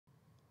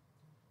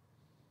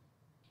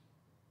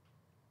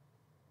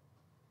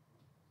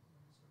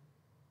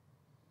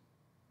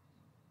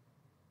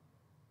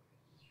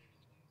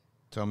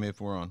Tell me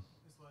if we're on.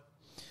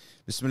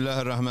 Bismillah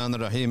ar-Rahman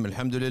ar-Rahim.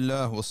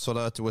 Alhamdulillah.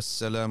 Wassalatu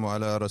wassalamu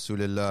ala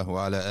Rasulillah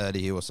wa ala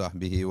alihi wa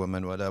sahbihi wa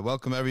man wala.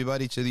 Welcome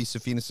everybody to the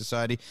Safina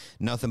Society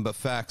Nothing But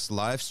Facts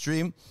live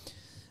stream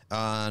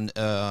on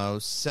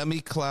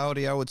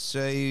semi-cloudy, I would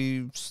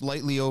say,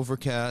 slightly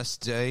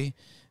overcast day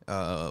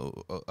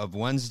of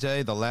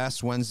Wednesday, the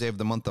last Wednesday of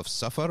the month of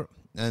Safar.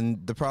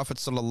 And the Prophet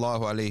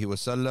sallallahu alaihi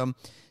wasallam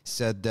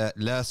said that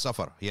la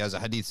safar. He has a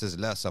hadith that says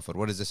la safar.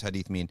 What does this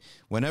hadith mean?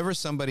 Whenever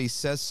somebody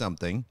says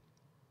something,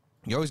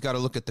 you always got to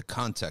look at the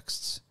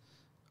contexts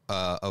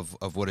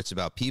of what it's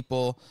about.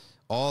 People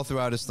all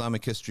throughout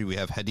Islamic history, we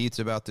have hadiths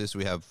about this.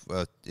 We have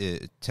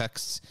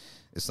texts,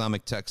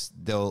 Islamic texts.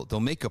 They'll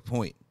make a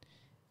point,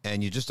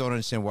 and you just don't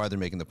understand why they're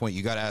making the point.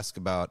 You got to ask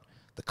about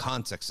the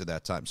context of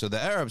that time. So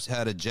the Arabs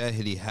had a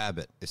jahili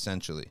habit,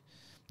 essentially.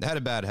 They had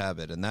a bad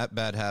habit, and that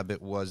bad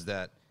habit was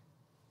that,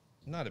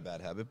 not a bad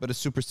habit, but a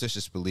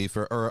superstitious belief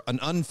or an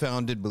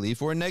unfounded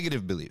belief or a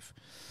negative belief,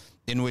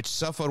 in which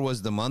Safar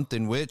was the month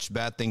in which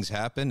bad things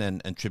happen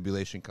and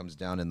tribulation comes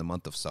down in the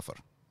month of Safar.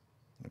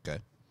 Okay?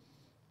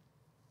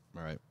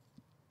 All right.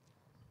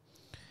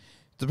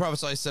 The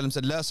Prophet ﷺ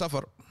said, La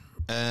Safar.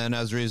 And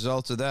as a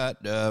result of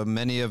that,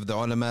 many of the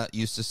ulama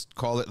used to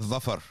call it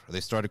dhafar.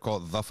 They started to call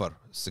it dhafar,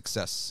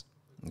 success.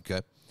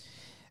 Okay?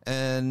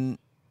 And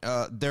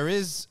there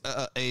is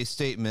a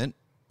statement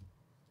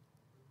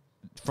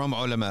from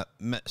ulama,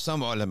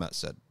 some ulama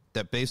said,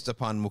 that based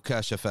upon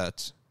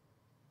mukashafat,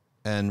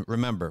 and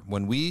remember,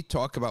 when we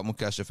talk about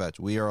mukashafat,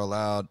 we are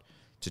allowed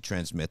to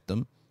transmit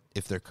them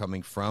if they're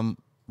coming from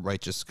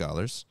righteous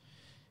scholars.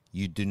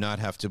 You do not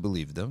have to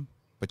believe them,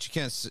 but you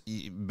can't,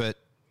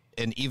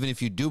 and even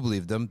if you do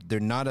believe them, they're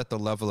not at the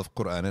level of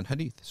Quran and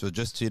Hadith. So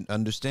just to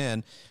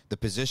understand the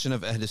position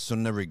of Ahl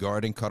Sunnah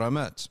regarding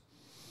karamat.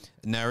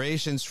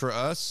 Narrations for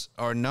us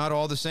are not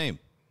all the same.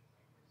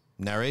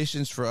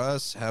 Narrations for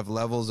us have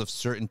levels of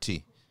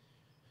certainty.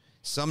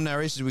 Some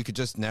narrations, we could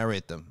just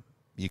narrate them.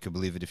 You could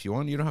believe it if you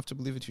want. You don't have to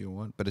believe it if you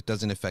want. But it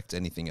doesn't affect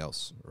anything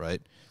else, right?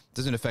 It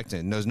doesn't affect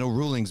it. There's no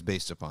rulings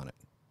based upon it.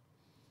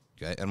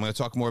 Okay? And I'm going to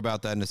talk more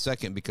about that in a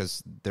second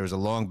because there's a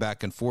long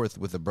back and forth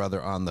with a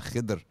brother on the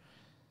Khidr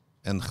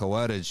and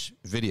Khawarij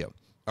video.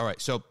 All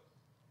right, so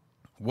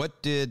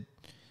what did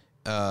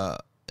the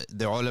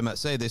ulama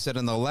say? They said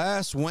on the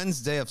last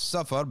Wednesday of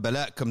Safar,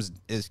 Bala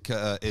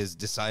is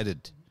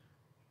decided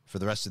for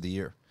the rest of the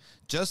year.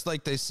 Just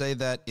like they say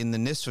that in the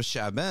Nisf of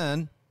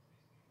Sha'ban,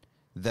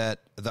 that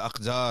the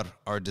Aqdar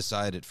are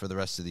decided for the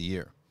rest of the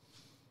year.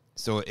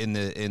 So in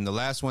the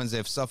last Wednesday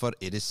of Safar,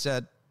 it is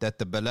said that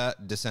the Bala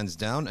descends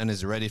down and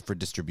is ready for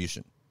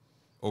distribution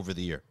over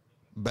the year.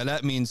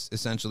 Bala means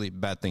essentially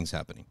bad things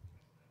happening.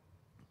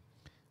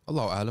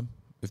 Allahu alam,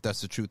 if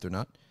that's the truth or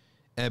not.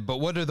 But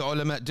what do the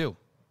ulama do?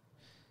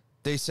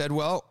 They said,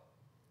 well,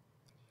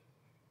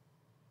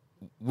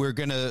 we're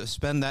going to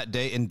spend that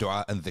day in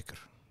dua and dhikr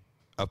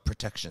of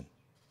protection.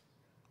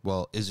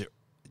 Well,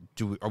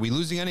 are we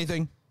losing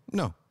anything?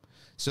 No.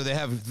 So they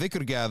have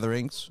dhikr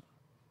gatherings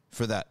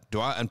for that,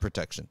 dua and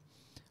protection.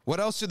 What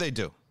else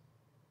do?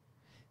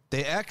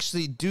 They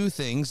actually do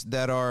things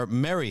that are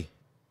merry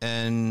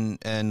and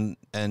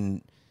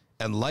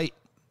light.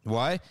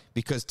 Why?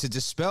 Because to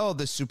dispel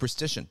this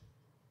superstition,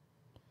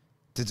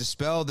 to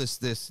dispel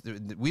this,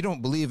 we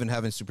don't believe in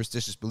having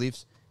superstitious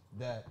beliefs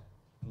that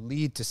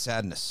lead to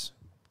sadness.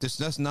 This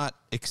is not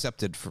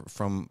accepted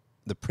from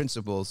the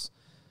principles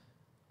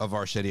of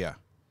our Sharia.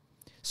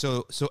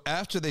 So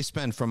after they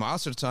spend from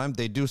Asr time,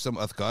 they do some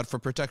adhkar for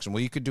protection.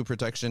 Well, you could do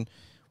protection.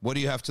 What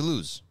do you have to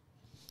lose?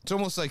 It's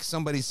almost like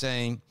somebody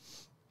saying,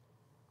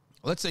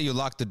 let's say you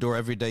lock the door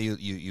every day.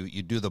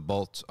 You do the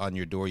bolt on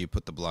your door. You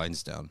put the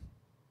blinds down.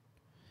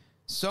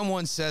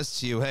 Someone says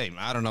to you, hey,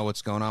 I don't know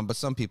what's going on, but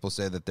some people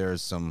say that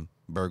there's some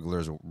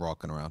burglars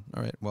walking around.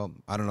 All right, well,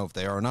 I don't know if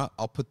they are or not.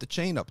 I'll put the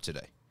chain up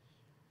today.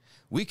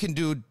 We can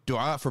do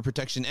dua for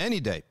protection any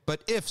day.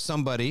 But if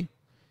somebody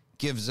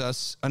gives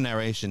us a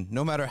narration,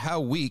 no matter how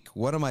weak,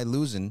 what am I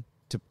losing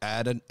to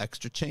add an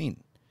extra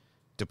chain?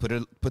 To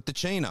put the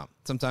chain on.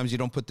 Sometimes you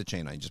don't put the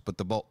chain on, you just put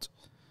the bolt.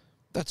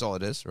 That's all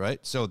it is, right?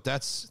 So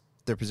that's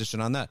their position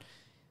on that.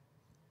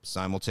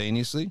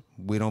 Simultaneously,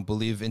 we don't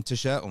believe in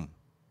tasha'um,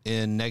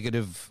 in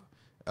negative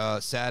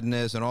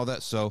sadness and all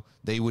that. So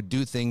they would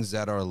do things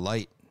that are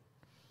light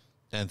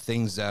and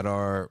things that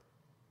are,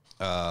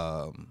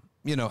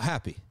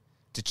 happy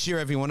to cheer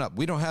everyone up.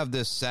 We don't have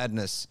this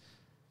sadness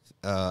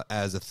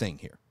as a thing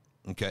here.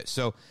 Okay,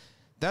 so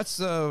that's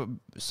some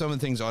of the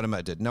things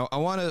ulama did. Now, I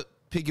want to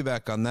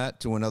piggyback on that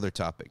to another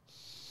topic,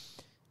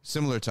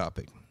 similar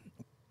topic.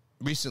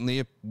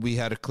 Recently, we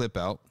had a clip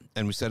out,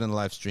 and we said in the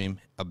live stream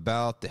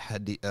about the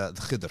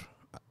Khidr,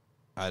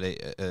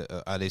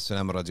 alayhi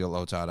salam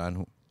radiallahu ta'ala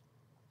anhu.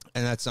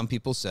 And that some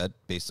people said,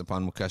 based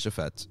upon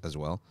mukashafat as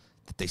well,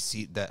 that they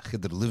see that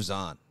Khidr lives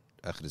on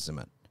akhir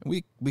zaman.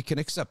 We can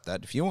accept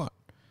that if you want,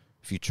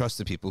 if you trust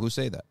the people who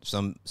say that.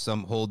 Some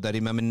hold that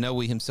Imam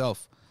al-Nawawi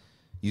himself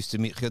used to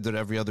meet Khidr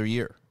every other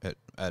year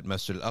at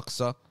Masjid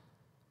al-Aqsa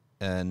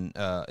and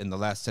in the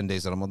last 10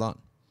 days of Ramadan.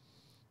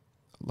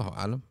 Allahu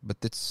alam. But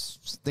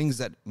it's things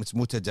that it's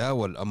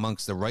mutadawal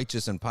amongst the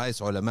righteous and pious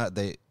ulama.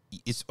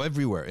 It's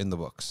everywhere in the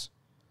books.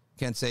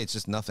 Can't say it's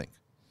just nothing.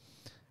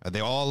 Are they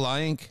all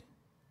lying?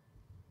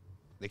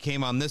 They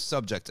came on this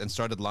subject and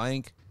started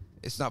lying.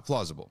 It's not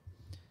plausible.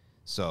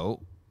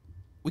 So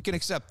we can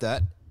accept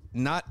that.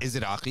 Not, is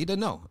it aqidah?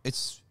 No.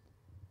 It's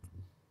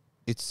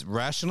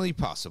rationally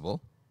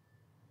possible.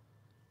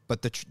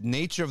 But the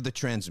nature of the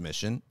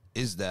transmission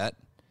is that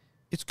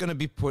it's going to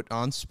be put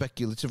on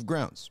speculative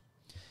grounds.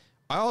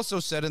 I also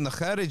said in the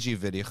Khawarij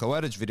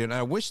video, and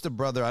I wish the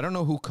brother, I don't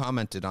know who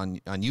commented on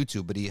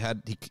YouTube, but he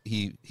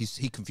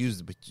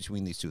confused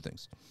between these two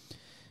things.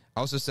 I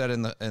also said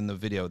in the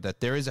video that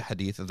there is a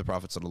hadith of the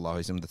Prophet sallallahu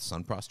alaihi wasallam that the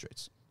sun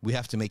prostrates. We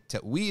have to make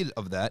ta'wil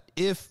of that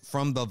if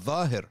from the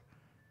zahir.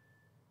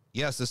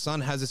 Yes, the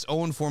sun has its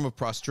own form of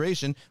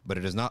prostration, but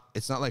it's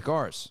not like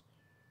ours,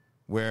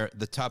 where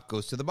the top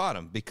goes to the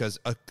bottom, because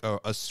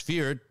a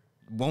sphere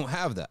won't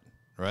have that,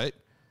 right?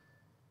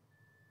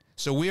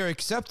 So we are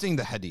accepting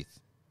the hadith.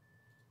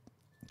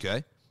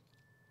 Okay?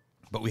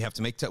 But we have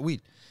to make ta'wil.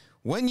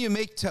 When you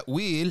make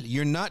ta'wil,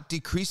 you're not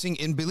decreasing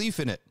in belief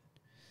in it.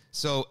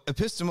 So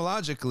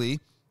epistemologically,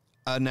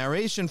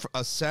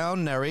 a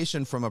sound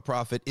narration from a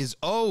prophet is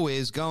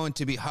always going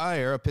to be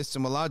higher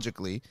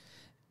epistemologically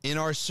in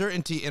our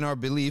certainty, in our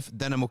belief,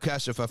 than a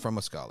mukashafa from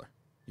a scholar.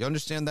 You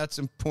understand? That's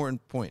an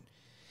important point.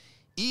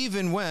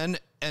 Even when,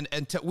 and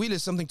ta'wil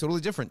is something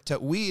totally different.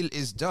 Ta'wil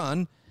is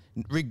done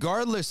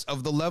regardless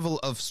of the level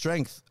of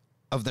strength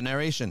of the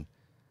narration.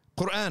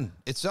 Quran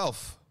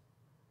itself,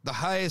 the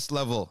highest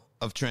level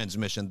of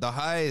transmission, the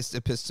highest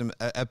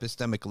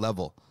epistemic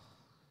level.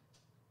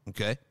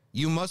 Okay?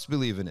 You must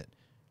believe in it.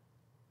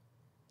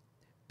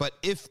 But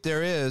if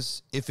there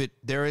is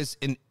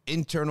an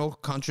internal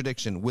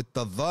contradiction with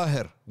the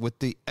zahir, with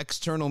the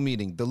external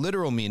meaning, the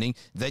literal meaning,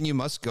 then you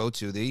must go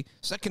to the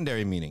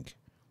secondary meaning.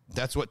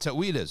 That's what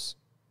ta'wil is.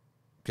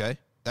 Okay?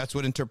 That's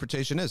what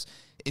interpretation is.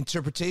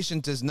 Interpretation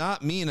does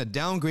not mean a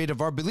downgrade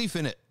of our belief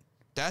in it.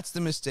 That's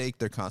the mistake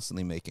they're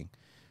constantly making.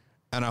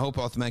 And I hope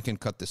Uthman can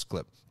cut this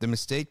clip. The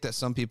mistake that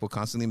some people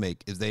constantly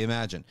make is they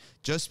imagine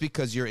just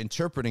because you're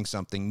interpreting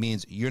something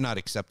means you're not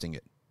accepting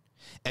it.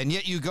 And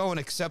yet you go and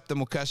accept the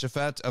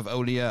mukashafat of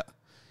awliya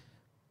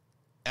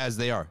as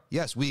they are.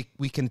 Yes, we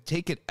can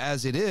take it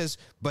as it is,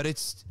 but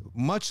it's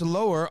much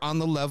lower on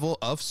the level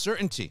of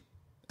certainty.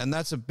 And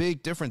that's a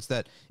big difference,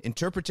 that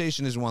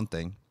interpretation is one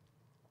thing.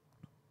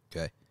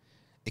 Okay.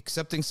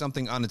 Accepting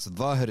something on its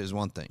zahir is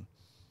one thing.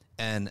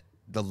 And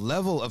the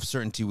level of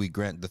certainty we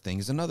grant the thing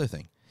is another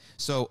thing.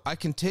 So I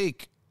can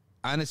take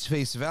on its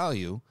face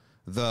value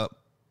the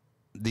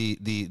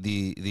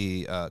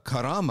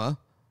karama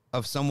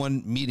of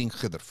someone meeting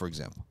Khidr, for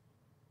example.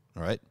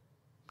 All right?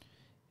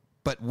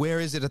 But where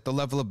is it at the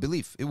level of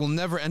belief? It will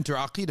never enter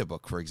Aqidah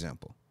book, for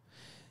example.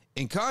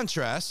 In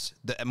contrast,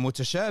 the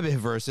mutashabih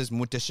verses,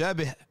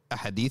 mutashabih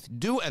hadith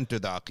do enter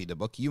the Aqidah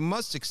book. You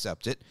must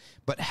accept it.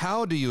 But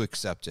how do you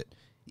accept it?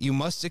 You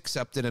must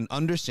accept it and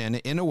understand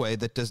it in a way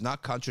that does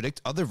not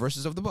contradict other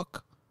verses of the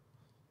book.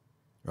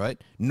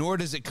 Right? Nor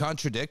does it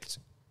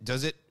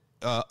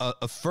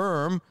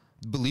affirm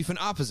belief in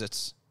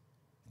opposites.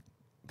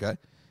 Okay?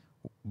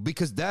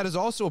 Because that is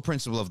also a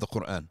principle of the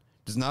Quran.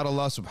 Does not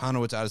Allah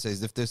subhanahu wa ta'ala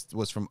says, if this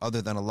was from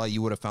other than Allah,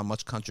 you would have found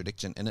much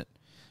contradiction in it?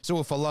 So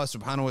if Allah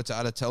subhanahu wa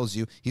ta'ala tells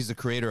you He's the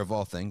creator of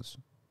all things,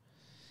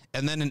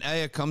 and then an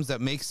ayah comes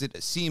that makes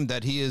it seem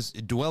that He is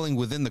dwelling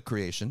within the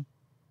creation,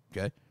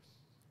 okay,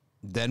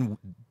 then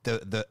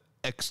the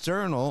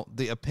external,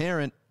 the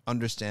apparent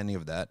understanding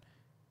of that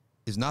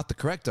is not the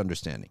correct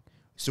understanding.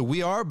 So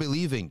we are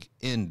believing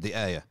in the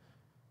ayah,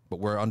 but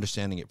we're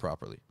understanding it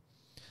properly.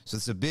 So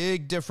there's a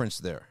big difference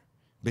there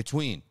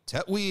between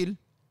ta'wil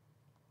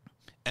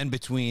and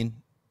between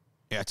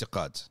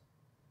i'tiqad.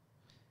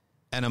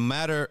 And a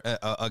matter,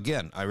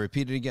 again, I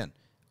repeat it again,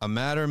 a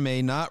matter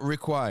may not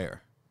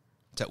require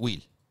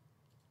ta'wil,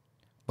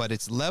 but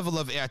its level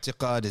of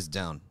i'tiqad is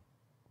down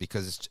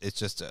because it's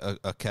just a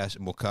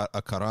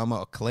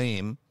karama, a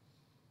claim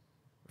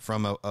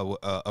from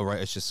a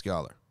righteous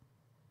scholar.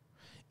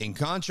 In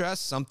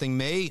contrast, something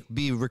may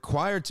be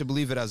required to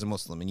believe it as a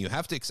Muslim, and you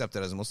have to accept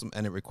it as a Muslim,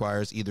 and it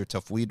requires either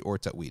tafweed or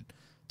ta'wil.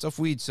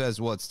 Tafweed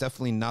says, well, it's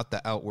definitely not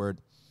the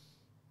outward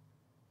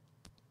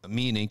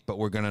meaning, but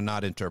we're going to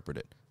not interpret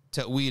it.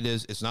 Ta'wil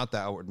is, it's not the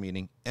outward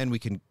meaning, and we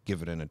can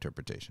give it an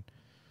interpretation.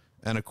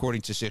 And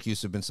according to Sheikh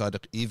Yusuf bin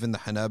Sadiq, even the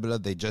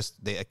Hanabila,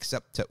 they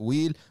accept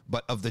ta'wil,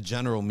 but of the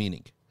general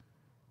meaning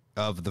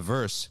of the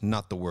verse,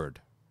 not the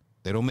word.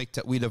 They don't make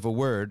ta'wil of a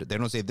word. They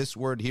don't say this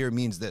word here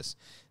means this.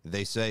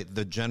 They say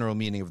the general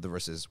meaning of the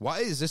verses. Why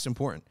is this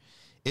important?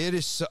 It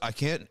is so, I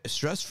can't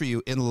stress for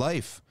you, in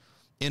life,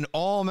 in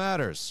all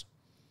matters,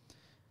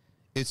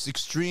 it's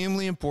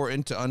extremely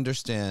important to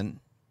understand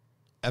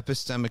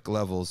epistemic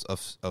levels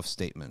of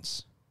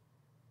statements.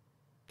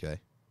 Okay?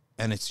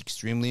 And it's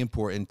extremely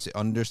important to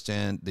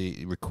understand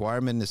the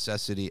requirement,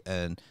 necessity,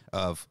 and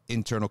of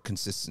internal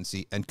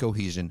consistency and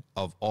cohesion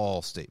of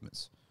all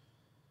statements.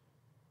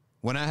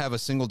 When I have a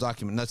single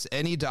document, that's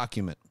any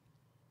document,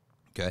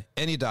 okay,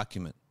 any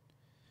document,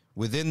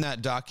 within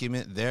that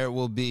document, there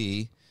will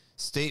be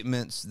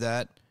statements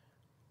that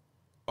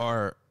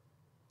are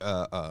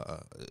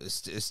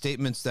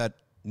statements that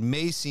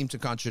may seem to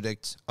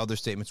contradict other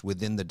statements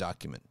within the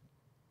document.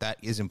 That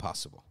is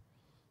impossible.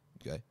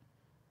 Okay.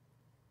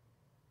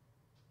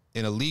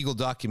 In a legal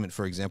document,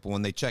 for example,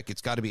 when they check,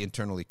 it's got to be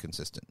internally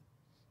consistent.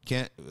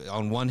 Can't,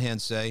 on one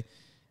hand, say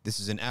this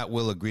is an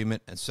at-will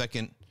agreement, and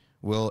second,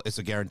 it's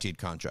a guaranteed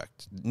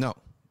contract. No.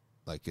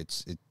 Like,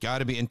 it got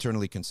to be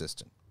internally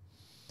consistent.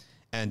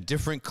 And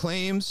different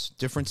claims,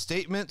 different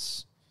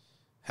statements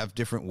have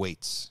different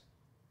weights.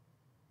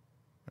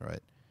 All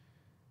right?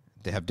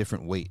 They have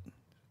different weight.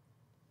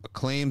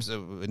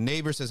 A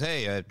neighbor says,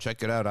 hey,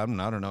 check it out. I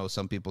don't know.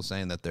 Some people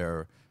saying that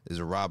there is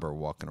a robber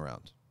walking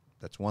around.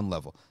 That's one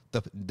level.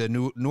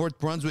 The North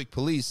Brunswick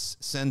police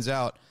sends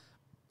out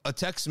a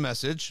text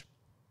message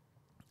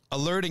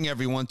alerting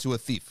everyone to a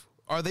thief.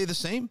 Are they the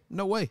same?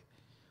 No way.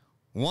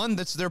 One,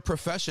 that's their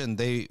profession.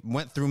 They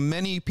went through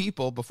many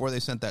people before they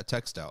sent that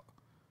text out.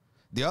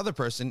 The other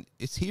person,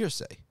 it's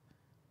hearsay,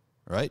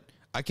 right?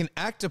 I can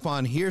act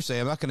upon hearsay.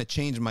 I'm not going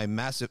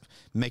to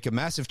make a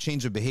massive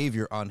change of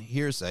behavior on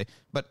hearsay.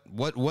 But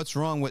what's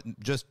wrong with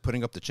just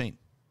putting up the chain,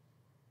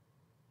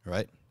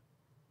 right?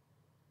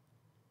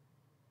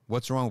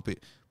 What's wrong with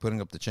putting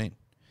up the chain?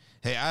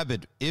 Hey,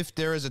 Abid, if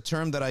there is a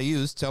term that I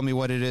use, tell me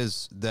what it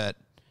is that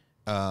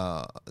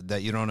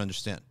you don't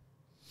understand.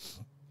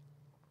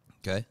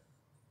 Okay.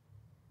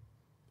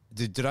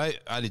 Did I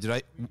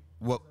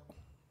what?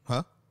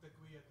 Huh?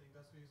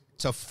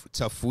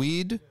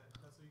 Tafweed.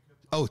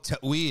 Oh,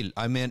 ta'wil.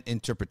 I meant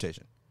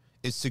interpretation.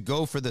 It's to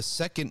go for the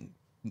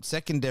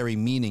secondary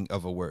meaning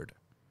of a word.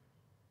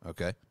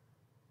 Okay?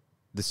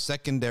 The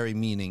secondary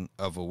meaning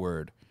of a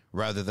word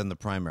rather than the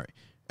primary.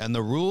 And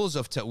the rules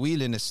of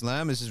ta'wil in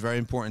Islam, this is very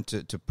important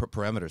to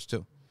parameters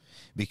too.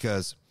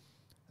 Because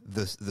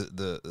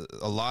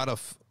a lot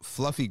of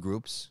fluffy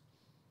groups,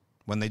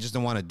 when they just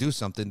don't want to do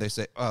something, they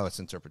say, oh, it's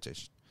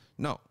interpretation.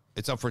 No,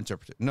 it's up for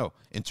interpretation. No,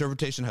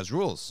 interpretation has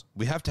rules.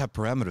 We have to have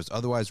parameters.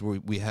 Otherwise,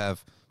 we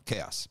have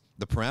chaos.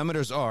 The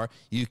parameters are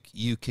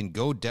you can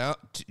go down,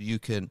 you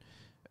can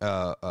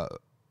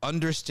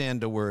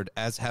understand a word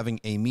as having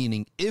a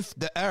meaning if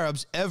the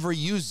Arabs ever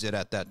used it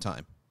at that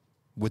time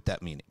with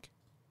that meaning.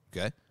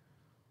 Okay?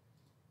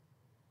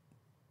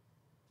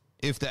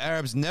 If the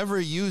Arabs never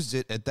used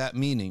it at that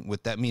meaning,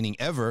 with that meaning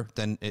ever,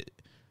 then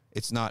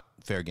it's not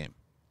fair game.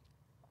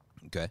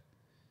 Okay?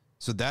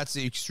 So that's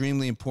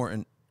extremely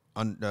important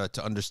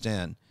to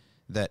understand,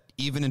 that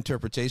even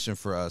interpretation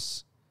for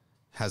us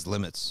has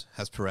limits,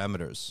 has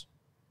parameters.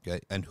 Okay?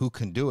 And who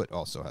can do it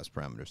also has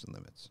parameters and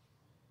limits.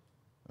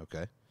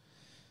 Okay?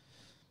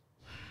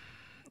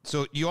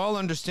 So you all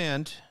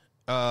understand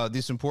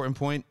this important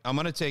point. I'm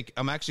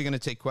actually going to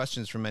take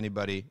questions from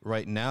anybody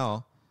right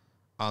now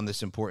on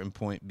this important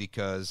point,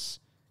 because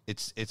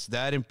it's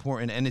that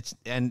important,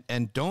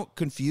 and don't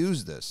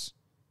confuse this.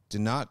 Do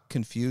not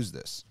confuse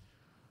this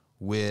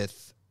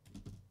with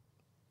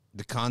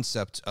the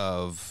concept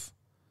of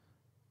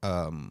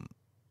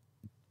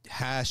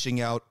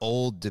hashing out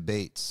old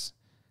debates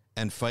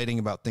and fighting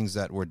about things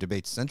that were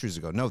debates centuries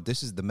ago. No,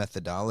 this is the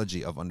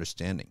methodology of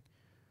understanding.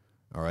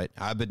 All right.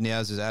 Abid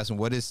Niaz is asking,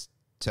 what is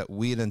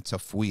ta'wil and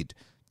tafweed?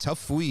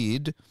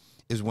 Tafweed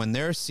is when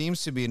there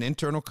seems to be an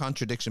internal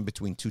contradiction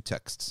between two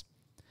texts.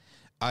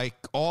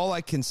 All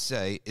I can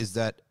say is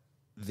that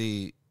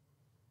the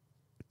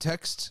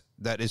text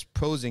that is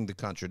posing the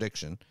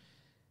contradiction,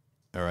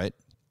 all right,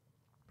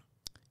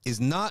 is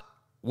not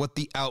what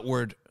the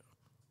outward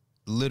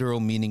literal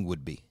meaning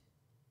would be.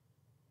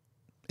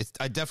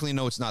 I definitely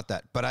know it's not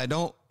that, but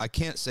I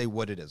can't say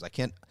what it is. I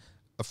can't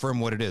affirm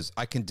what it is.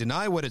 I can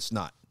deny what it's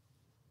not.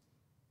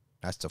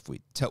 That's tafweed.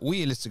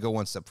 Ta'wil is to go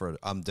one step further.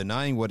 I'm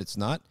denying what it's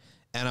not,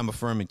 and I'm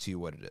affirming to you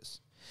what it is.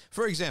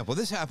 For example,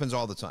 this happens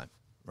all the time,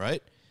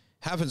 right?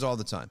 Happens all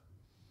the time.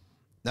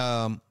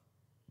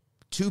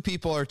 Two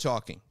people are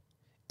talking,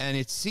 and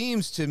it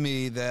seems to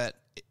me that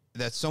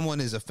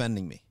someone is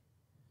offending me,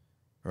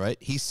 right?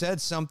 He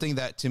said something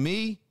that to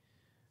me,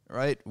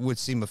 right, would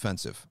seem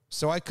offensive.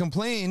 So I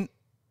complain,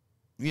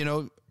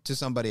 to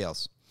somebody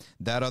else.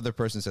 That other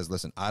person says,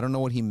 listen, I don't know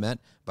what he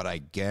meant, but I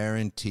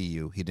guarantee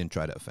you he didn't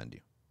try to offend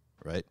you,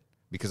 right?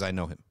 Because I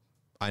know him.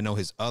 I know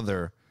his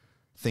other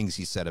things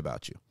he said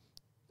about you.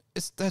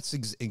 That's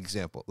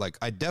example. Like,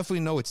 I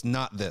definitely know it's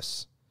not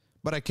this,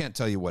 but I can't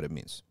tell you what it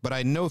means. But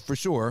I know for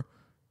sure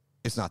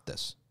it's not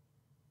this.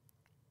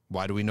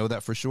 Why do we know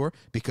that for sure?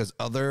 Because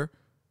other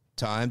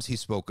times he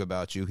spoke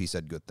about you, he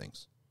said good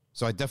things.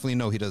 So I definitely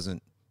know he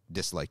doesn't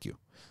dislike you.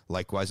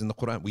 Likewise in the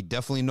Quran, we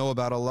definitely know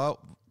about Allah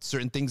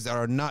certain things that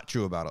are not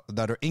true about Allah,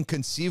 that are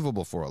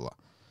inconceivable for Allah.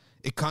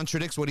 It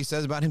contradicts what he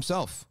says about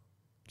himself.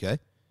 Okay?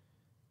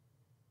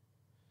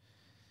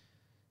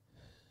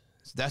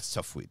 So that's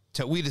tafweed.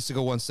 Ta'wid is to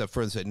go one step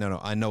further and say, no,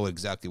 I know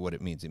exactly what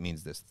it means. It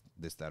means this,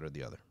 that, or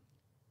the other.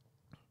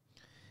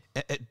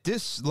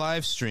 This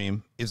live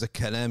stream is a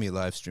kalami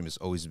live stream, has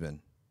always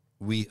been.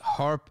 We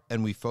harp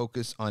and we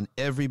focus on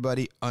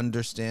everybody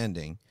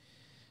understanding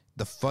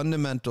the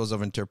fundamentals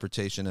of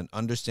interpretation and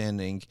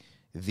understanding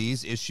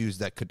these issues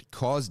that could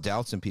cause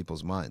doubts in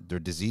people's minds. They're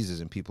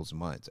diseases in people's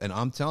minds. And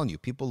I'm telling you,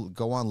 people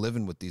go on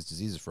living with these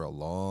diseases for a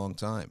long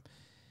time.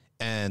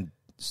 And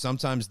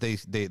sometimes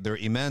their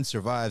iman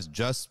survives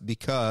just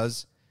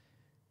because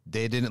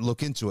they didn't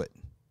look into it,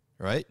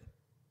 right?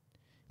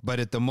 But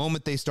at the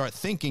moment they start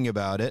thinking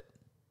about it,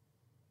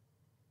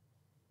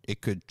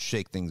 it could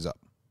shake things up.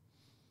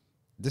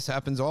 This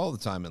happens all the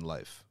time in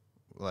life,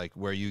 like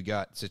where you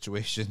got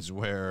situations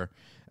where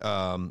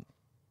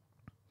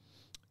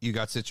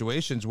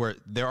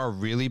there are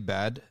really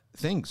bad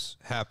things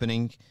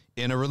happening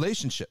in a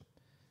relationship,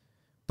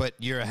 but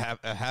you're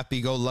a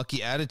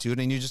happy-go-lucky attitude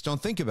and you just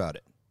don't think about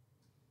it.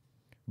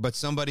 But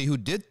somebody who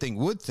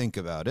would think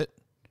about it,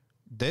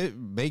 they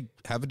may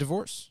have a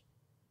divorce,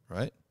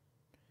 right?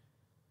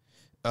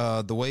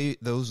 The way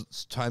those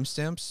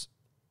timestamps,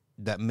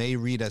 that may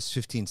read as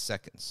 15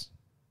 seconds,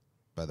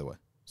 by the way.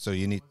 So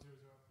you need,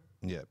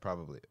 yeah,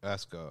 probably.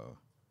 Ask. All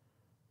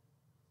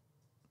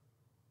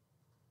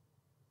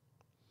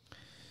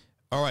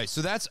right,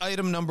 so that's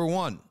item number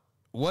 1.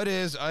 What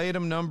is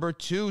item number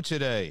 2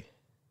 today?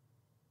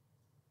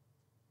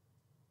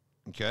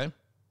 Okay.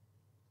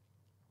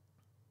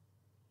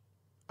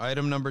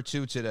 Item number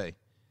 2 today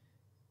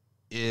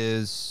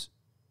is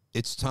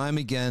it's time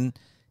again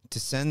to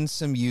send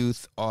some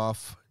youth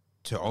off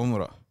to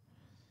Umrah.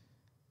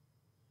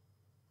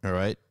 All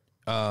right.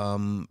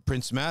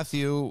 Prince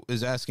Matthew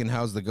is asking,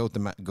 how's the goat?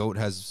 The goat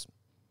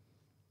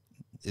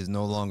is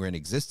no longer in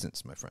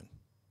existence, my friend.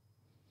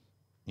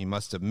 You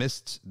must have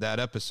missed that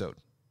episode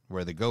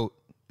where the goat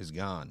is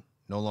gone,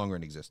 no longer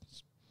in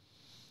existence.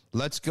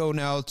 Let's go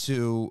now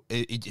to,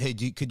 hey,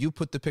 could you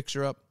put the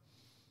picture up?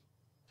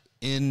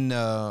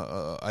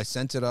 I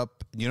sent it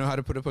up. You know how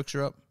to put a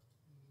picture up?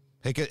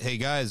 Hey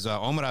guys,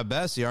 Omar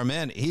Abbasi, our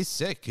man, he's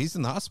sick. He's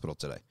in the hospital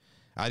today.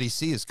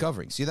 IDC is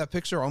covering. See that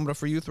picture, Umrah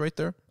for Youth, right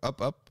there?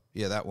 Up.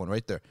 Yeah, that one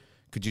right there.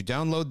 Could you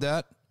download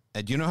that?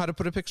 And do you know how to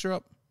put a picture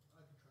up?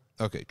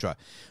 Okay, try.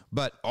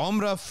 But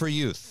Umrah for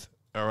Youth,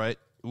 all right?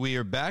 We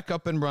are back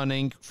up and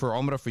running for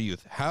Umrah for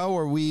Youth. How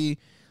are we?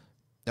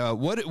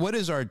 What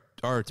is our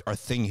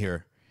thing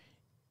here?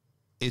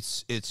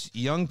 It's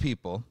young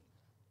people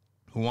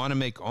who want to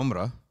make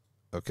Umrah,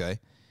 okay?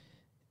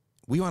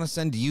 We want to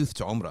send youth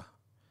to Umrah,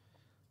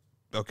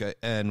 okay?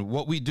 And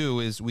what we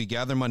do is we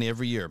gather money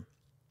every year,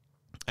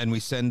 and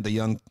we send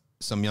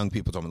some young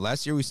people to Umrah.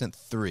 Last year we sent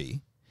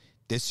 3.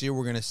 This year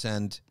we're going to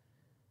send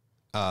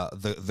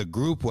the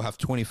group will have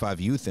 25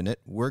 youth in it.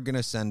 We're going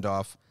to send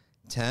off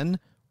 10,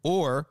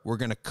 or we're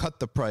going to cut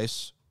the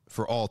price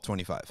for all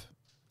 25.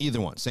 Either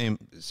one, same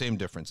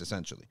difference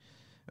essentially.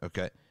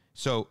 Okay,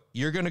 so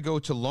you're going to go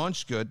to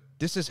Launch Good.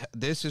 This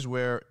is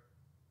where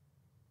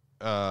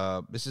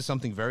this is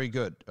something very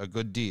good, a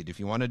good deed. If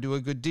you want to do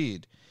a good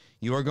deed,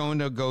 you are going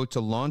to go to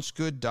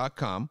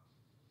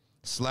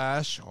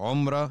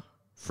launchgood.com/Umrah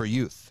for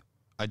Youth.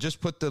 I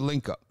just put the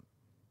link up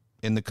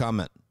in the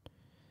comment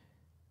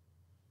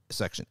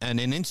section. And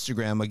in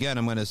Instagram, again,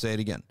 I'm going to say it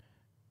again.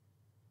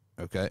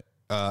 Okay.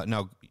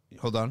 Now,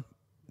 hold on.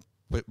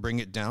 Bring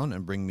it down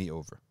and bring me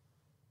over.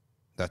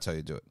 That's how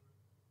you do it.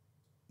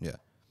 Yeah.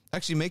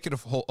 Actually, make it a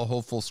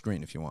whole full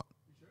screen if you want.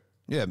 You sure?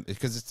 Yeah,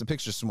 because the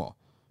picture's small.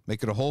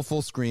 Make it a whole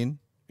full screen.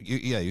 You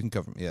can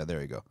cover. Yeah,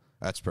 there you go.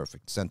 That's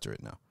perfect. Center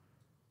it now.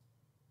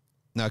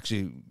 No,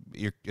 actually,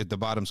 the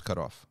bottom's cut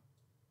off.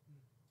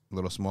 A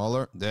little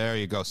smaller. There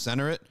you go.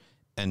 Center it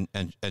and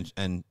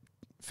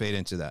fade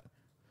into that.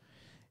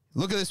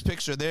 Look at this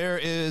picture. There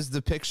is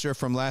the picture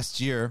from last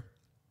year,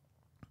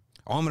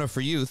 Umrah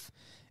for Youth,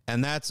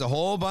 and that's a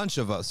whole bunch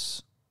of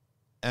us.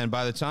 And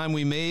by the time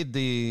we made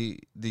the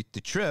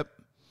trip,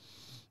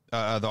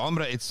 the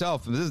Umrah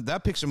itself,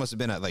 that picture must have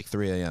been at like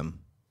 3 a.m.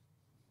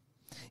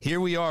 Here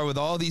we are with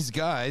all these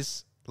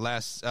guys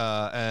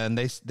and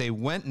they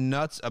went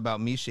nuts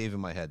about me shaving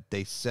my head.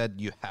 They said,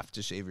 you have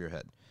to shave your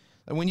head.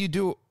 And when you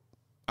do,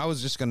 I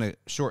was just going to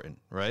shorten,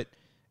 right?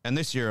 And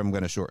this year I'm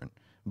going to shorten.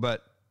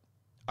 But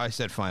I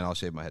said, fine, I'll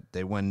shave my head.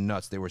 They went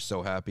nuts. They were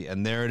so happy.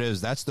 And there it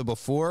is. That's the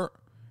before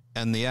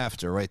and the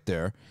after right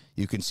there.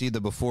 You can see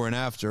the before and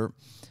after.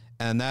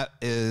 And that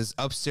is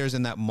upstairs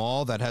in that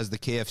mall that has the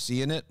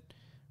KFC in it,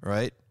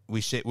 right?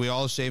 We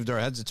all shaved our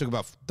heads. It took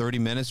about 30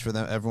 minutes for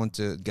everyone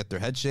to get their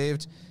head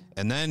shaved.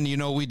 And then, you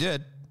know what we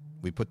did?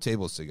 We put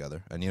tables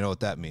together. And you know what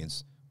that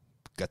means?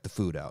 Got the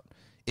food out.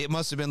 It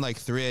must have been like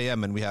 3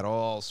 a.m. and we had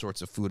all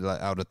sorts of food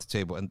out at the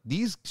table. And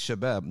these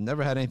shabab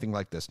never had anything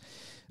like this.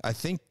 I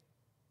think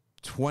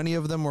 20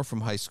 of them were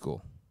from high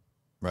school,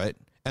 right?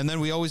 And then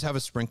we always have a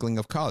sprinkling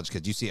of college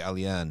because you see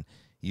Alian,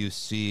 you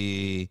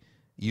see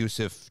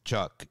Yusuf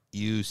Chuck,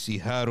 you see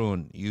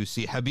Harun, you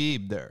see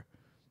Habib there,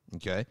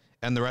 okay?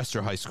 And the rest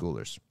are high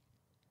schoolers.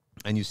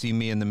 And you see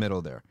me in the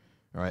middle there,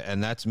 all right?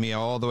 And that's me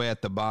all the way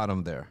at the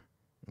bottom there,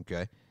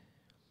 okay?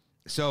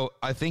 So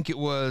I think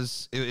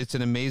it's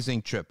an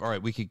amazing trip. All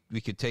right, we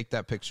could take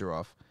that picture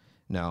off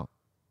now.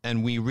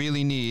 And we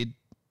really need,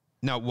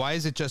 now why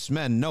is it just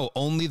men? No,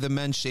 only the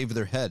men shave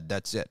their head.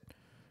 That's it.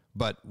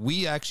 But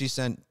we actually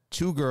sent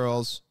 2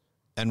 girls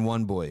and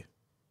 1 boy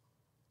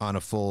on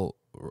a full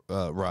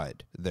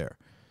ride there.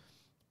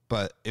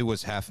 But it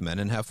was half men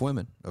and half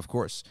women, of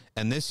course.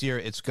 And this year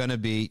it's going to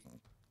be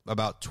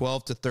about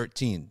 12 to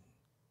 13.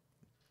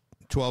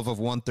 12 of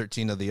one,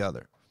 13 of the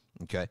other.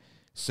 Okay.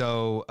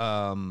 So,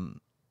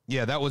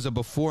 yeah, that was a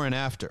before and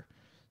after.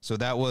 So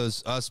that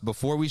was us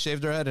before we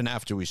shaved our head and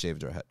after we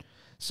shaved our head.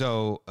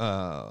 So,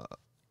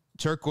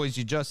 Turquoise,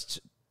 you just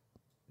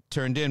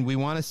turned in. We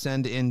want to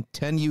send in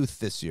 10 youth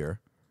this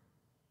year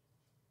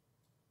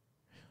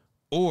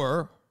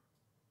or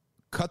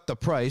cut the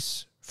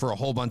price for a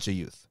whole bunch of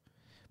youth.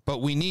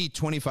 But we need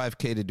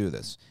 25K to do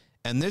this.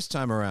 And this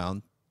time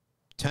around,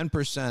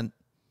 10%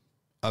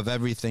 of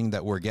everything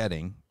that we're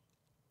getting,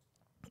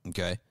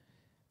 okay,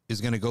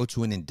 is going to go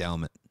to an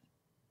endowment.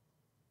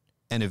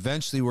 And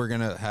eventually we're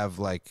going to have,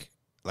 like,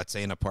 let's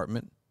say an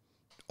apartment.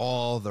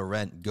 All the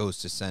rent goes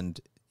to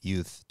send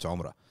youth to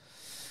Umrah.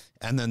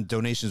 And then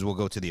donations will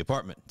go to the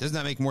apartment. Doesn't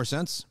that make more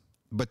sense?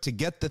 But to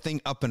get the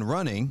thing up and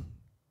running,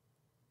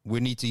 we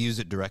need to use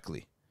it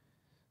directly.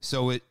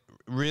 So it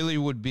really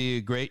would be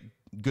a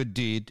good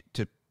deed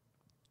to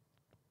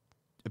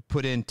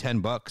put in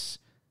 $10,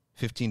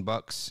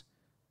 $15,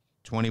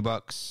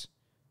 $20,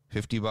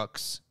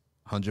 $50,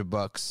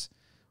 $100,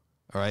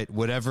 all right,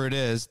 whatever it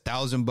is,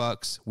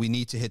 $1,000, we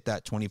need to hit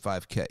that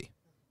 25K.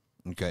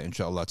 Okay,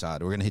 inshallah ta'ala.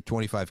 We're going to hit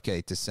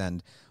 25K to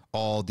send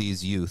all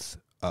these youth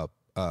up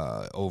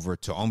over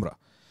to Umrah.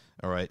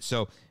 All right,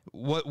 so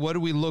what do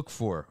we look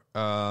for?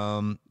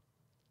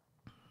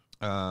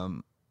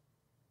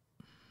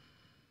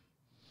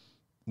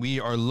 We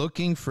are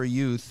looking for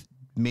youth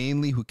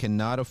mainly who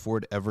cannot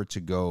afford ever to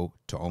go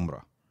to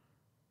Umrah.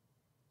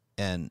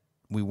 And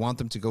we want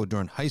them to go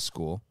during high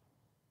school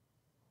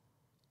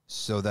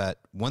so that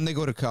when they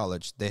go to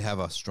college, they have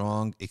a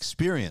strong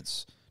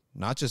experience,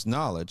 not just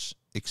knowledge,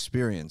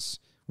 experience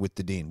with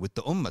the deen, with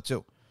the Ummah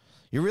too.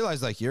 You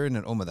realize, like, you're in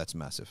an Ummah that's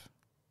massive.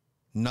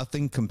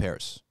 Nothing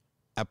compares.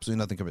 Absolutely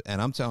nothing compares.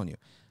 And I'm telling you,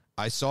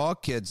 I saw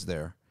kids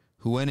there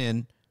who went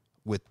in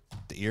with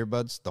the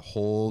earbuds the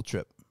whole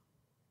trip.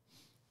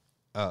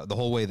 The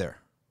whole way there.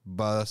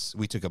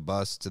 We took a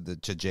bus to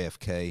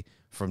JFK.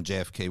 From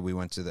JFK, we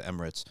went to the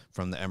Emirates.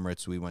 From the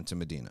Emirates, we went to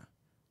Medina.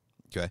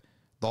 Okay?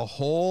 The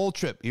whole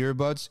trip.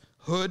 Earbuds,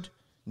 hood,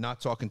 not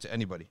talking to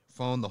anybody.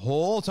 Phone the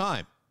whole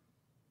time.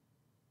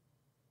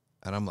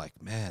 And I'm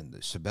like, man, the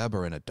shabab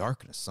are in a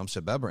darkness. Some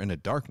shabab are in a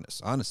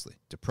darkness, honestly.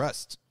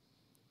 Depressed.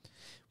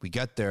 We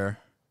get there.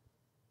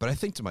 But I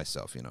think to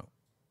myself,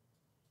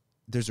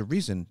 there's a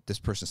reason this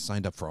person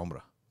signed up for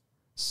Umrah.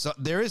 So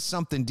there is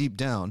something deep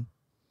down,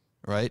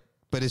 right?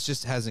 But it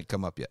just hasn't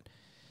come up yet.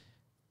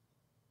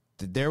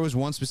 There was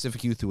one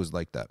specific youth who was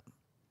like that.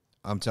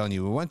 I'm telling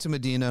you, we went to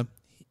Medina.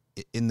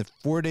 In the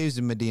 4 days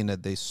in Medina,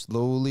 they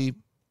slowly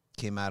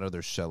came out of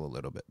their shell a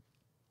little bit.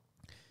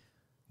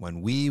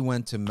 When we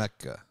went to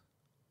Mecca,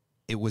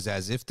 it was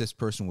as if this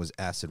person was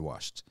acid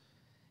washed.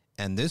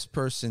 And this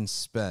person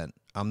spent,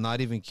 I'm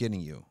not even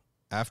kidding you,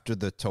 after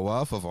the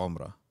tawaf of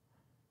Umrah,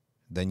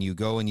 then you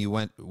go and you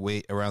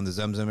wait around the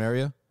Zamzam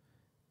area,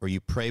 or you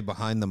pray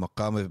behind the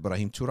Maqam of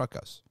Ibrahim 2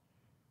 rakas.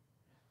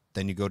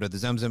 Then you go to the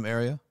Zamzam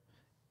area,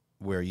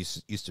 where you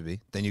used to be.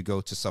 Then you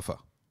go to Safa.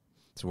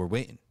 So we're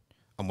waiting.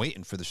 I'm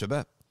waiting for the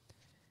Shabab.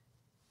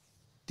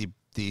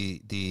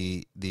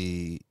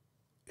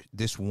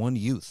 This one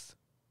youth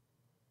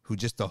who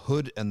just the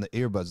hood and the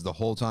earbuds the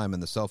whole time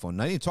and the cell phone.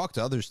 Not even talk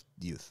to other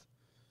youth.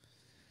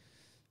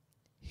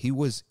 He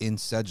was in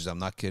Sajda, I'm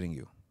not kidding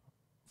you,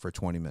 for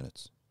 20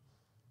 minutes.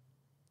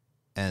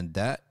 And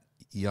that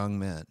young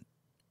man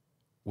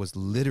was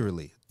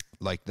literally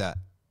like that.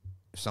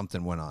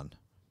 Something went on.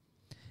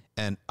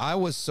 And I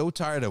was so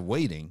tired of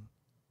waiting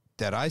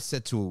that I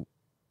said to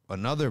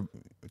another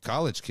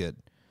college kid,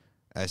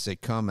 I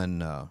said, come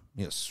and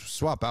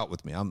swap out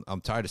with me.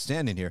 I'm tired of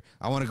standing here.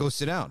 I want to go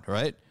sit down,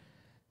 right?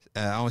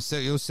 I want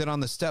to sit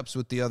on the steps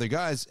with the other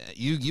guys.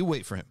 You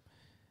wait for him.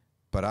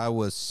 But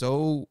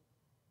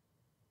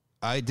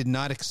I did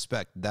not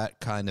expect that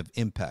kind of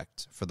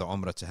impact for the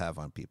Umrah to have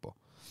on people.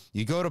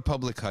 You go to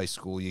public high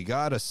school, you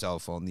got a cell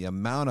phone, the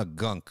amount of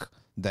gunk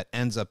that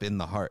ends up in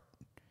the heart,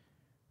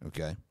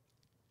 okay?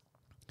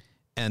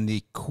 And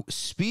the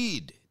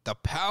speed, the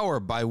power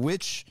by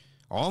which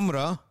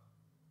Umrah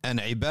and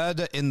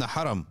Ibadah in the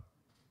Haram,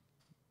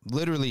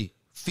 literally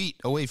feet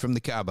away from the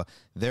Kaaba,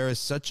 there is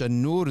such a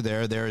nur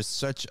there is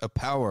such a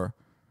power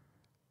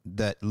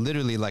that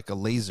literally like a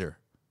laser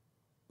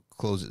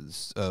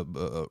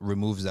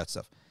removes that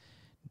stuff.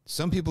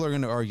 Some people are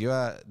going to argue,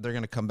 they're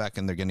going to come back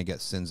and they're going to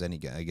get sins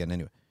again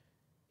anyway.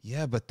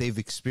 Yeah, but they've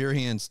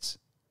experienced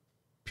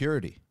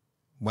purity.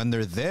 When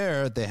they're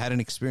there, they had an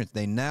experience.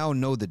 They now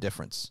know the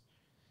difference.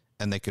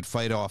 And they could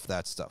fight off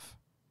that stuff.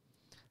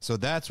 So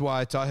that's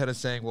why Tahir is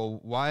saying, well,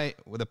 why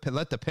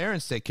let the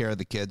parents take care of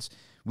the kids?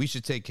 We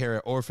should take care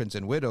of orphans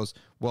and widows.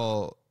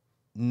 Well,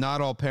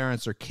 not all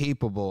parents are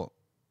capable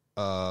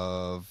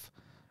of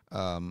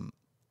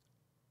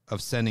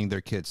sending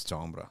their kids to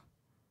Umrah.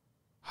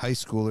 High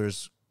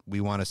schoolers, we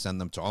want to send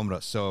them to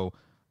Umrah. So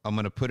I'm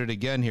going to put it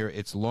again here.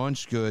 It's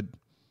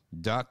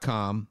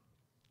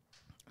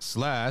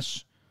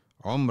launchgood.com/Umrah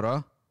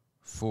Umrah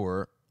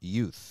for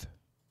youth.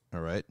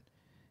 All right.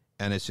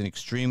 And it's an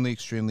extremely,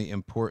 extremely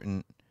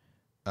important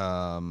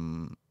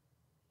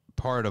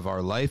part of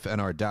our life and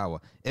our dawah.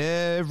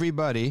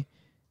 Everybody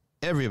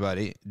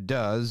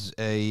does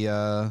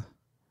a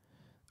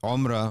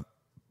Umrah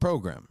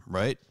program,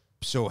 right?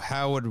 So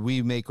how would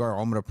we make our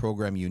Umrah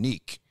program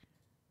unique?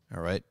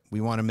 All right. We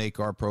want to make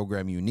our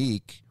program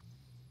unique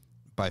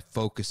by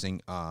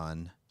focusing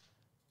on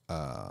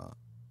the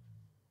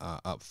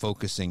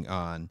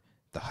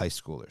high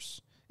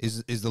schoolers.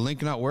 Is the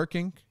link not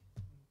working?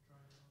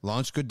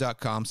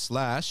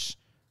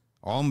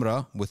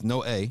 Launchgood.com/Umrah with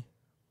no A,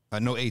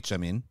 no H, I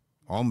mean,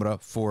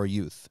 Umrah for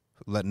youth.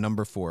 Let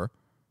number 4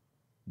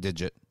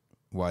 digit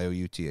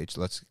YOUTH.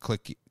 Let's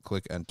click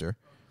enter.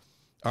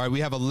 All right,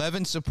 we have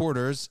 11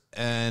 supporters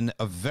and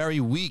a very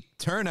weak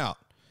turnout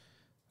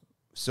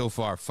so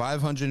far.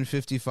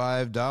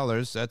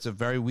 $555. That's a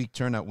very weak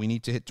turnout. We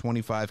need to hit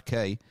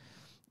 25K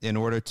in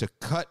order to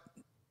cut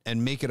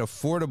and make it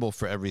affordable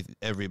for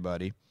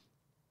everybody.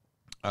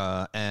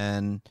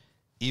 And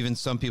even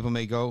some people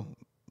may go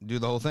do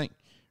the whole thing,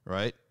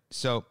 right?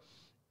 So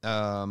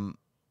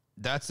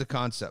that's the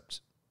concept.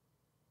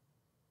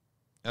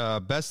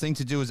 Best thing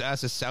to do is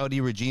ask the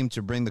Saudi regime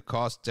to bring the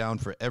cost down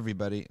for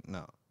everybody.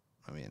 No.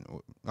 I mean,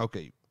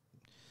 okay,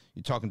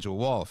 you're talking to a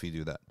wall if you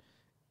do that.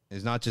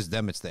 It's not just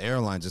them, it's the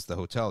airlines, it's the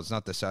hotel, it's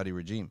not the Saudi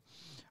regime.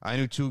 I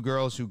knew 2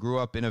 girls who grew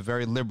up in a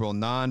very liberal,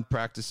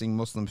 non-practicing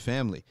Muslim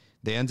family.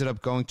 They ended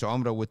up going to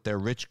Umrah with their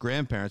rich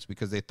grandparents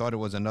because they thought it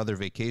was another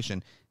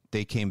vacation.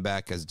 They came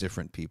back as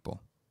different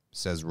people,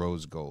 says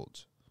Rose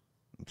Gold.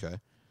 Okay?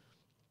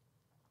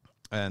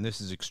 And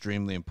this is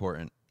extremely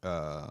important.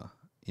 I'm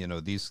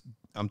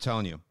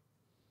telling you,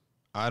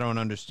 I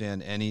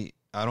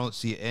don't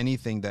see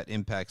anything that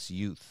impacts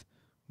youth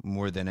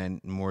more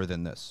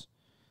than this,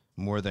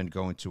 more than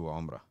going to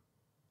Umrah.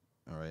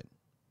 All right.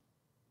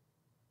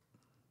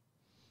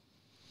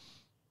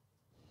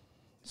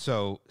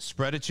 So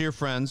spread it to your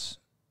friends.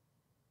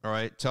 All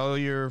right. Tell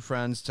your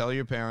friends, tell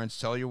your parents,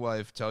 tell your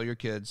wife, tell your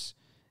kids,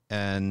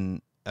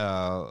 and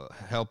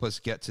help us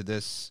get to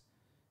this,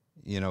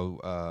 this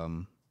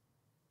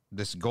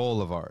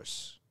goal of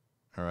ours.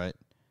 All right.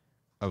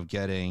 Of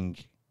getting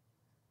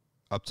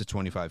up to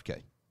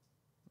 25K.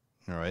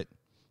 All right.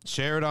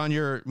 Share it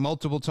on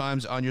multiple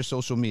times on your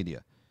social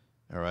media.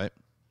 All right.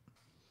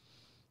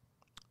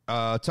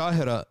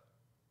 Tahira,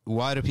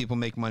 why do people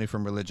make money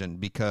from religion?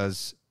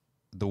 Because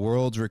the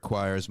world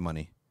requires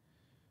money.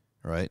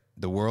 All right.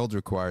 The world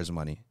requires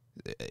money.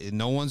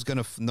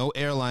 No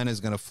airline is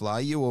going to fly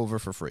you over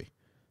for free.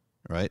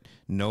 All right.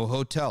 No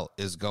hotel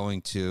is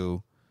going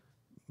to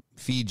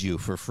feed you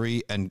for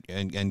free and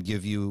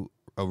give you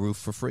a roof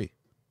for free.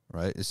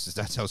 Right.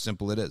 That's how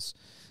simple it is.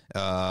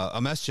 A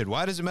masjid.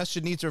 Why does a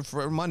masjid need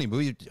for money?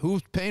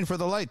 Who's paying for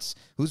the lights?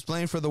 Who's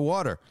paying for the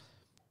water?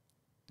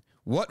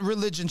 What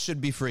religion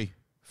should be free?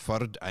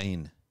 Fard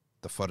ayn.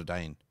 The fard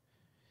ayn.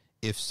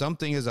 If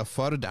something is a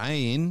fard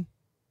ayn,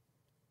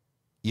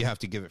 you have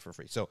to give it for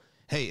free. So,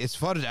 hey, it's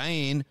fard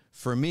ayn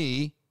for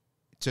me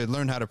to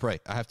learn how to pray.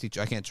 I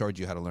can't charge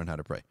you how to learn how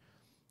to pray.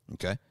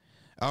 Okay?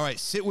 All right,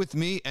 sit with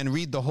me and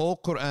read the whole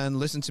Quran.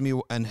 Listen to me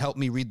and help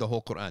me read the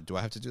whole Quran. Do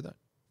I have to do that?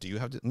 Do you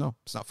have to? No,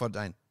 it's not fard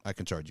ayn. I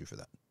can charge you for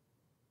that.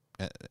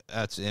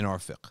 That's in our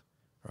fiqh,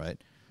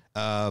 right?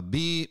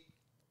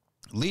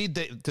 Lead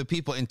the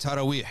people in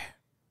Taraweeh.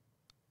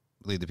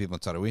 Lead the people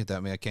in Taraweeh.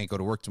 That means I can't go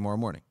to work tomorrow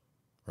morning,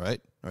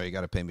 right? Or you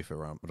got to pay me for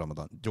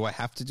Ramadan. Do I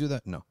have to do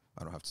that? No,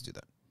 I don't have to do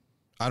that.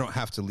 I don't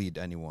have to lead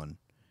anyone,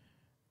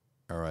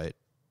 all right,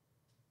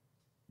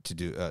 to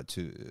do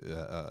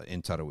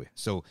in Taraweeh.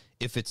 So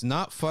if it's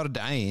not fard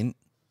ayn,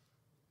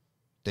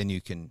 then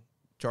you can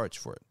charge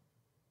for it,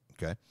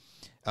 okay?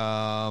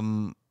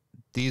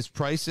 These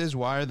prices,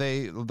 why are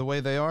they the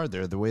way they are?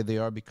 They're the way they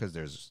are because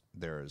there's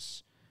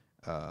that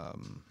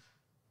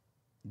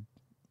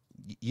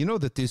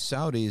these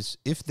Saudis,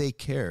 if they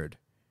cared,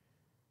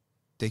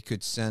 they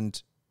could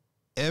send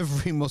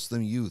every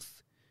Muslim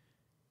youth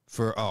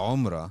for a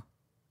Umrah.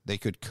 They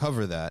could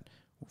cover that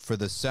for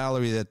the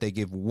salary that they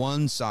give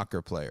one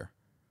soccer player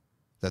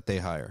that they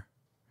hire.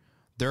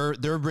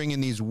 They're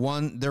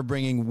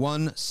bringing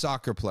one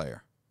soccer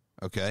player,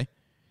 okay?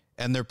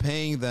 And they're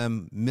paying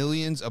them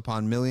millions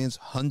upon millions,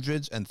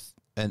 hundreds and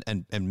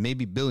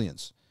maybe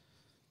billions.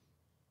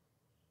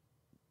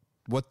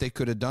 What they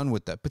could have done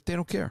with that, but they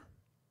don't care.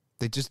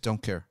 They just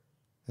don't care.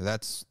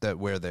 That's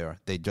where they are.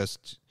 They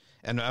just,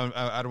 and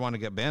I don't want to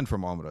get banned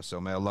from Umrah.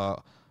 So may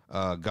Allah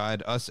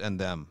guide us and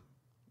them.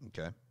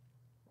 Okay,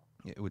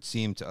 it would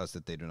seem to us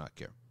that they do not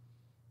care.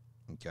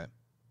 Okay,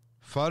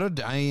 Fard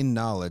ayn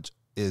knowledge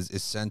is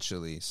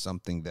essentially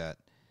something that.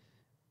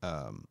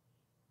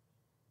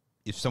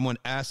 If someone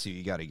asks you,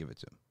 you got to give it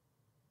to them.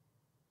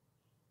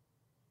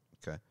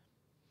 Okay.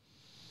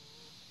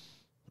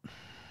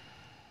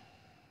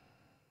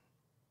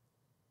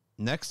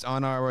 Next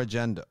on our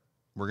agenda,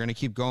 we're going to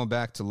keep going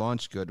back to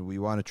Launch Good. We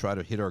want to try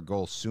to hit our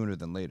goal sooner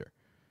than later.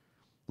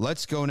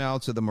 Let's go now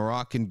to the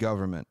Moroccan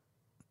government.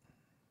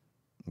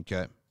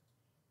 Okay.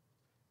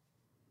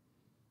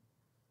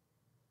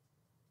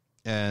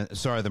 And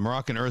sorry, the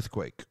Moroccan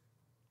earthquake.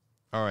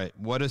 All right,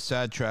 what a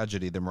sad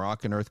tragedy, the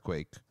Moroccan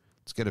earthquake.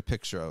 Let's get a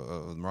picture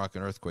of the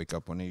Moroccan earthquake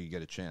up whenever you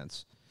get a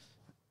chance.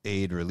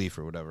 Aid, relief,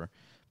 or whatever.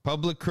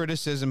 Public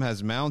criticism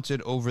has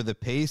mounted over the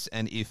pace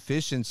and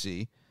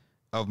efficiency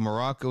of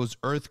Morocco's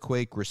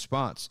earthquake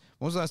response.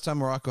 When was the last time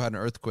Morocco had an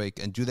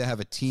earthquake, and do they have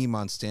a team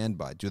on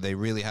standby? Do they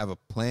really have a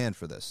plan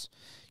for this?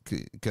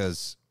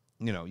 Because,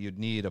 you know, you'd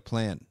need a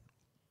plan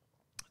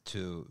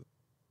to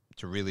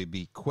really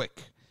be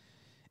quick.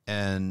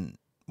 And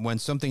when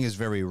something is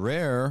very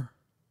rare,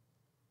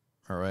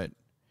 all right,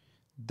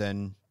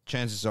 then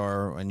chances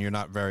are, when you're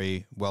not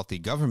very wealthy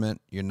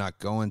government, you're not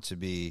going to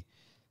be,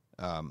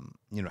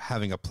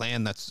 having a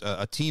plan that's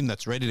a team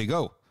that's ready to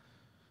go.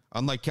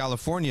 Unlike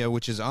California,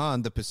 which is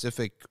on the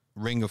Pacific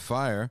Ring of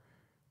Fire,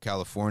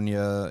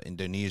 California,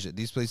 Indonesia,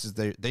 these places,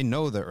 they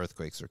know the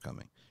earthquakes are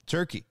coming.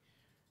 Turkey,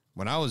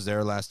 when I was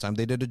there last time,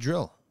 they did a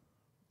drill.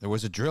 There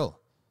was a drill.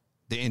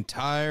 The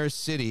entire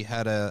city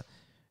had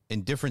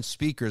in different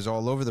speakers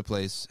all over the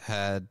place,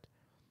 had,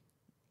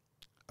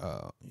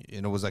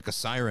 it was like a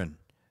siren.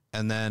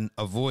 And then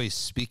a voice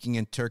speaking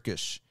in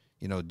Turkish,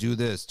 do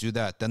this, do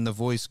that. Then the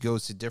voice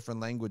goes to different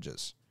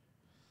languages.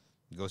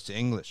 It goes to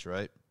English,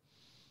 right?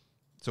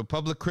 So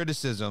public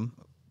criticism,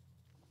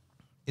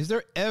 is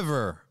there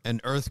ever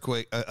an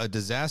earthquake, a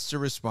disaster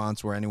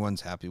response where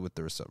anyone's happy with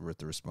the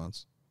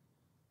response?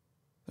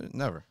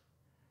 Never.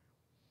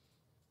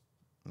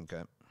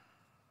 Okay.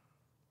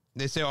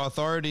 They say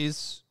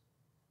authorities,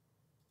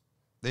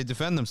 they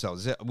defend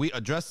themselves. We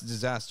addressed the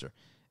disaster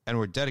and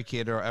we're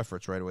dedicated our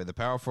efforts right away. The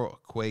powerful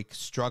quake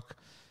struck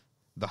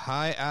the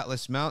high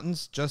Atlas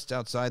Mountains just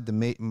outside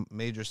the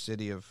major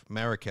city of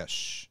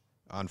Marrakesh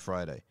on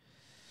Friday.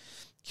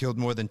 Killed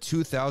more than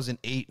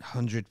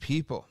 2,800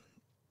 people.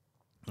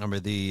 Remember,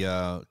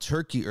 the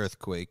Turkey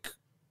earthquake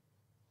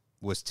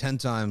was 10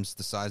 times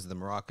the size of the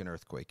Moroccan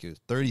earthquake.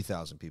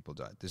 30,000 people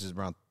died. This is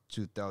around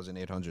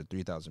 2,800,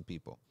 3,000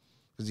 people.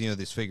 Because,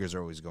 these figures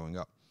are always going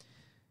up.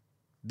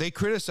 They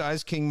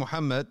criticized King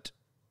Mohammed,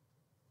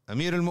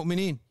 Amir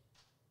al-Mu'mineen,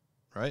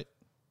 right?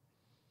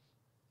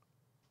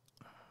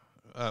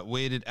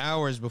 Waited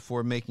hours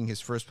before making his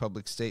first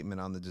public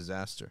statement on the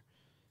disaster.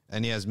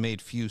 And he has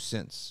made few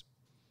since.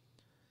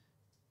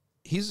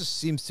 He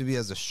seems to be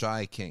as a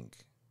shy king.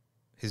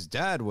 His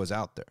dad was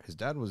out there. His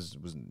dad was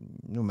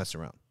no mess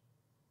around.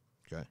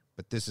 Okay,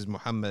 but this is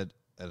Muhammad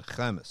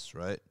al-Khamis,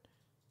 right?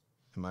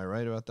 Am I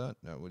right about that?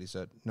 No, what he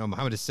said. No,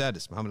 Muhammad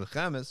al-Sadis. Muhammad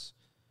al-Khamis.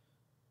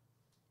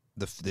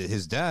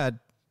 His dad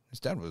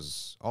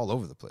was all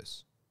over the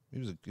place.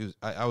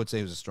 I would say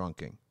he was a strong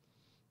king.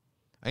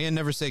 I can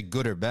never say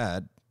good or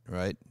bad,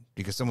 right?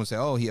 Because someone say,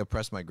 "Oh, he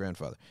oppressed my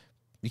grandfather."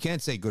 You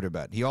can't say good or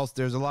bad.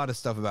 There's a lot of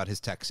stuff about his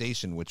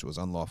taxation which was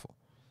unlawful.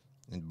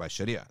 And by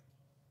Sharia,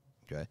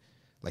 okay,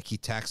 like he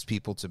taxed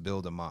people to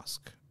build a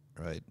mosque,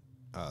 right?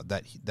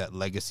 That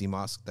legacy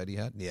mosque that he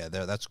had, yeah,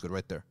 that's good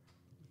right there.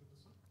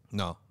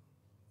 No,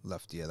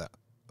 left, yeah,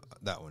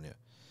 that one, yeah,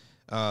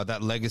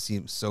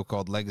 that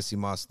so-called legacy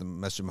mosque, the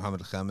Masjid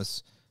Muhammad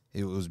al-Khamis,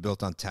 it was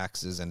built on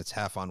taxes and it's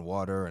half on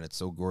water and it's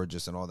so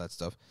gorgeous and all that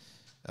stuff.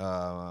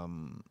 But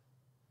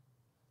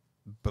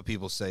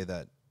people say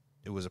that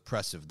it was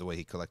oppressive the way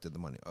he collected the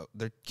money.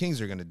 Their kings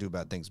are going to do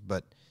bad things,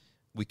 but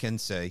we can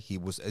say he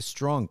was a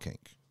strong king,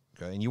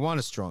 okay? And you want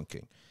a strong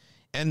king.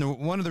 And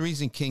one of the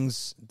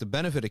reasons the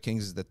benefit of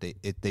kings is that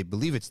they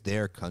believe it's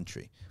their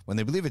country. When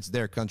they believe it's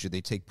their country,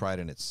 they take pride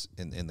in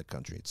the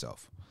country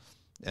itself.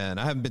 And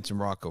I haven't been to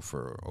Morocco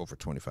for over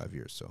 25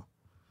 years, so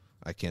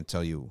I can't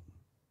tell you,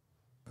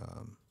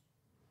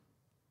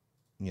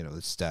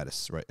 the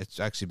status, right? It's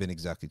actually been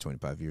exactly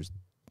 25 years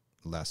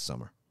last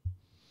summer.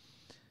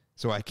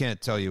 So I can't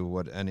tell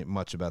you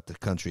much about the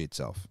country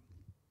itself.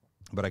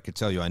 But I could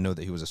tell you, I know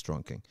that he was a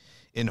strong king.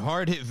 In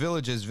hard-hit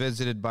villages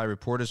visited by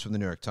reporters from the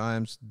New York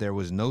Times, there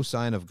was no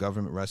sign of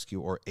government rescue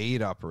or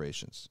aid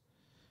operations,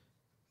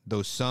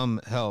 though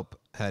some help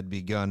had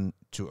begun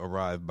to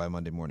arrive by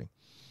Monday morning.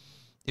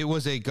 It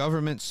was a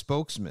government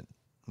spokesman,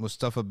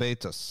 Mustafa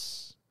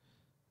Beitas,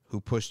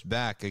 who pushed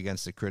back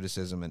against the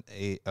criticism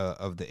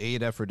of the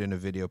aid effort in a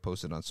video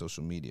posted on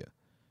social media.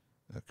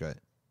 Okay.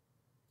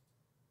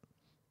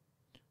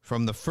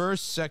 From the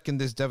first second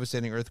this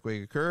devastating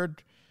earthquake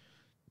occurred,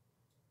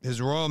 His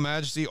Royal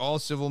Majesty, all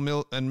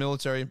civil and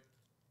military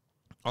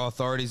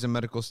authorities and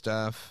medical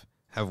staff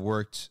have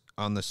worked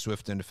on the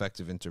swift and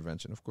effective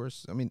intervention. Of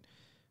course, I mean,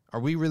 are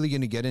we really going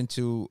to get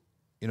into,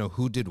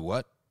 who did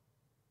what?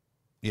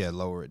 Yeah,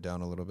 lower it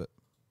down a little bit.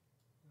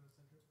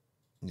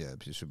 Yeah,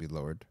 it should be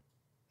lowered.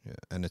 Yeah,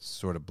 and it's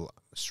sort of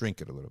shrink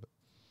it a little bit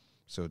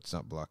so it's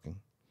not blocking.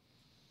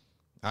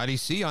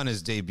 IDC on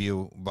his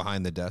debut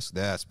behind the desk.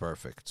 That's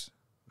perfect.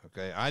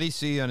 Okay,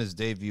 IDC on his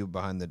debut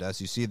behind the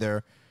desk. You see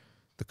there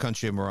the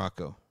country of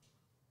Morocco,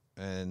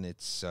 and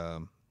it's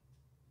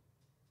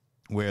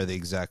where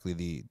exactly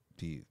the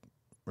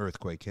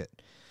earthquake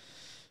hit.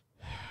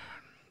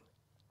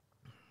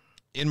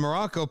 In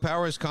Morocco,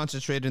 power is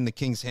concentrated in the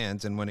king's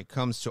hands, and when it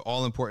comes to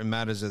all important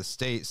matters of the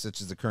state, such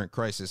as the current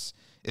crisis,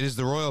 it is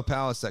the royal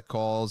palace that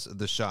calls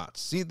the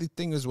shots. See, the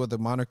thing is with the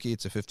monarchy,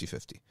 it's a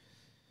 50-50,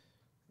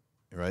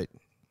 right?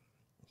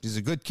 If he's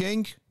a good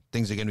king,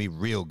 things are going to be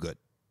real good.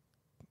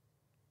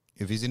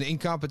 If he's an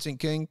incompetent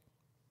king,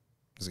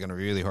 it's going to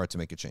be really hard to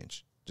make a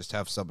change. Just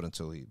have sabr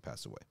until he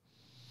passes away.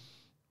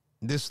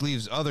 This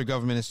leaves other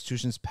government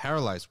institutions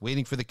paralyzed,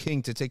 waiting for the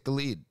king to take the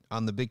lead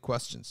on the big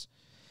questions.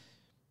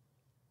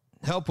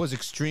 Help was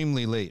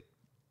extremely late,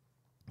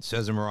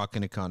 says a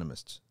Moroccan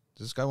economist.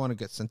 Does this guy want to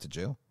get sent to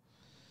jail?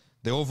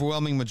 The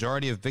overwhelming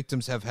majority of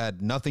victims have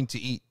had nothing to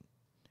eat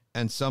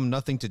and some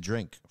nothing to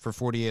drink for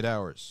 48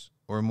 hours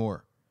or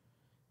more,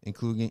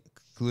 including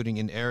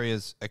in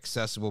areas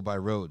accessible by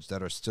roads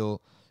that are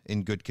still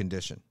in good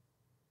condition.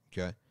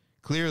 Okay?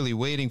 Clearly,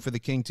 waiting for the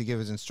king to give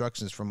his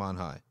instructions from on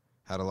high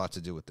had a lot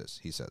to do with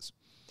this, he says.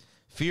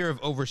 Fear of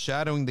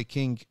overshadowing the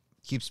king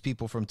keeps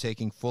people from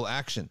taking full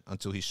action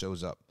until he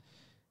shows up.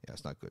 Yeah,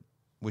 it's not good.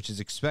 Which is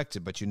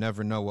expected, but you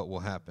never know what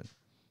will happen,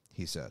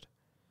 he said.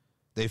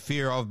 They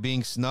fear of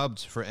being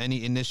snubbed for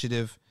any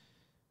initiative,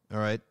 all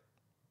right,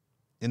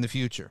 in the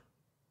future.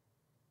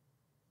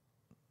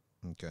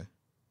 Okay.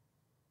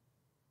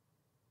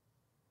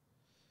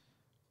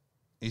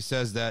 He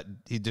says that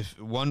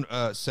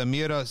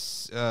Samira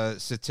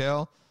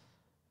Setel,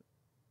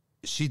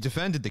 she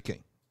defended the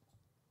king,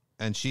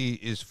 and she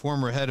is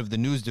former head of the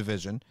news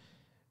division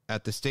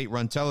at the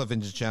state-run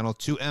television channel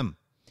 2M.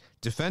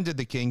 Defended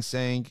the king,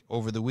 saying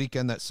over the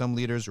weekend that some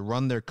leaders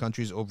run their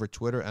countries over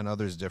Twitter and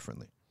others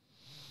differently.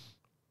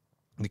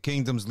 The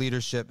kingdom's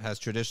leadership has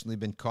traditionally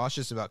been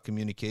cautious about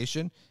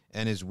communication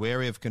and is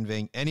wary of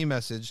conveying any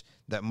message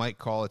that might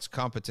call its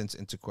competence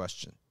into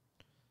question.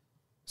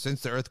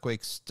 Since the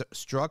earthquake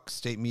struck,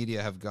 state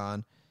media have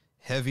gone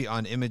heavy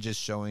on images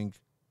showing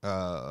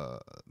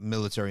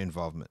military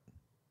involvement.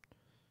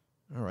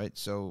 All right,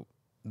 so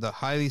the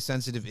highly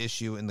sensitive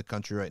issue in the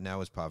country right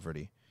now is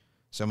poverty.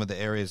 Some of the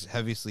areas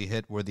heavily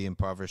hit were the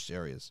impoverished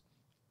areas.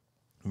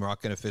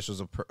 Moroccan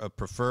officials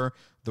prefer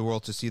the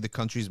world to see the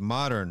country's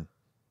modern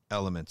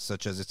elements,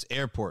 such as its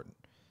airport,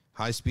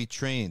 high-speed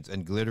trains,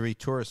 and glittery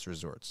tourist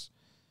resorts.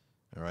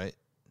 All right?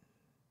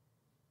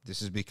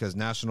 This is because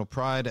national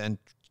pride and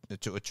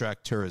to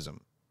attract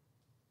tourism.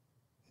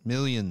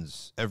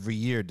 Millions every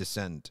year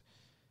descend.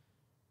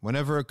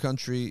 Whenever a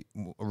country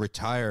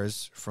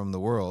retires from the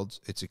world,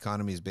 its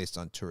economy is based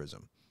on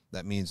tourism.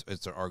 That means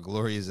our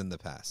glory is in the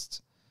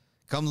past.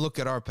 Come look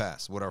at our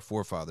past, what our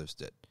forefathers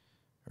did,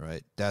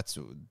 right? That's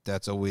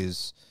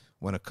always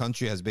when a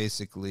country has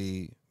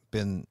basically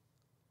been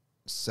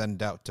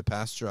sent out to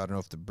pasture. I don't know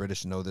if the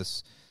British know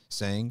this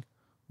saying.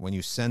 When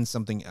you send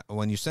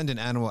an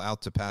animal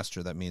out to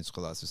pasture, that means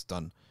khalas, it's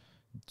done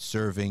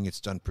serving, it's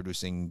done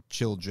producing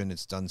children,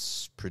 it's done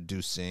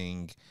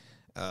producing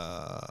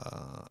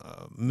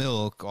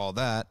milk, all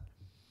that,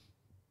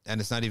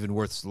 and it's not even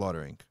worth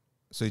slaughtering.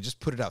 So you just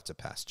put it out to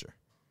pasture.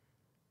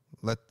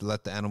 Let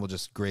the animal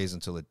just graze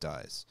until it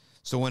dies.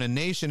 So when a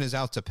nation is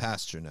out to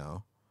pasture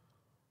now,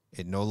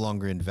 it no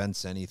longer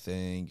invents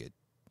anything.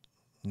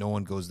 No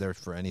one goes there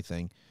for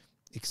anything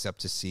except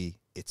to see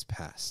its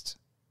past.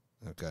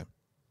 Okay?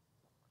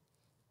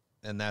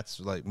 And that's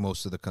like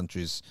most of the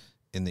countries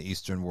in the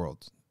Eastern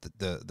world.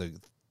 The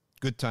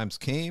good times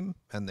came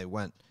and they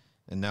went,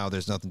 and now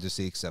there's nothing to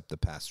see except the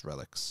past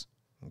relics.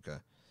 Okay?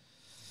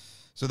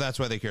 So that's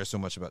why they care so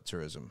much about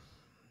tourism.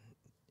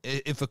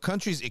 If a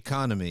country's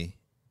economy,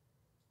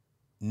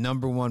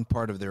 number one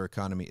part of their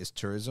economy is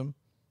tourism,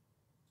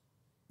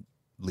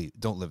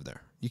 don't live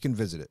there. You can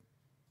visit it,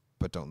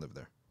 but don't live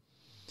there.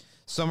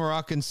 Some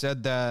Moroccans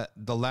said that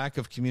the lack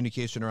of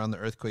communication around the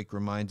earthquake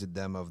reminded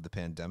them of the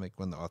pandemic,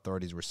 when the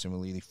authorities were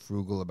similarly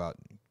frugal about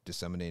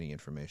disseminating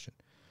information.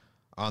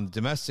 On the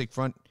domestic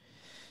front,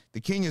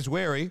 the king is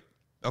wary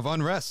of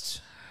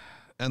unrest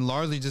and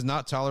largely does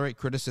not tolerate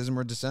criticism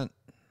or dissent.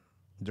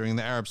 During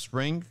the Arab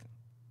Spring,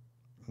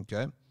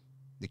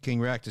 the king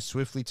reacted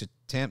swiftly to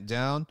tamp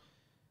down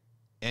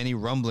any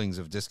rumblings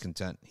of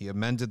discontent. He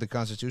amended the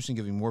constitution,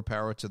 giving more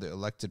power to the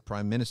elected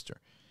prime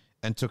minister,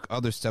 and took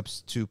other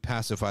steps to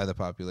pacify the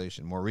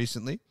population. More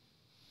recently,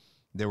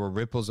 there were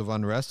ripples of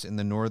unrest in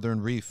the northern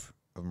reef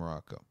of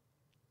Morocco.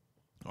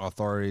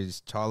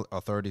 Authorities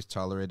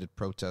tolerated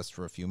protests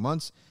for a few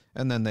months,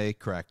 and then they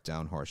cracked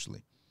down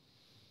harshly.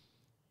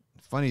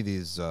 Funny,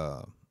 these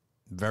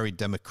very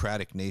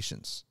democratic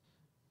nations,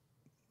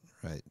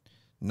 right?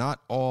 Not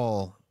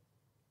all,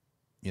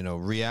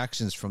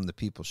 reactions from the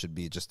people should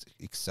be just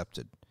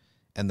accepted.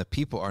 And the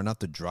people are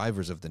not the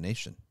drivers of the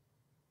nation.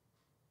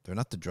 They're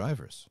not the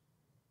drivers,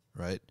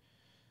 right?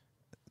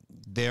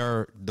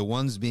 They're the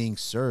ones being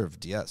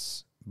served,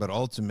 yes. But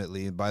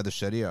ultimately, by the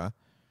Sharia,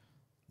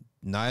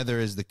 neither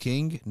is the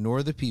king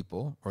nor the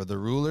people, or the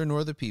ruler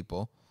nor the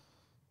people,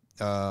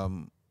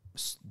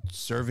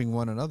 serving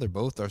one another.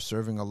 Both are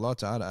serving Allah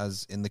Ta'ala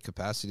as in the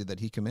capacity that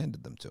He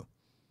commanded them to,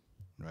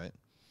 right?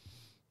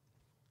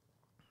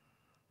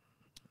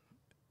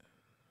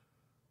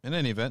 In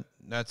any event,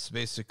 that's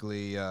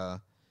basically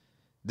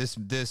This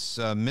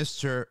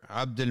Mr.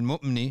 Abdul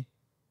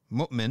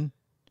Mu'min,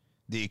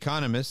 the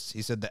economist,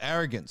 he said the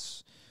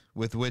arrogance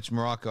with which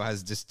Morocco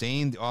has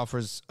disdained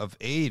offers of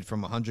aid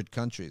from 100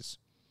 countries,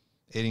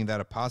 aiding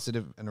that a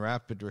positive and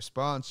rapid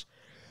response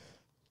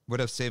would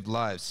have saved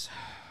lives.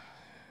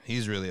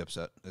 He's really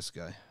upset, this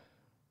guy.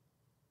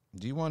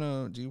 Do you want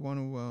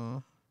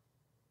to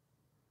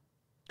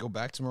go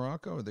back to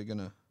Morocco? Or are they going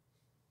to?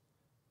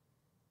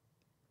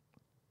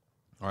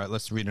 All right,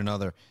 let's read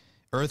another.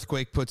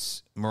 Earthquake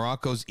puts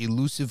Morocco's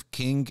elusive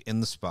king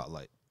in the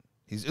spotlight.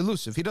 He's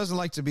elusive. He doesn't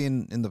like to be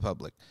in the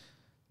public.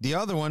 The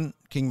other one,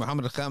 King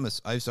Mohammed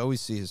al-Khamis, I always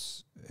see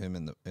him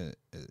in the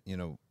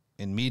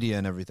in media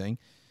and everything.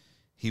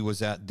 He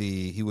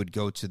would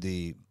go to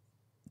the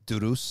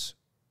durus,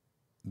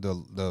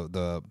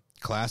 the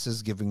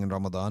classes giving in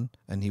Ramadan,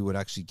 and he would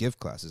actually give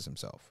classes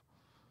himself.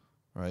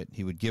 Right?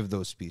 He would give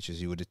those speeches.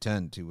 He would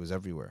attend. He was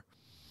everywhere.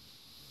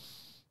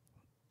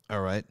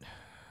 All right.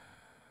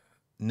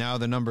 Now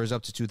the number is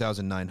up to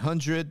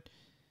 2,900.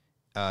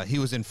 He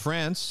was in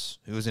France.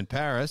 He was in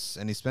Paris,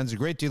 and he spends a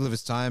great deal of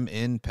his time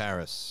in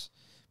Paris.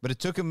 But it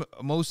took him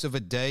most of a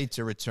day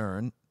to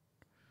return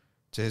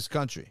to his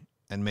country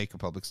and make a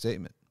public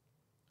statement.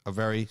 A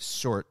very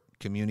short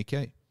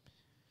communique.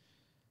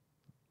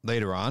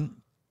 Later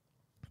on,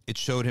 it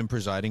showed him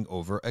presiding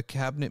over a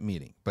cabinet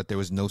meeting, but there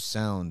was no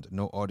sound,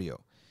 no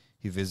audio.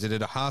 He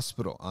visited a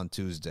hospital on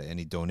Tuesday, and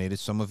he donated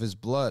some of his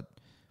blood,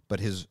 but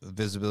his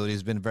visibility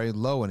has been very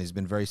low, and he's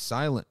been very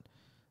silent.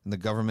 And the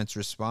government's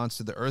response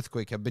to the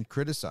earthquake have been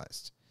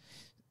criticized.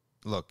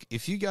 Look,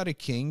 if you got a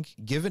king,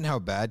 given how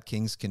bad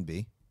kings can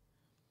be,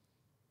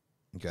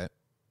 okay,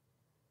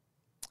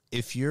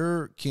 if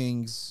your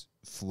king's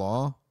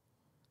flaw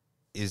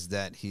is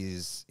that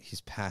he's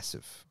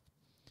passive,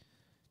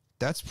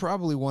 that's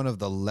probably one of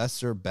the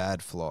lesser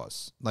bad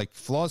flaws. Like,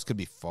 flaws could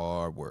be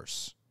far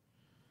worse,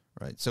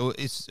 right? So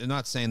it's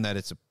not saying that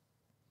it's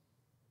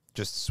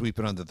just sweep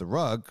it under the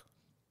rug,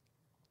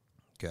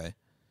 okay?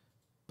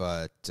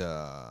 But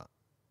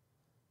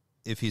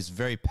if he's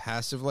very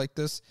passive like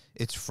this,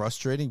 it's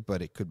frustrating,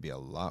 but it could be a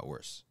lot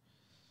worse.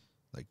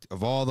 Like,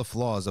 of all the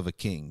flaws of a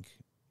king,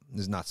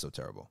 it's not so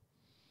terrible.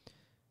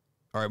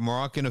 All right,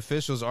 Moroccan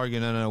officials argue,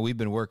 no, we've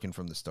been working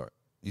from the start.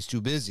 He's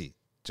too busy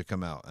to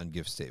come out and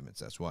give statements.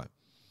 That's why.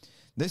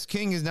 This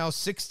king is now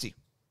 60,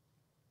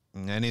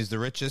 and he's the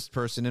richest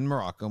person in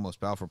Morocco,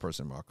 most powerful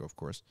person in Morocco, of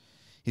course.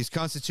 He's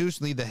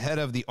constitutionally the head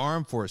of the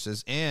armed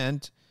forces,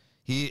 and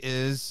he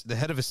is the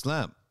head of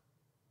Islam.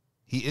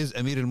 He is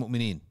Amir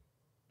al-Mu'mineen,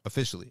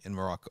 officially, in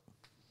Morocco.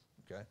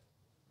 Okay.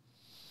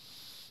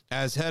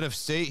 As head of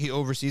state, he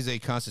oversees a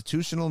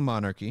constitutional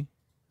monarchy.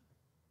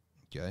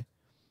 Okay.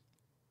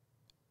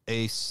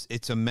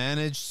 It's a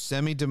managed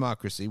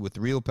semi-democracy with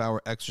real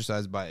power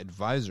exercised by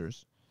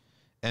advisors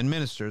and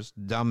ministers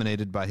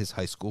dominated by his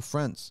high school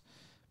friends.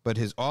 But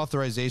his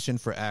authorization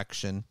for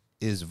action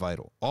is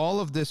vital. All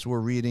of this we're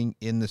reading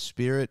in the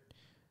spirit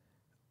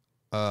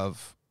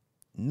of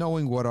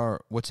knowing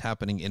what's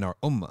happening in our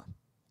ummah.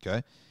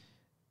 Okay?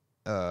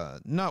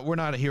 We're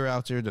not here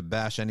out there to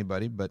bash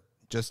anybody, but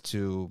just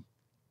to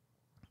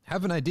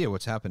have an idea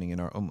what's happening in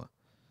our ummah.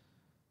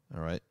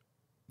 All right?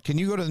 Can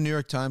you go to the New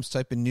York Times,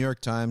 type in New York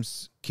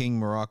Times, King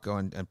Morocco,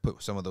 and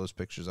put some of those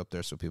pictures up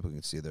there so people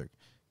can see their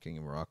King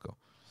of Morocco?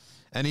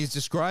 And he's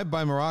described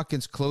by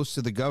Moroccans close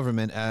to the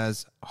government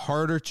as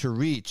harder to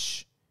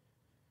reach.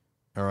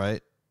 All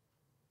right?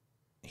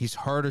 He's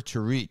harder to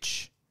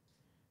reach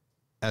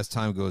as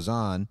time goes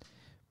on,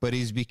 but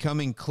he's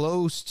becoming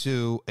close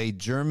to a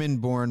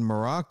German-born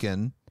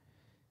Moroccan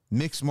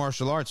mixed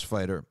martial arts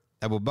fighter,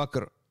 Abu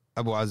Bakr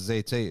Abu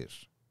Azzatir,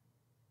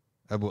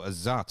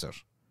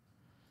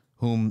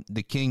 whom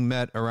the king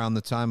met around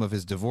the time of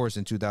his divorce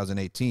in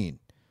 2018.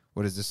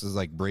 What is this? Is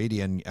like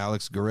Brady and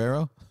Alex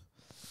Guerrero?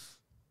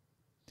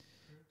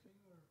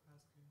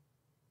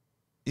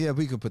 Yeah,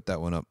 we could put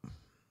that one up.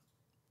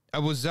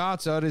 Abu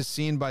Zatar is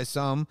seen by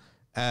some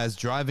as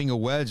driving a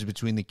wedge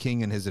between the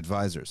king and his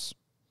advisors.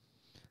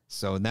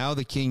 So now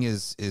the king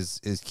is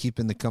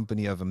keeping the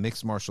company of a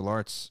mixed martial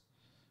arts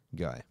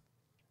guy.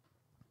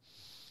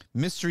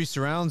 Mystery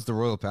surrounds the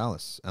royal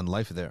palace and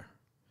life there,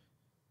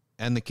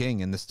 and the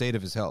king and the state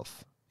of his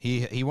health.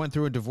 He went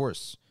through a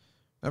divorce.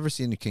 Never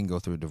seen the king go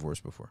through a divorce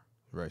before.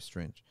 Very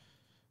strange,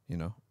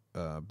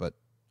 but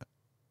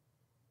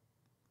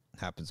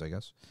happens, I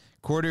guess.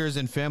 Courtiers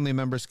and family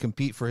members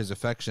compete for his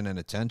affection and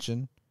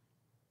attention.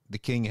 The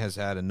king has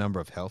had a number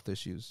of health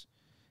issues,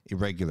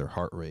 irregular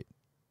heart rate,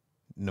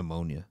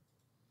 pneumonia,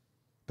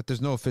 but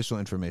there's no official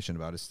information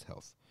about his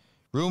health.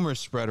 Rumors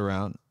spread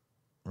around,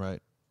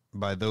 right,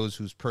 by those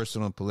whose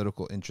personal and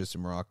political interests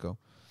in Morocco,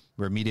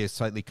 where media is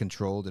tightly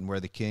controlled and where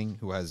the king,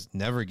 who has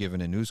never given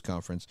a news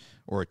conference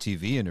or a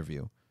TV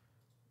interview,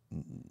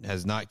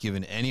 has not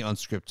given any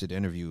unscripted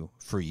interview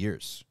for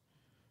years.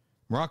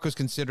 Morocco is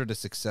considered a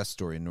success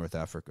story in North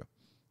Africa.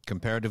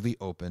 Comparatively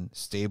open,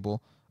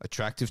 stable,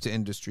 attractive to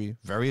industry,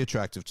 very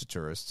attractive to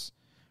tourists,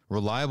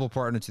 reliable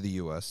partner to the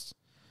U.S.,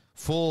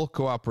 full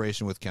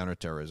cooperation with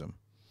counterterrorism.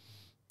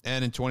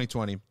 And in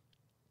 2020,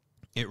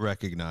 it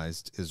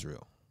recognized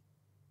Israel.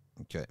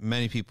 Okay,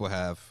 many people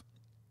have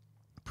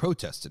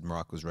protested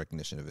Morocco's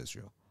recognition of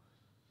Israel.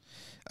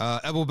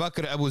 Abu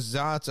Bakr Abu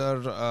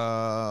Za'atar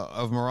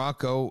of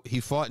Morocco, he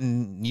fought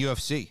in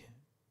UFC,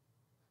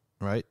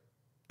 right?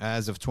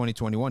 As of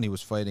 2021, he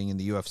was fighting in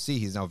the UFC.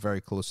 He's now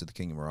very close to the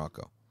king of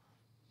Morocco.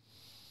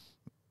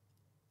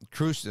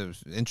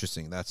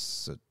 Interesting.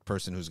 That's a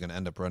person who's going to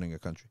end up running a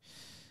country.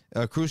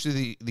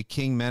 Crucially, the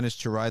king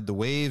managed to ride the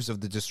waves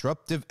of the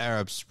disruptive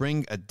Arab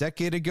Spring a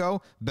decade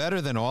ago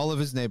better than all of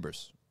his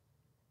neighbors,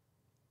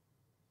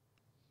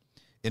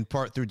 in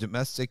part through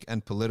domestic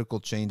and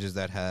political changes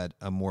that had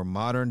a more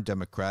modern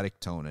democratic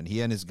tone. And he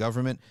and his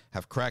government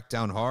have cracked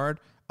down hard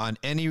on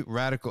any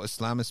radical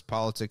Islamist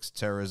politics,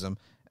 terrorism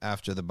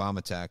after the bomb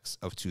attacks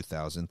of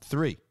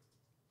 2003.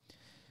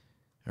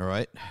 All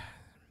right.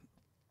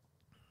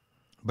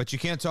 But you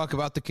can't talk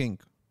about the king.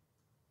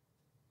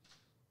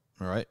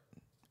 All right.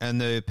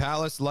 And the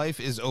palace life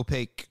is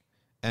opaque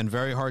and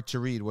very hard to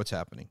read what's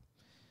happening.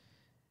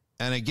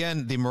 And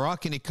again, the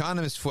Moroccan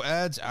economist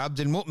Fouad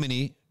Abd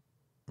al-Mu'mini,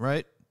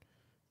 right,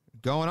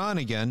 going on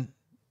again,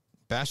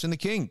 bashing the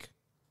king.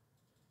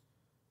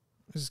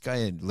 This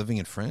guy living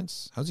in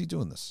France, how's he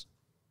doing this,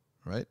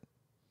 right?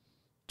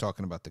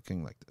 Talking about the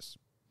king like this.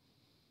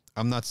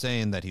 I'm not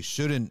saying that he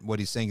shouldn't, what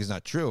he's saying is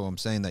not true. I'm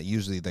saying that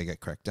usually they get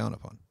cracked down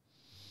upon.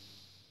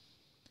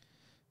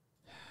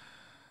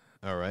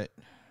 All right.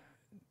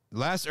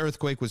 Last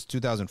earthquake was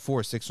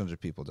 2004, 600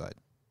 people died.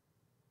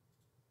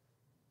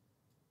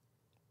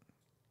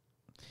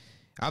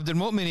 Abdul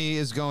Mu'mini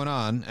is going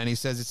on, and he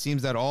says it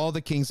seems that all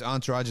the king's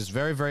entourage is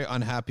very, very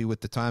unhappy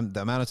with the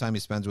amount of time he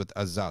spends with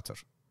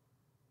Az-Za'atar,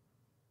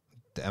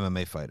 the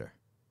MMA fighter.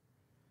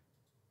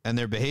 And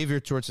their behavior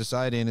towards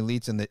society and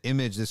elites and the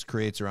image this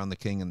creates around the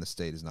king and the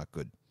state is not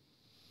good.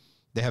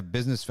 They have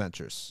business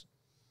ventures,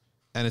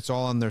 and it's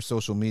all on their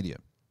social media.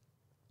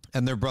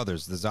 And their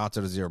brothers, the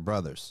Za'atars are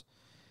brothers.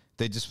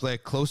 They display a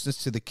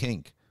closeness to the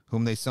king,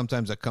 whom they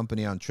sometimes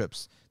accompany on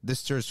trips. This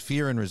stirs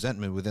fear and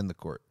resentment within the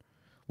court.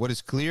 What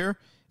is clear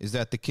is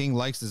that the king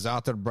likes the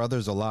Za'atar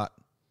brothers a lot,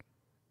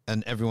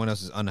 and everyone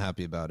else is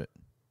unhappy about it.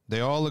 They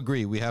all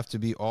agree we have to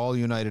be all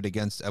united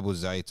against Abu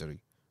Za'atari.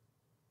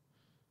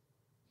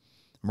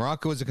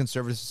 Morocco is a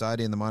conservative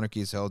society, and the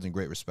monarchy is held in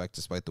great respect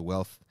despite the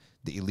wealth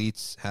the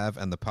elites have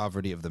and the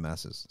poverty of the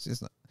masses. See,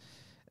 it's not,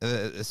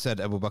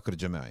 said Abu Bakr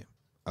Jamai,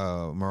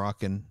 a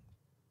Moroccan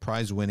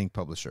prize-winning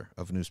publisher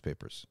of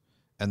newspapers.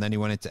 And then he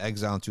went into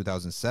exile in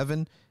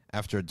 2007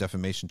 after a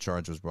defamation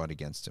charge was brought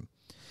against him.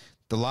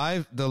 The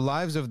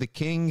lives of the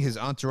king, his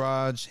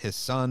entourage, his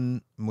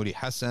son, Muri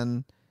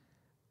Hassan,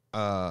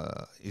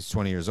 he's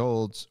 20 years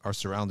old, are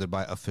surrounded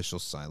by official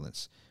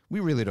silence.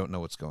 We really don't know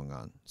what's going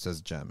on,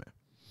 says Jameh.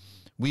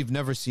 We've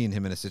never seen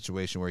him in a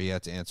situation where he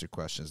had to answer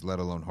questions, let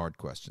alone hard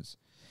questions.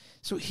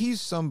 So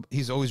he's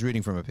always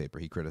reading from a paper.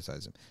 He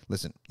criticizes him.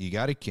 Listen, you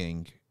got a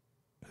king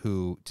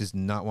who does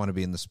not want to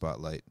be in the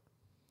spotlight.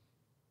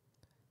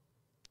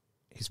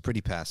 He's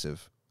pretty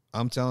passive.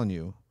 I'm telling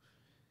you,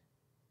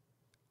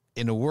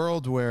 in a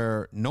world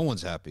where no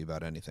one's happy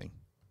about anything,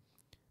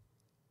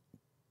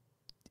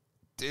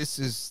 this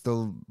is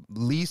the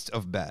least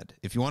of bad.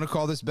 If you want to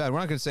call this bad, we're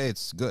not going to say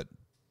it's good.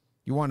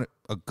 You want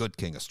a good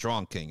king, a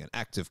strong king, an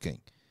active king,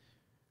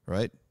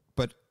 right?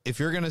 But if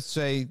you're going to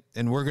say,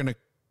 and we're going to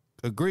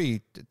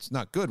agree, it's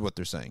not good what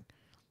they're saying,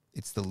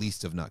 it's the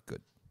least of not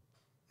good,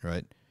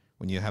 right?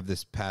 When you have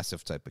this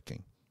passive type of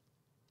king.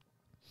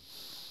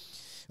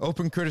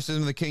 Open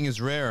criticism of the king is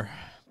rare.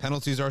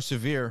 Penalties are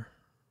severe.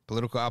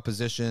 Political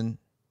opposition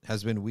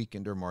has been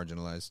weakened or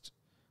marginalized.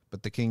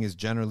 But the king is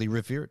generally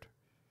revered,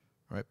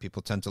 right?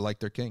 People tend to like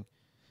their king.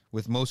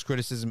 With most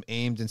criticism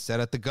aimed instead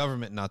at the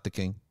government, not the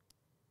king.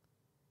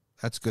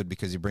 That's good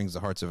because he brings the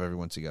hearts of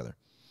everyone together.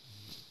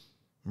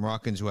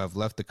 Moroccans who have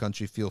left the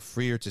country feel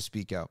freer to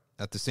speak out.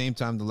 At the same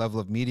time, the level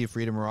of media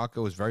freedom in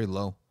Morocco is very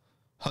low,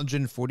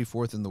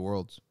 144th in the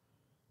world,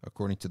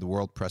 according to the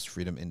World Press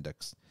Freedom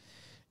Index.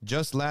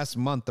 Just last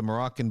month, the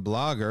Moroccan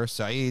blogger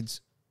Saïd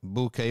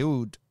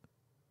Boukayoud,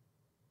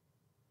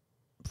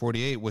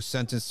 48, was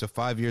sentenced to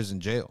 5 years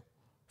in jail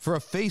for a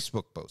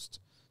Facebook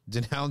post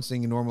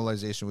denouncing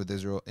normalization with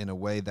Israel in a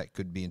way that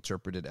could be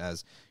interpreted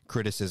as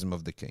criticism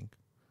of the king,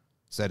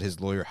 said his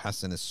lawyer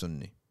Hassan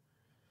as-Sunni.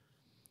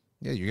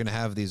 Yeah, you're going to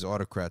have these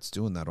autocrats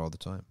doing that all the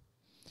time.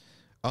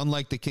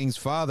 Unlike the king's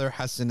father,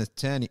 Hassan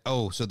al-Thani.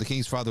 Oh, so the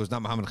king's father was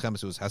not Mohammed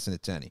Khamis, it was Hassan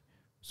al-Thani.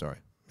 Sorry,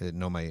 I didn't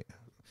know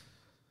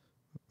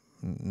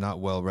not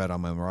well read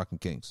on my Moroccan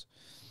kings.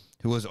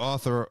 He was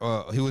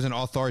an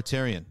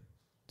authoritarian.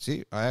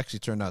 See, I actually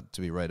turned out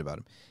to be right about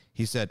him.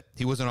 He said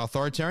he was an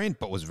authoritarian,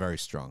 but was very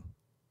strong.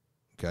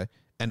 Okay,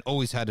 and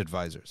always had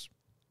advisors.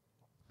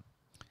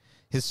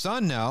 His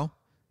son now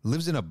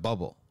lives in a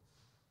bubble.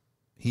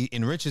 He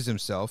enriches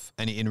himself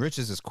and he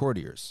enriches his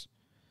courtiers,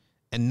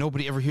 and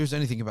nobody ever hears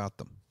anything about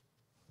them.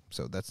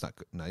 So that's not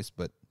good, nice,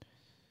 but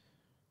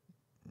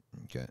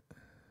okay.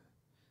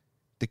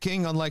 The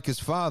king, unlike his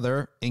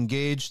father,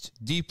 engaged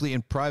deeply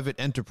in private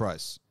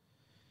enterprise.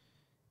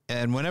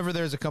 And whenever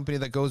there's a company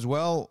that goes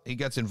well, he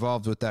gets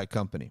involved with that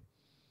company.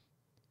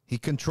 He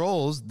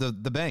controls the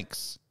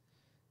banks.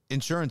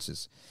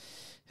 insurances,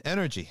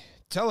 energy,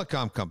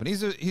 telecom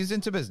companies. He's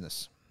into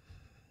business,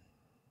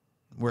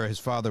 where his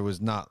father was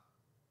not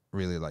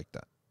really like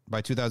that.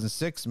 By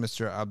 2006,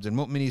 Mr. Abdel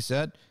Mu'mini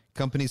said,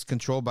 companies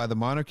controlled by the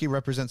monarchy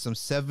represent some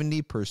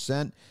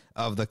 70%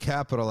 of the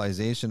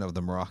capitalization of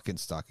the Moroccan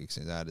stock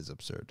exchange. That is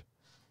absurd.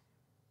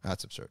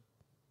 That's absurd.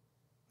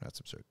 That's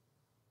absurd.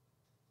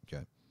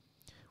 Okay.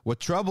 What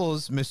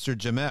troubles Mr.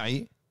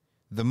 Jama'i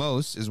the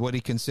most is what he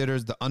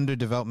considers the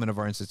underdevelopment of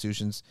our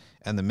institutions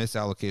and the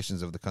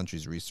misallocations of the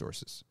country's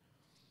resources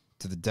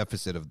to the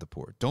deficit of the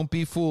poor. Don't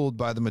be fooled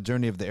by the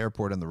modernity of the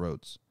airport and the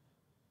roads.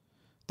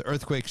 The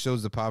earthquake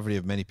shows the poverty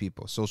of many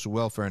people. Social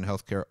welfare and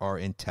healthcare are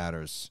in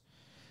tatters.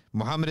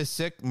 Muhammad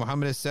VI,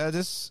 Muhammad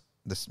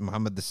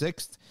VI,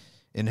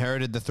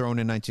 inherited the throne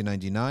in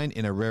 1999.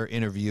 In a rare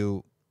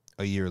interview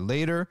a year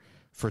later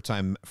for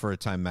a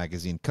Time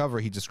magazine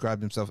cover, he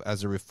described himself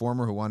as a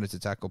reformer who wanted to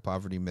tackle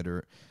poverty,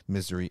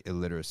 misery,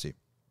 illiteracy.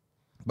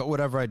 But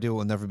whatever I do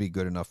will never be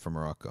good enough for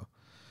Morocco.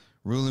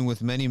 Ruling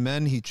with many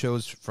men he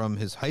chose from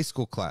his high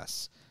school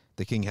class,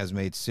 the king has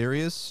made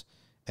serious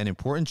and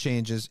important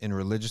changes in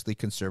religiously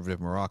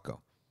conservative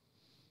Morocco.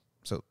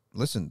 So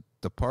listen,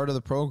 the part of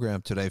the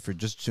program today, for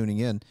just tuning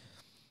in,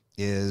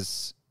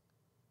 is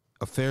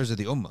affairs of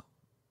the Ummah.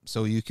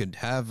 So you could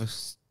have a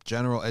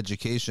general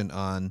education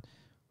on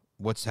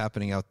what's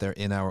happening out there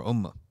in our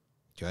Ummah.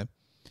 Okay.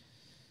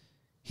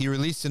 He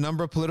released a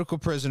number of political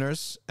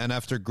prisoners, and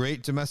after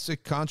great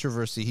domestic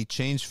controversy, he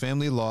changed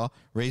family law,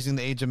 raising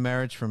the age of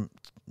marriage from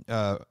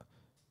to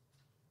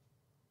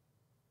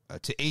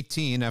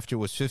 18 after it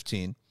was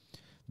 15.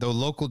 Though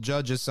local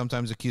judges,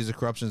 sometimes accused of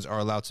corruption, are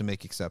allowed to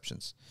make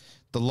exceptions.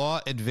 The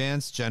law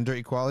advanced gender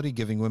equality,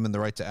 giving women the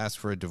right to ask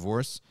for a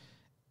divorce.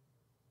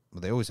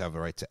 Well, they always have a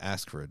right to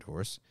ask for a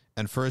divorce.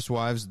 And first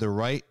wives, the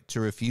right to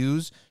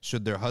refuse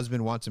should their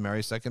husband want to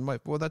marry a second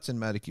wife. Well, that's in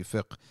Maliki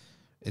fiqh.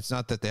 It's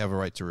not that they have a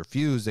right to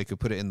refuse. They could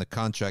put it in the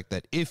contract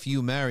that if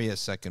you marry a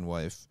second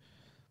wife,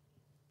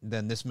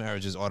 then this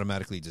marriage is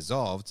automatically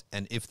dissolved.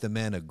 And if the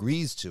man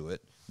agrees to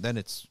it, then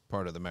it's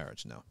part of the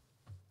marriage now.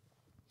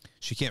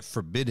 She can't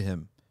forbid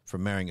him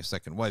from marrying a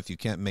second wife. You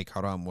can't make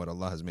haram what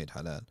Allah has made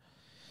halal.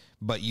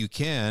 But you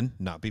can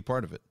not be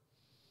part of it.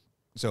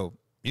 So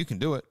you can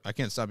do it. I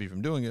can't stop you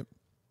from doing it.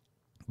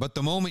 But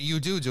the moment you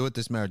do it,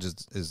 this marriage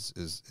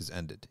is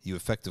ended. You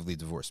effectively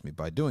divorced me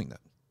by doing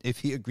that. If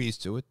he agrees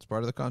to it, it's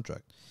part of the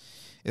contract.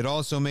 It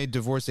also made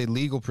divorce a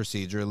legal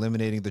procedure,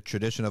 eliminating the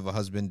tradition of a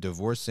husband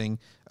divorcing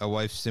a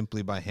wife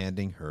simply by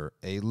handing her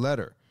a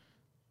letter.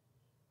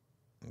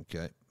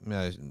 Okay.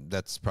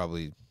 That's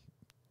probably,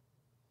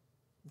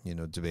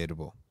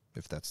 debatable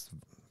if that's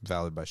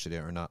valid by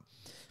Sharia or not.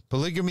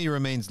 Polygamy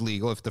remains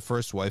legal if the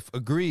first wife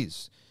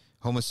agrees.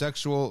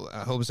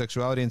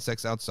 Homosexuality and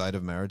sex outside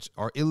of marriage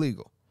are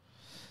illegal.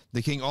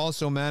 The king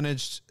also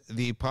managed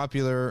the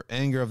popular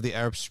anger of the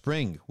Arab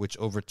Spring, which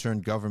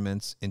overturned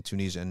governments in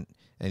Tunisia and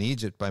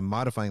Egypt by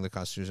modifying the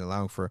constitution,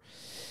 allowing for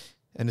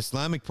an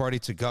Islamic party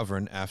to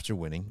govern after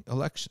winning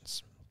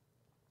elections.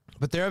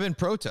 But there have been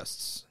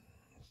protests,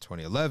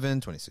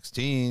 2011,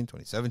 2016,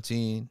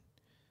 2017,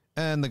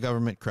 and the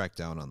government cracked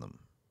down on them.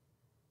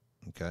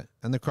 Okay,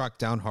 and they cracked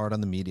down hard on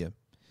the media.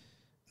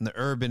 And the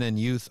urban and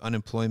youth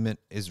unemployment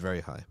is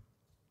very high.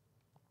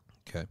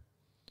 Okay.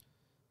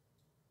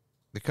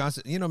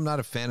 I'm not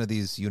a fan of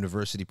these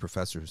university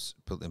professors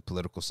in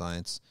political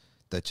science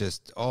that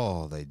just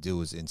all they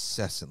do is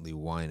incessantly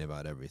whine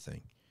about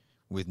everything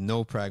with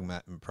no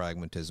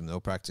pragmatism, no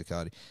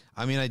practicality.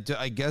 I mean,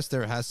 I guess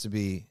there has to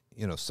be,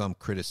 some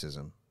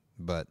criticism,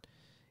 but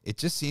it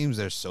just seems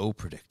they're so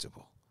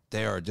predictable.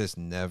 They are just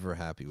never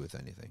happy with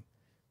anything.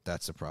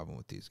 That's the problem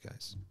with these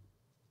guys.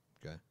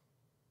 Okay.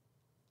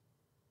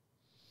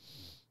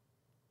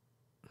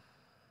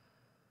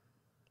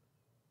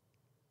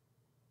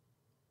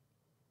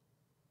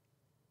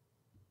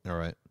 All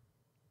right.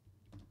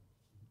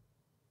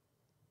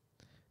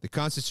 The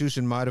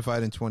Constitution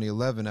modified in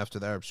 2011 after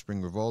the Arab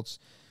Spring revolts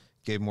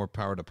gave more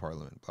power to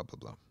Parliament, blah, blah,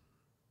 blah.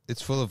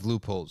 It's full of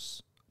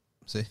loopholes.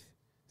 See?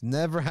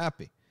 Never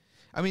happy.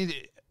 I mean,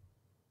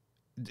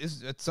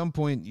 at some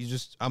point,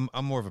 I'm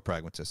more of a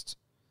pragmatist,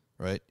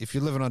 right? If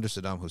you're living under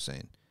Saddam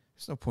Hussein,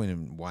 there's no point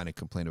in whining and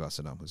complaining about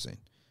Saddam Hussein.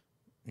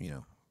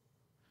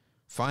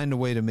 Find a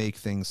way to make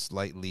things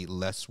slightly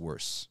less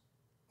worse,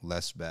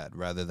 less bad,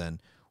 rather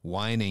than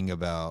whining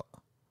about,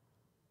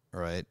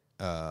 right?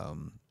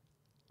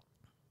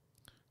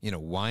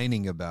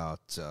 Whining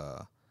about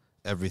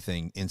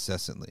everything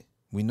incessantly.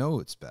 We know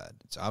it's bad.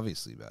 It's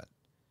obviously bad.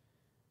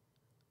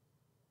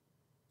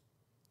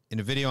 In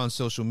a video on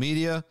social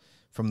media,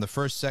 from the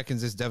first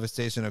seconds this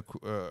devastation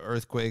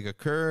earthquake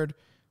occurred,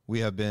 we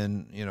have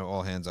been,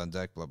 all hands on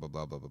deck, blah, blah,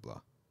 blah, blah, blah, blah.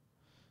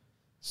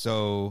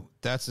 So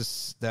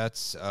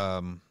that's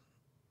on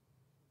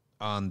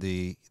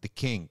the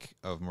king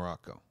of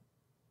Morocco.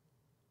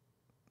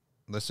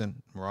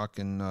 Listen,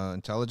 Moroccan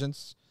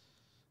intelligence,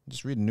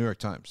 just read the New York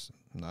Times.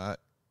 I'm not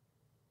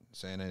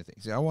saying anything.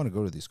 See, I want to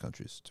go to these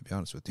countries, to be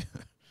honest with you.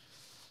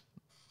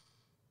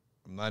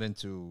 I'm not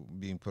into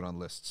being put on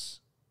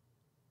lists.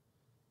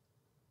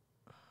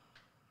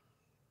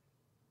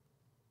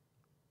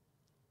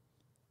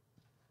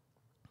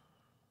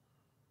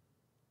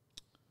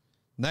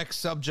 Next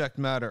subject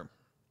matter.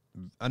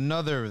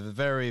 Another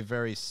very,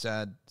 very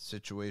sad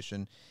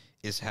situation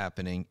is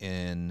happening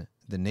in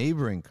the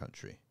neighboring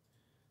country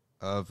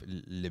of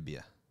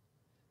Libya,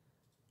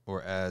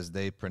 or as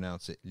they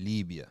pronounce it,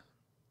 Libya.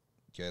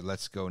 Okay,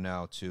 let's go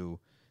now to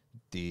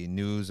the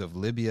news of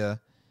Libya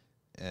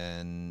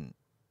and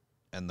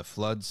the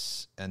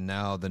floods, and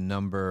now the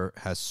number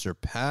has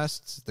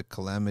surpassed the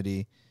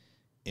calamity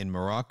in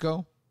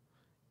Morocco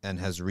and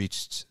has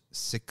reached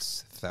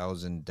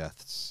 6,000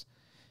 deaths.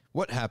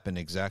 What happened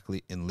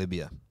exactly in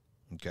Libya?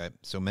 Okay,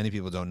 so many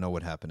people don't know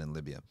what happened in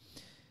Libya.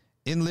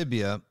 In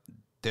Libya,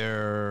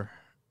 we're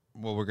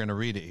going to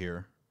read it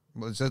here.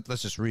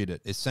 Let's just read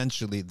it.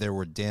 Essentially, there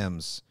were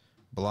dams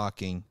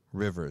blocking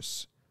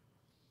rivers.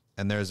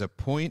 And there's a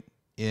point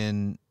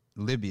in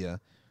Libya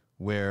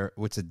where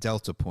it's a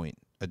delta point.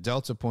 A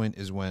delta point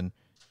is when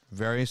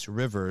various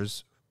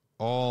rivers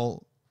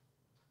all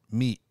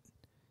meet,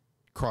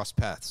 cross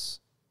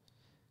paths.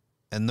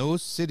 And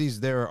those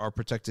cities there are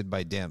protected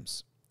by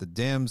dams. The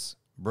dams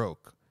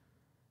broke.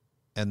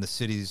 And the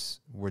cities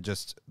were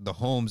just, the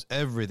homes,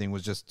 everything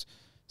was just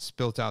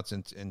spilt out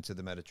into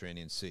the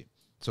Mediterranean Sea.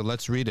 So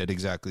let's read it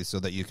exactly so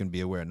that you can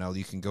be aware. Now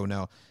you can go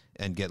now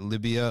and get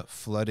Libya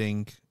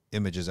flooding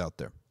images out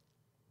there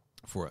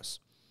for us.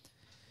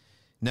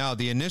 Now,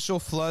 the initial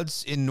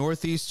floods in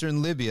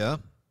northeastern Libya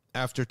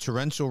after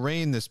torrential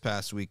rain this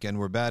past weekend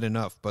were bad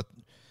enough, but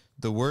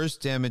the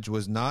worst damage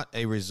was not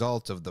a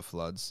result of the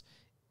floods.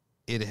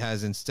 It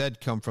has instead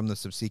come from the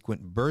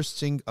subsequent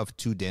bursting of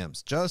two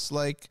dams, just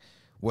like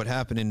what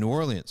happened in New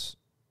Orleans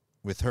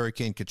with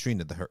Hurricane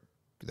Katrina.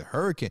 The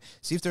hurricane.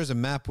 See if there's a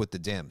map with the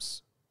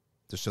dams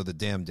to show the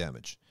dam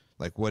damage.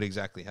 Like what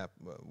exactly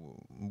happened?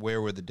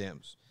 Where were the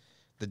dams?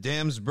 The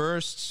dams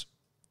burst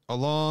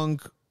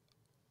along,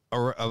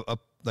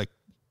 like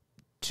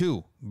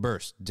two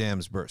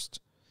dams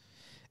burst.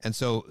 And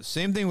so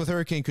same thing with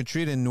Hurricane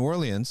Katrina in New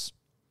Orleans.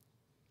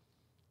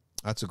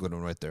 That's a good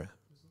one right there.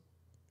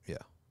 Yeah.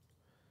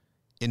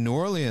 In New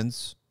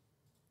Orleans,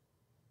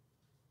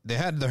 they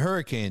had the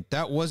hurricane.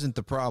 That wasn't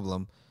the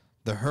problem.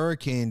 The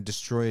hurricane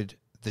destroyed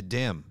the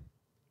dam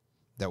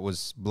that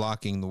was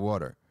blocking the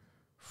water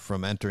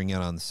from entering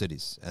in on the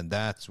cities. And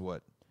that's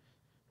what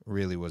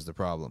really was the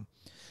problem.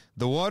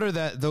 The water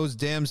that those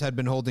dams had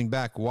been holding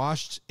back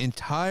washed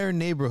entire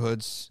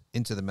neighborhoods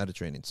into the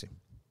Mediterranean Sea.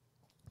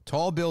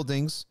 Tall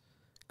buildings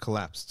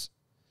collapsed,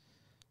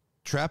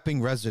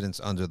 trapping residents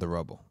under the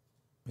rubble.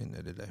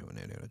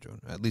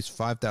 At least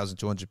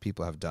 5,200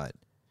 people have died.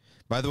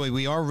 By the way,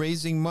 we are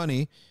raising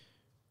money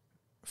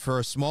for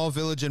a small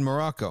village in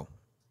Morocco.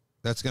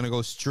 That's going to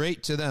go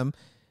straight to them.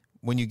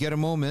 When you get a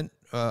moment,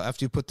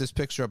 after you put this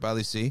picture up,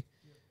 Ali C,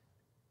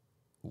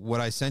 what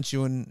I sent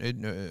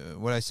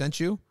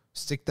you,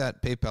 stick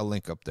that PayPal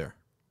link up there.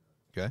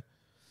 Okay.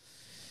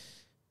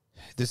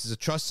 This is a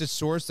trusted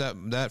source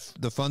that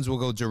the funds will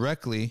go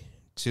directly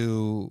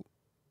to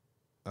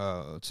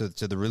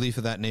the relief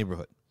of that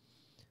neighborhood.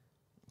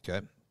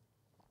 Okay.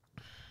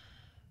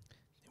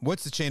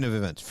 What's the chain of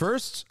events?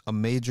 First, a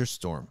major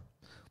storm.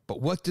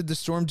 But what did the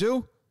storm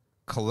do?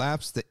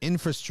 Collapse the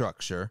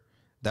infrastructure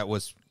that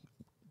was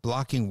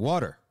blocking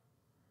water.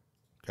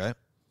 Okay.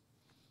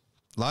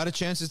 A lot of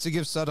chances to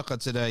give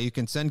sadaqah today. You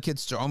can send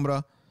kids to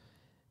Umrah,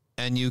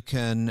 and you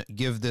can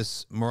give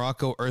this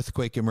Morocco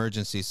earthquake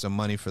emergency some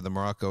money for the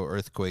Morocco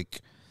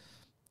earthquake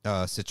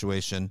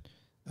situation.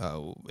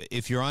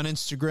 If you're on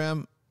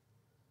Instagram,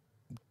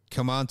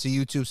 come on to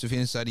YouTube,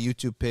 Safina Society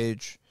YouTube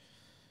page,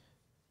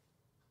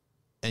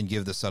 and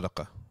give the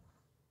sadaqah.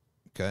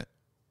 Okay.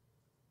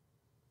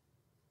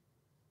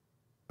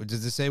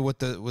 Does it say what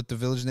the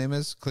village name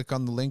is? Click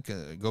on the link.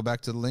 Go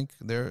back to the link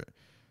there.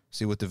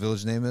 See what the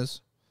village name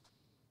is.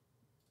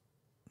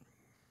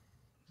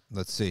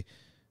 Let's see.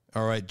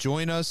 All right.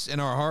 Join us in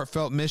our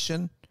heartfelt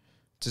mission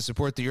to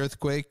support the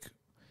earthquake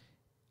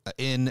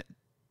in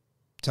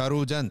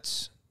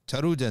Tarudant.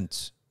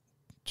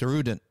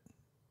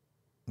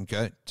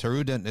 Okay.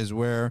 Tarudant is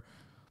where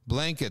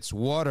blankets,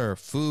 water,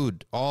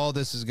 food, all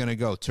this is going to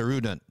go.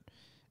 Tarudant.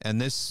 And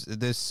this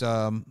let's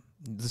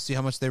see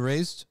how much they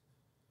raised.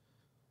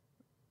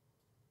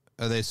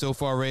 They so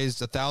far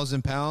raised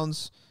 1,000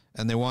 pounds,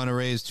 and they want to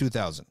raise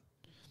 2,000,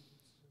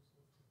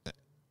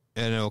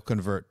 and it'll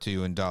convert to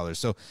you in dollars.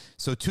 So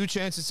two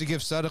chances to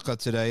give sadaqah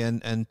today,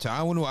 and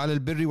ta'awunu ala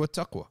al-birri wa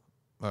taqwa.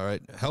 All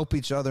right, help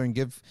each other and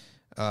give.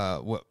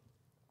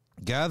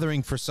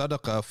 Gathering for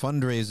sadaqah,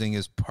 fundraising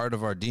is part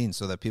of our deen,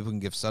 so that people can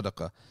give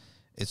sadaqah.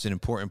 It's an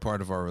important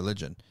part of our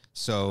religion.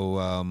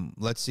 So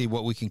let's see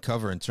what we can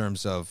cover in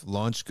terms of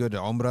launch good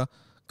Umrah.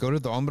 Go to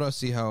the Umrah,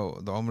 see how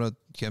the Umrah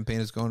campaign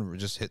is going.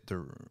 Just hit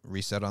the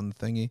reset on the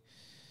thingy.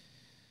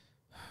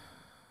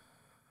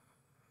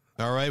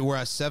 All right, we're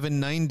at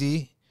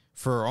 790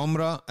 for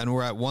Umrah, and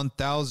we're at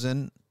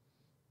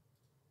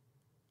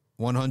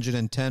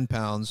 1,110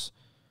 pounds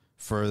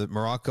for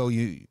Morocco,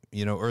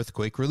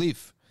 earthquake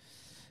relief.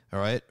 All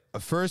right.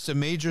 First, a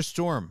major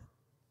storm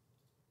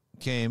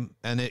came,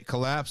 and it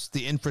collapsed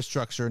the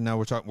infrastructure.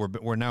 Now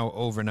we're now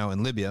over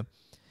in Libya,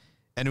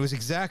 and it was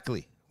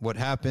exactly what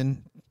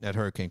happened at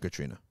Hurricane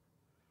Katrina.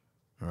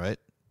 All right.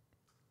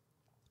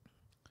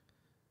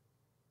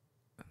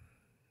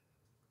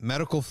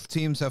 Medical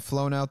teams have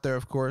flown out there,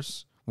 of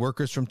course.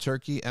 Workers from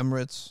Turkey,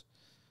 Emirates,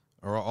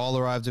 are all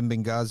arrived in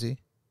Benghazi.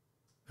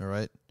 All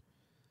right.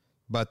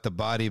 But the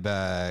body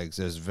bags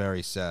is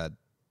very sad.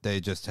 They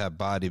just have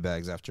body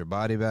bags after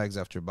body bags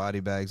after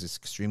body bags. It's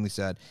extremely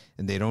sad.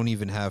 And they don't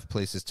even have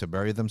places to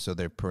bury them, so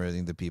they're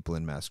burying the people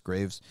in mass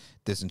graves.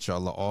 This,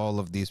 inshallah, all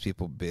of these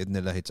people,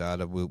 bi'idhnillahi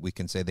ta'ala, we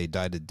can say they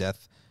died a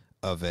death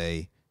of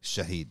a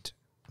shaheed.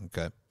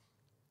 Okay?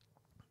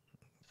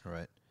 All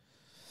right.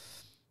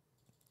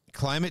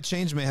 Climate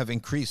change may have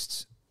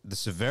increased the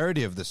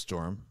severity of the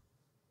storm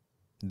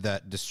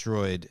that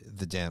destroyed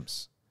the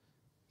dams.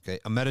 Okay,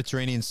 a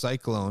Mediterranean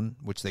cyclone,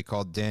 which they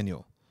called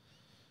Daniel.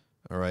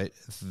 All right,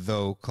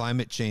 though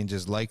climate change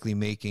is likely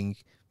making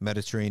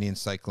Mediterranean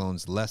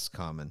cyclones less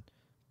common,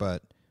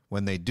 but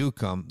when they do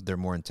come, they're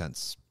more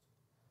intense.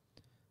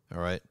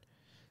 All right,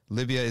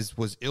 Libya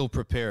was ill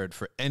prepared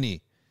for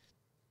any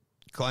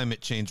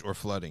climate change or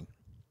flooding.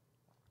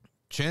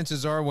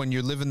 Chances are, when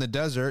you live in the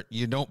desert,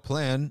 you don't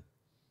plan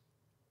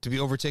to be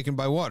overtaken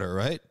by water,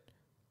 right?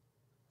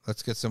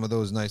 Let's get some of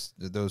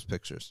those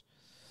pictures.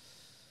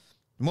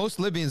 Most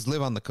Libyans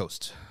live on the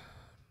coast,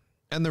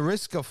 and the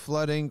risk of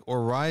flooding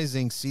or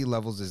rising sea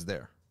levels is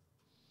there.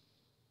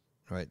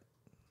 Right?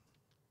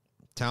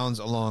 Towns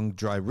along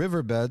dry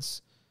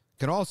riverbeds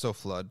can also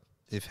flood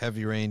if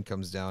heavy rain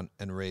comes down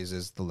and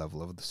raises the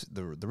level of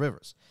the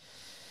rivers.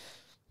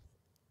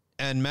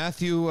 And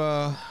Matthew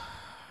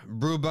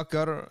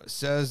Brubakar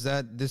says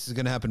that this is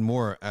going to happen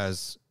more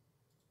as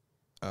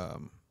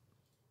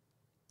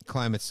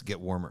climates get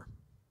warmer.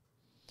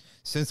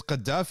 Since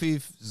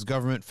Gaddafi's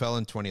government fell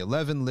in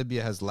 2011,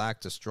 Libya has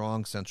lacked a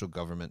strong central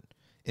government.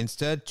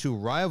 Instead, two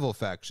rival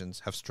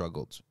factions have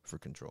struggled for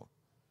control.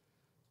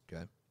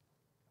 Okay.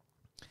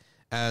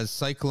 As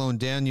Cyclone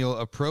Daniel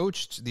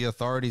approached, the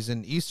authorities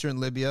in eastern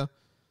Libya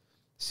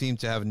seemed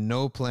to have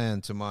no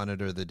plan to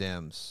monitor the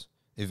dams,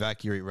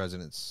 evacuate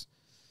residents.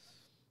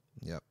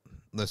 Yep.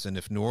 Listen,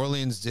 if New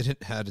Orleans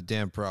didn't have a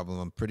dam problem,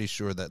 I'm pretty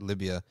sure that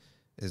Libya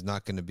is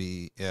not going to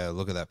be. Yeah,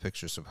 look at that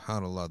picture.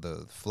 SubhanAllah,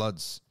 the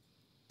floods.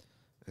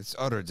 It's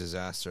utter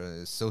disaster.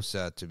 It's so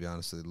sad, to be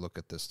honest, to look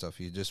at this stuff.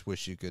 You just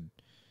wish you could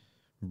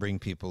bring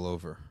people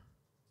over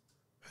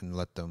and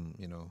let them,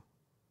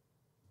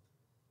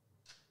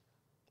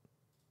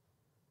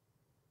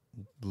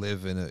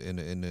 live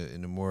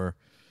in a more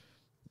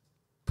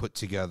put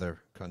together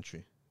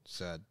country.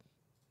 Sad,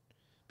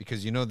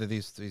 because you know that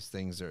these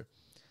things are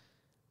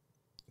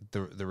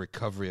the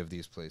recovery of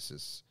these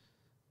places.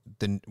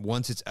 Then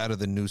once it's out of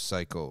the news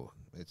cycle,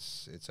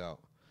 it's out.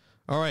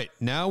 All right,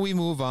 now we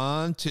move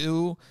on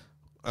to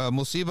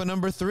Musiba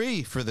number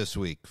 3 for this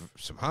week.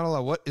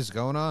 SubhanAllah, what is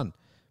going on?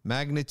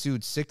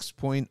 Magnitude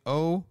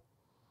 6.0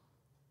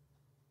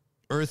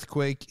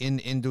 earthquake in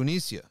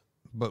Indonesia.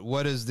 But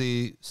what is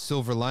the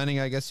silver lining,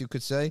 I guess you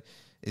could say,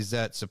 is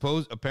that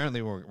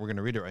apparently we're going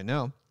to read it right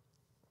now.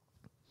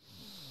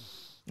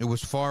 It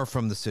was far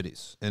from the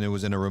cities, and it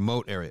was in a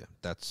remote area.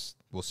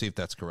 We'll see if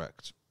that's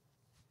correct.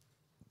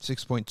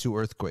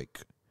 6.2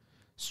 earthquake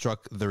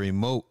struck the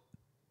remote,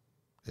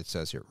 it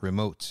says here,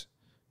 remote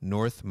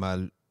North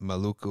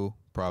Maluku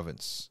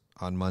province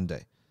on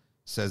Monday,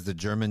 says the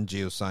German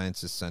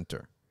Geosciences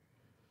Center.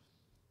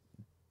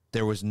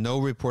 There was no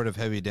report of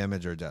heavy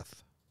damage or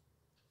death.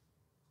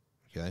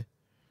 Okay.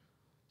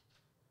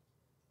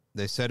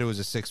 They said it was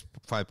a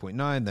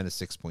 5.9, then a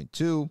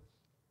 6.2.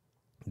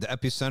 The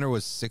epicenter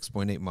was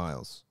 6.8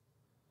 miles.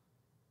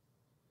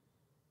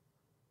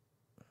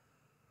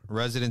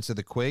 Residents of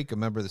the quake, a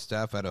member of the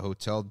staff at a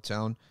hotel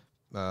town,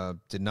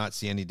 did not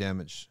see any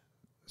damage.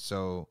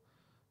 So,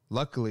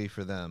 luckily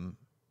for them,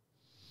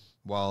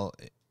 while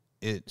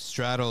it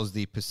straddles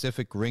the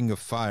Pacific Ring of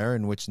Fire,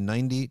 in which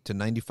 90 to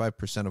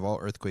 95% of all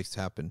earthquakes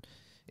happen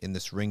in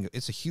this ring,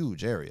 it's a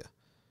huge area.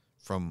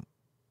 From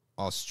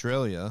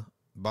Australia,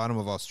 bottom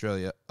of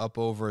Australia, up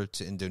over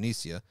to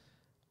Indonesia,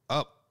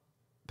 up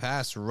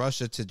past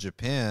Russia to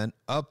Japan,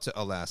 up to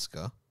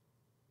Alaska,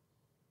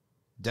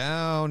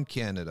 down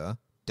Canada,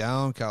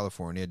 down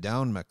California,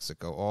 down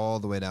Mexico, all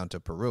the way down to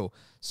Peru.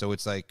 So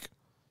it's like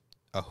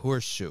a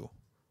horseshoe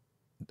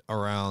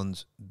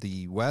around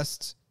the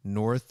west,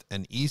 north,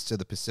 and east of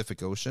the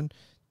Pacific Ocean.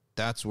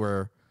 That's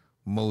where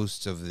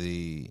most of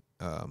the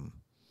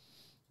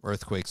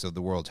earthquakes of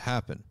the world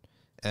happen.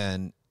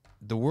 And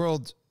the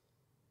world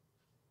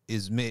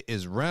is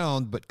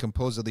round, but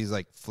composed of these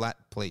like flat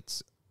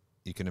plates.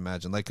 You can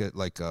imagine like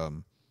a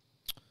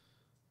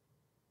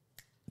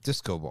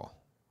disco ball,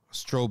 a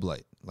strobe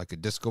light, like a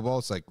disco ball.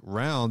 It's like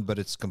round, but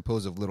it's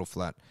composed of little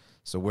flat.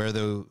 So where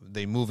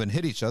they move and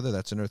hit each other,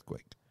 that's an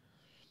earthquake.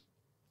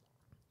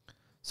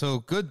 So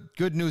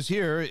good news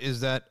here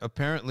is that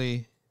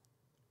apparently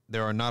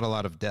there are not a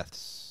lot of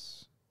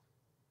deaths.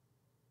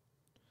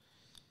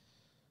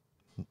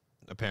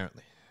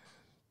 Apparently.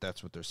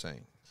 That's what they're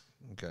saying.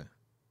 Okay.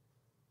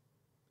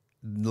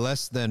 Now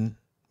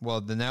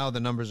the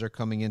numbers are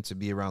coming in to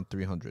be around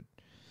 300,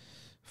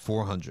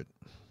 400.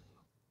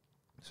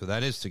 So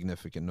that is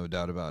significant, no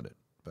doubt about it.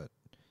 But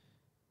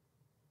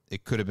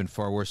it could have been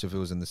far worse if it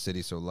was in the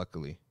city, so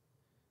luckily.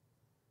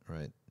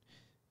 Right.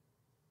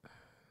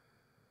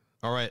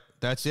 All right,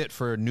 that's it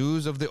for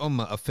news of the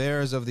Ummah,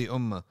 affairs of the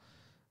Ummah.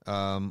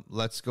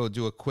 Let's go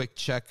do a quick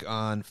check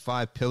on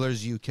 5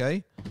 Pillars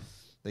UK.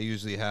 They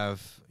usually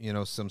have,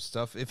 some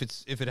stuff. If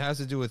it has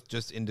to do with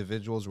just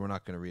individuals, we're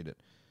not going to read it.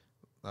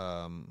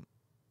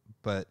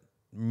 But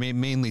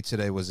mainly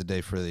today was a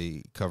day for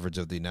the coverage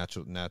of the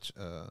natural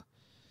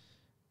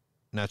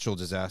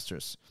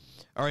disasters.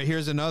 All right,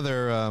 here's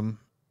another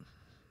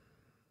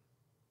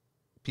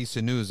piece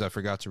of news I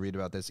forgot to read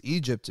about this.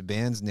 Egypt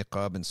bans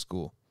niqab in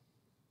school.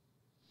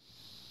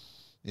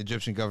 The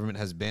Egyptian government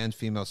has banned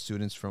female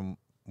students from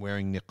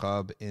wearing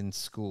niqab in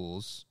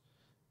schools.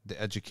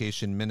 The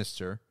education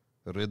minister,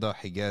 Rida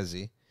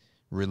Higazi,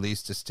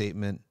 released a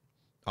statement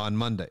on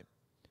Monday.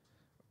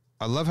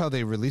 I love how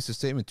they released a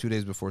statement 2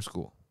 days before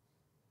school,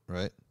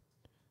 right?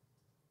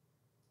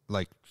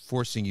 Like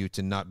forcing you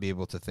to not be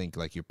able to think,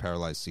 like you're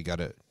paralyzed, so you got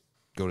to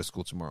go to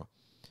school tomorrow.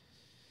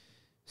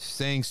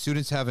 Saying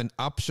students have an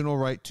optional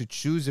right to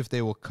choose if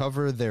they will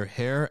cover their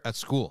hair at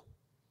school,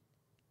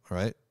 all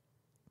right?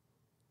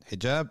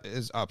 Hijab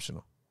is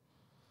optional,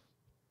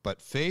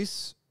 but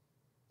face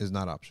is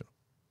not optional.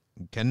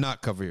 You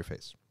cannot cover your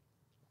face.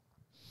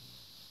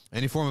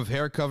 Any form of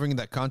hair covering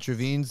that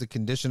contravenes the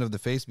condition of the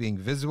face being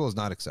visible is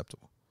not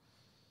acceptable.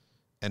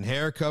 And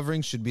hair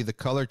covering should be the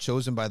color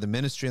chosen by the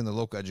ministry and the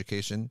local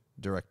education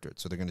directorate.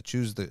 So they're going to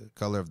choose the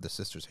color of the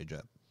sister's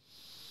hijab,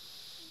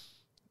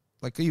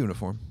 like a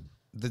uniform.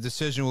 The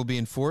decision will be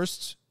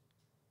enforced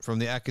from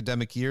the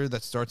academic year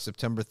that starts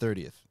September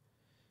 30th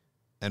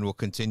and will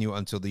continue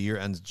until the year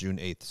ends June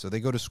 8th. So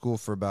they go to school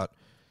for about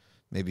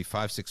maybe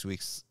 5-6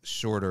 weeks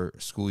shorter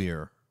school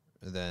year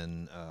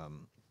than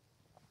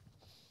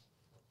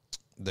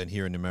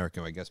here in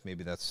America. I guess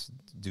maybe that's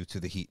due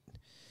to the heat.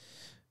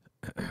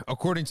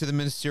 According to the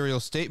ministerial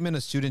statement,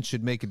 a student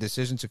should make a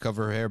decision to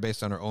cover her hair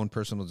based on her own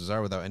personal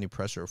desire without any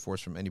pressure or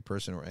force from any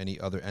person or any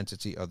other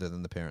entity other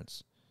than the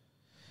parents.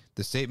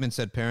 The statement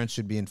said parents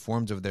should be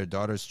informed of their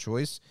daughter's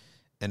choice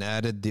and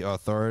added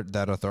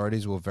that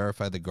authorities will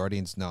verify the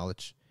guardian's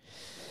knowledge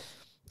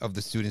of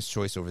the student's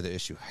choice over the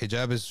issue.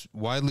 Hijab is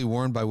widely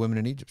worn by women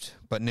in Egypt,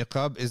 but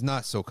niqab is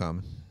not so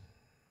common.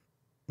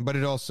 But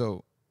it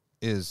also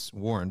is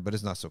worn, but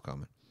it's not so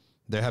common.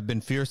 There have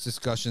been fierce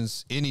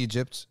discussions in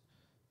Egypt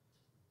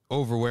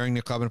over wearing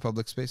niqab in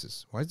public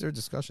spaces. Why is there a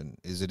discussion?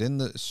 Is it in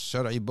the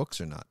Shari'i books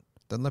or not?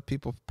 Then let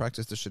people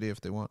practice the Sharia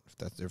if they want.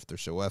 If they're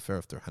Shawafir,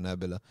 if they're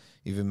Hanabila,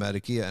 even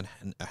Malikiya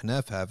and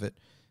Ahnaf have it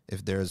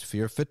if there is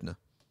fear of fitna.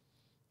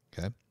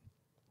 Okay?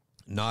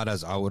 Not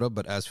as awra,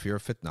 but as fear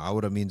of fitna.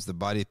 Awra means the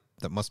body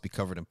that must be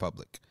covered in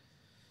public.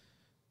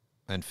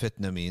 And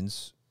fitna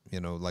means,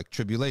 like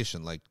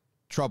tribulation, like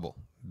trouble,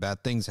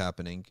 bad things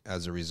happening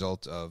as a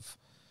result of,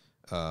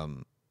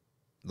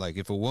 like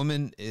if a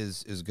woman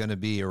is going to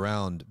be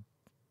around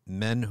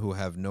men who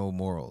have no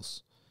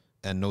morals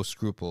and no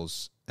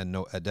scruples and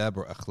no adab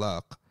or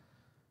akhlaq,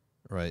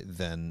 right,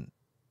 then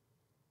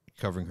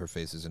covering her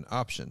face is an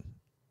option.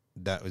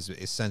 That was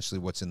essentially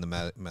what's in the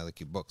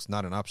Maliki books.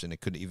 Not an option.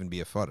 It could even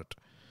be a fard.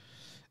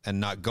 And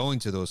not going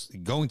to those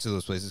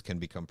places can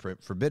become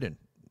forbidden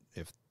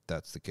if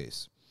that's the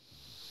case.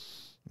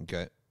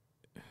 Okay.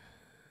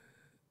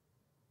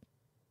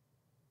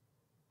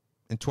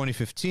 In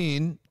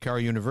 2015, Cairo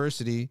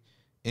University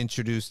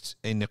introduced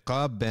a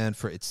niqab ban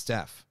for its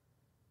staff.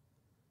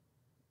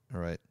 All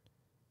right.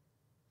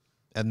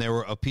 And there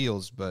were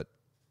appeals, but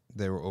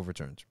they were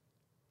overturned.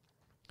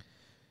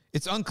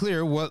 It's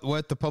unclear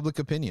what the public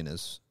opinion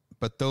is,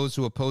 but those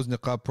who oppose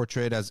niqab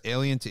portray it as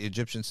alien to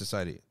Egyptian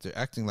society. They're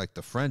acting like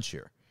the French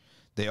here.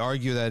 They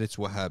argue that it's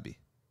Wahhabi.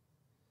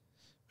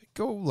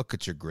 Go look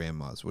at your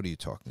grandmas. What are you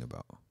talking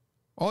about?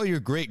 All your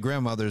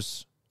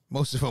great-grandmothers,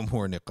 most of them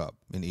wore niqab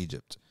in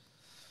Egypt.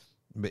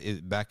 But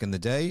back in the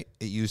day,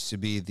 it used to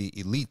be the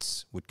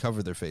elites would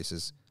cover their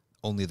faces.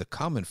 Only the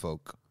common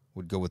folk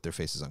would go with their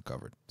faces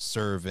uncovered.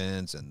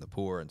 Servants and the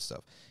poor and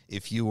stuff.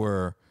 If you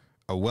were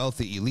a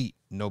wealthy elite,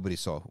 nobody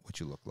saw what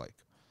you looked like.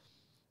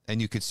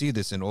 And you could see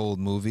this in old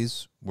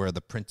movies where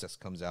the princess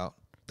comes out,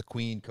 the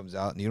queen comes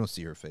out, and you don't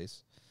see her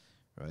face,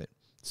 right?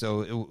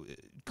 So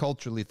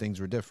culturally, things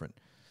were different.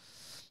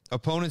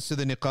 Opponents to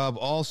the niqab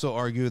also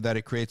argue that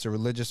it creates a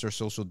religious or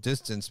social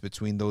distance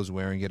between those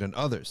wearing it and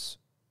others.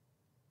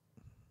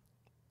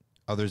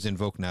 Others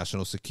invoke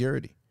national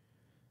security.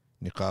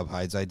 Niqab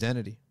hides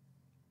identity.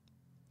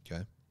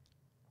 Okay.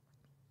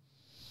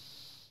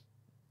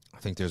 I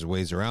think there's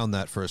ways around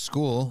that for a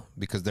school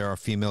because there are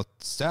female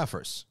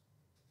staffers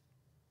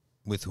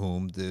with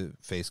whom the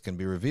face can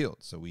be revealed.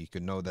 So we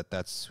can know that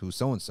that's who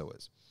so-and-so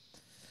is.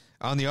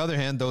 On the other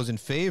hand, those in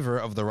favor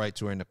of the right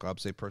to wear niqab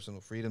say personal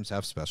freedoms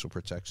have special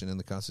protection in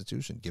the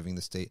Constitution, giving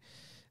the state.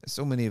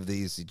 So many of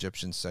these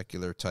Egyptian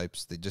secular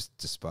types, they just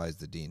despise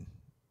the deen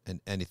and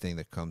anything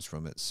that comes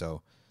from it.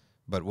 So,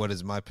 but what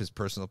is my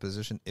personal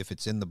position? If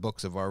it's in the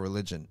books of our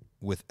religion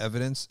with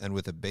evidence and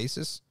with a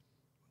basis,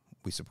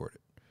 we support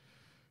it,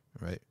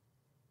 right?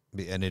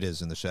 And it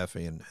is in the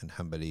Shafi'i and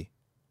Hanbali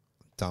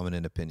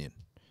dominant opinion.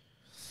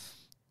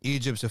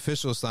 Egypt's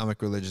official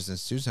Islamic religious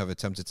institutions have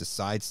attempted to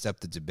sidestep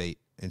the debate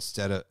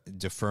instead of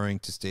deferring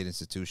to state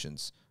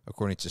institutions.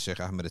 According to Sheikh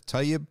Ahmed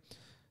al-Tayyib,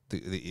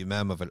 the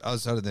Imam of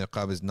Al-Azhar, the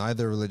niqab is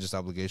neither a religious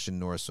obligation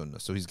nor a sunnah.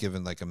 So he's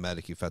given like a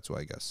Maliki fatwa,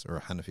 I guess, or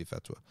a Hanafi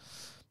fatwa.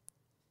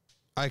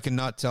 I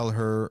cannot tell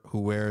her who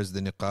wears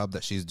the niqab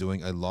that she's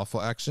doing a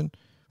lawful action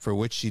for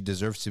which she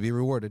deserves to be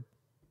rewarded.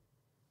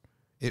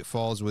 It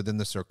falls within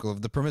the circle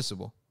of the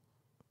permissible.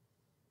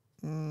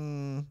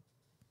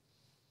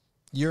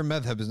 Your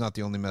madhab is not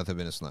the only madhab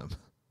in Islam.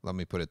 Let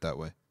me put it that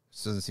way.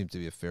 This doesn't seem to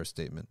be a fair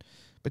statement.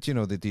 But you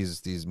know that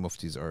these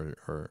muftis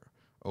are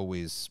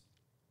always,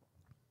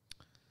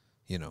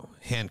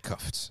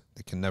 handcuffed.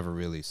 They can never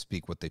really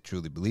speak what they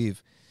truly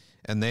believe.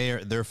 And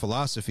their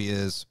philosophy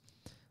is,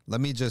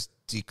 let me just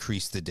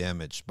decrease the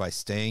damage. By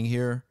staying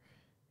here,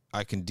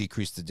 I can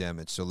decrease the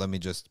damage. So let me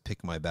just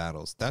pick my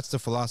battles. That's the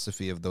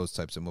philosophy of those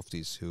types of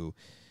muftis who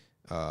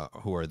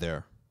are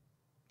there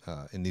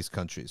in these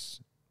countries.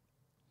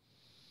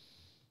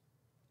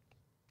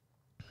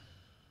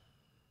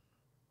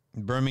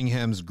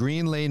 Birmingham's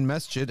Green Lane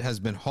Masjid has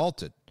been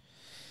halted.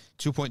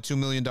 $2.2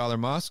 million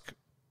mosque,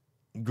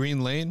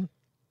 Green Lane,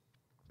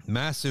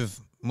 massive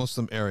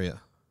Muslim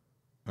area.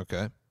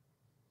 Okay.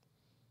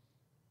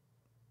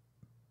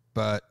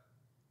 But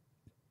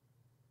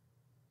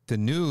the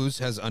news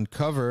has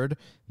uncovered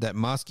that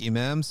mosque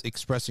imams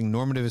expressing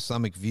normative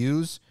Islamic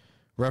views,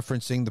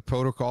 referencing the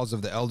protocols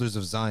of the elders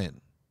of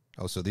Zion.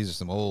 Oh, so these are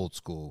some old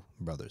school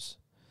brothers.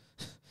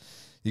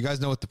 You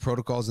guys know what the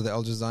protocols of the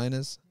elders of Zion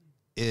is?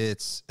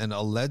 It's an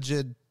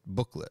alleged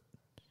booklet.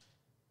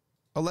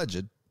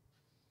 Alleged.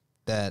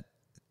 That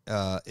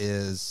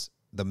is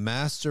the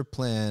master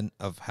plan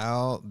of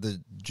how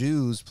the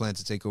Jews plan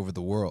to take over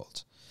the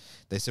world.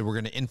 They said, we're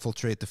going to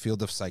infiltrate the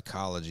field of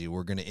psychology.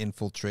 We're going to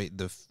infiltrate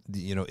the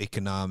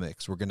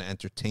economics. We're going to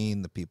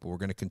entertain the people. We're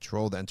going to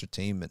control the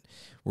entertainment.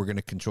 We're going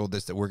to control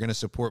this, that we're going to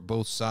support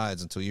both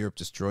sides until Europe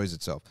destroys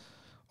itself.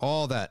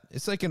 All that.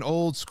 It's like an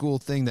old school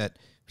thing that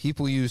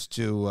people used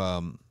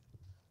to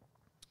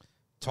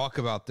talk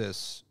about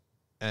this.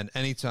 And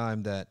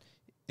anytime that,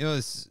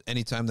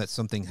 anytime that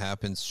something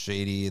happens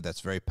shady,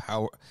 that's very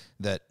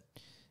that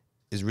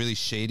is really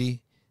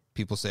shady,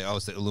 people say, oh,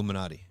 it's the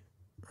Illuminati.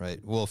 Right.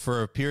 Well,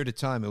 for a period of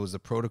time, it was the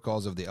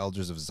protocols of the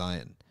elders of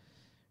Zion.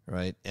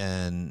 Right.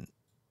 And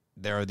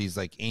there are these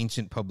like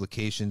ancient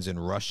publications in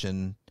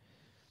Russian.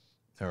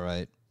 All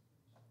right.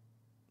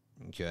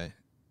 Okay.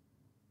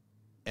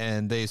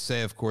 And they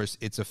say, of course,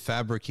 it's a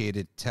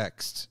fabricated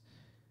text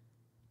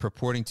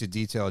purporting to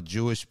detail a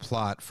Jewish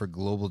plot for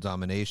global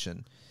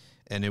domination.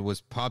 And it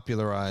was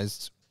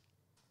popularized.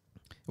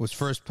 It was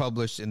first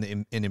published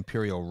in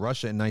Imperial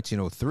Russia in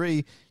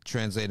 1903,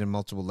 translated in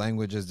multiple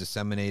languages,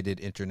 disseminated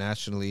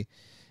internationally,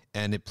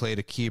 and it played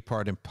a key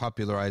part in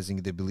popularizing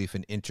the belief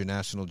in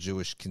international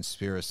Jewish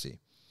conspiracy.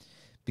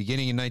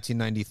 Beginning in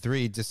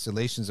 1993,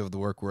 distillations of the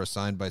work were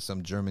assigned by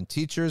some German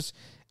teachers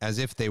as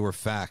if they were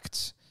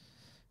factual,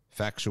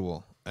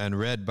 and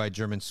read by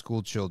German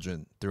school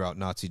children throughout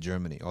Nazi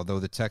Germany. Although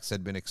the text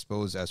had been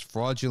exposed as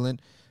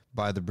fraudulent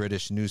by the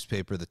British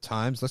newspaper The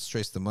Times. Let's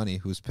trace the money.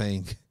 Who's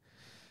paying...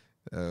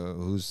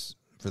 who's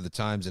for the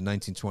Times in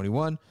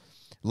 1921.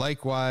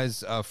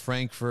 Likewise,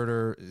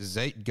 Frankfurter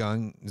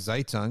Zeitung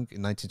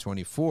in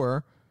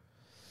 1924.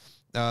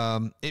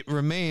 It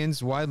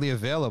remains widely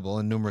available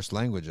in numerous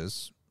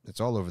languages. It's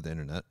all over the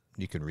internet.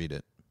 You can read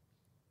it.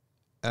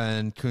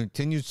 And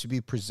continues to be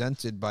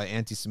presented by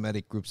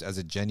anti-Semitic groups as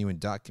a genuine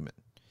document.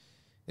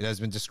 It has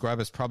been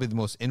described as probably the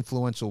most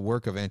influential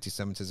work of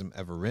anti-Semitism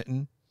ever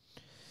written.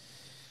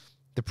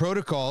 The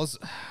Protocols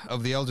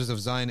of the Elders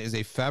of Zion is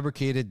a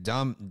fabricated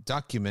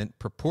document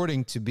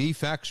purporting to be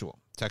factual.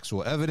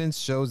 Textual evidence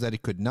shows that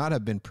it could not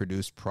have been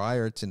produced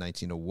prior to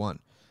 1901.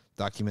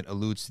 The document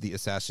alludes to the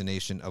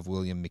assassination of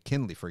William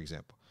McKinley, for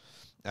example,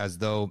 as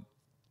though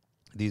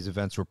these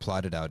events were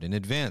plotted out in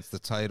advance. The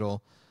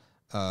title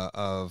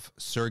of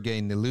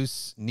Sergei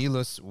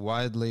Nilus'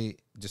 widely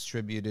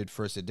distributed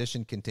first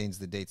edition contains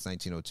the dates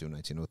 1902 and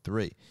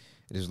 1903.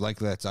 It is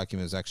likely that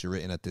document was actually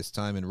written at this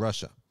time in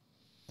Russia.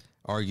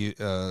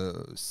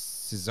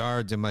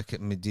 Cesar de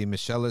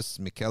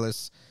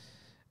Michelis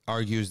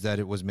argues that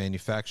it was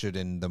manufactured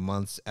in the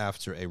months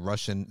after a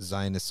Russian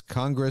Zionist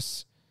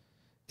Congress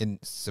in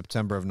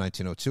September of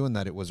 1902, and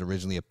that it was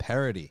originally a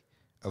parody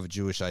of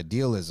Jewish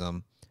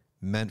idealism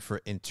meant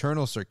for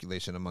internal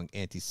circulation among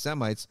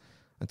anti-Semites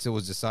until it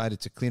was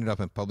decided to clean it up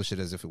and publish it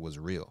as if it was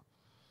real.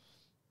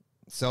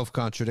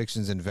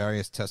 Self-contradictions in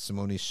various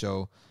testimonies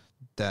show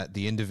that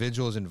the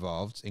individuals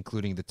involved,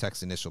 including the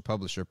text's initial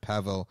publisher,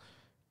 Pavel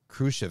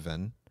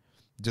Khrushchevin,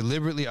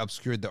 deliberately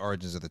obscured the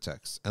origins of the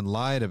text and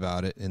lied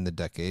about it in the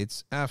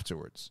decades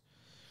afterwards.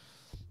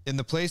 In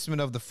the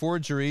placement of the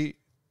forgery,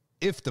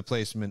 if the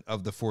placement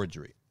of the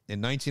forgery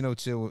in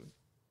 1902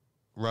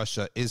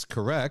 Russia is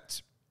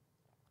correct,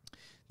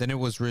 then it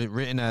was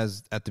written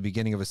as at the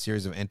beginning of a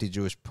series of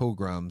anti-Jewish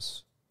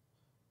pogroms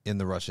in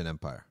the Russian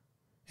Empire,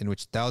 in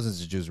which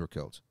thousands of Jews were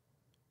killed.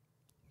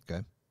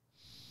 Okay?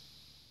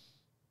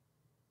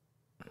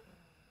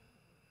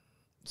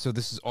 So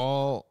this is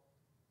all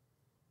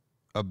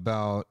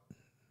about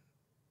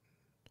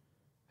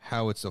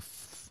how it's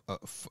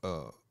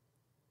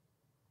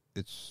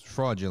it's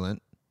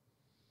fraudulent,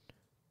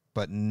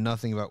 but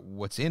nothing about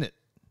what's in it.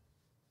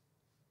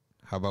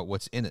 How about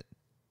what's in it?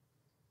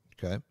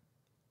 Okay.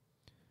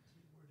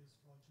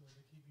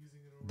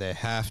 They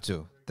have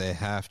to. They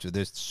have to.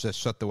 They just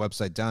shut the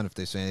website down if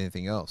they say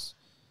anything else.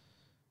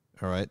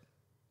 All right.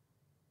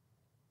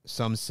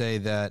 Some say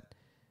that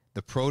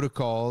the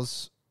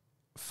protocols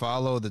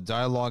follow the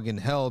dialogue in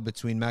hell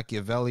between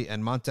Machiavelli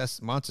and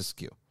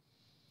Montesquieu.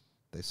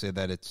 They say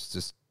that it's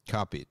just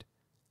copied.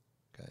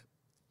 Okay.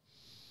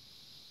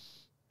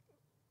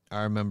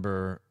 I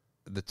remember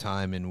the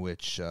time in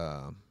which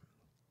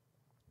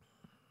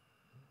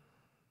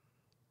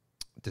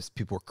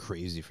people were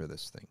crazy for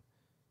this thing.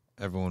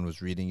 Everyone was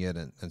reading it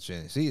and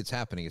saying, see, it's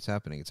happening, it's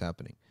happening, it's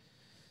happening.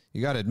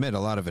 You got to admit, a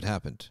lot of it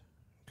happened.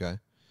 Okay.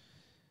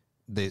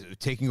 They're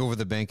taking over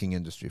the banking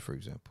industry, for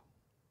example.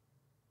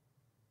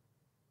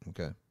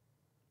 Okay.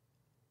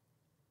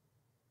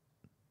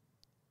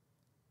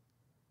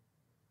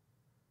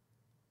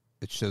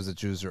 It shows that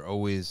Jews are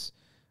always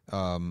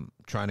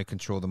trying to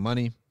control the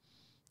money,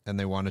 and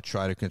they want to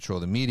try to control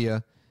the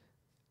media.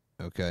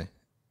 Okay.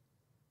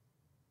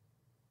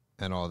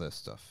 And all this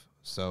stuff.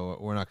 So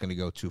we're not going to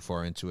go too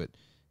far into it.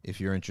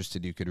 If you're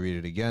interested, you could read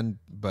it again.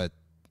 But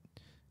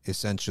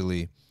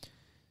essentially,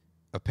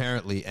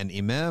 apparently, an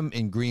imam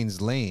in Green's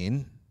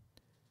Lane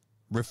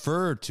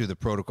referred to the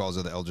protocols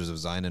of the Elders of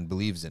Zion and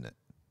believes in it,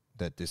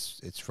 that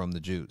it's from the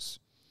Jews.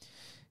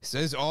 He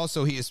says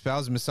also he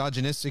espoused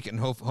misogynistic and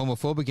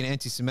homophobic and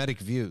anti-Semitic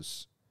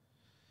views.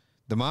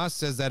 The mosque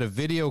says that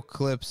video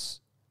clips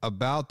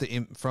about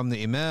from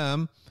the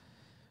imam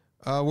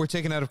were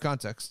taken out of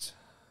context.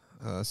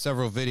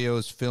 Several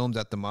videos filmed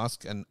at the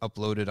mosque and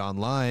uploaded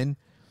online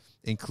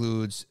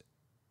includes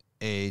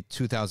a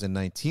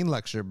 2019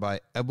 lecture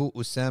by Abu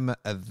Usama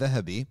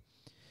al-Dhahabi,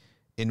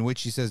 in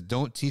which he says,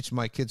 don't teach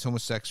my kids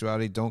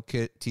homosexuality, don't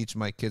teach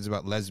my kids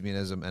about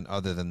lesbianism, and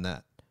other than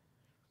that.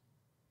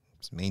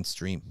 It's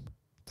mainstream.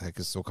 The heck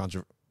is so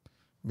controversial?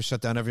 We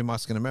shut down every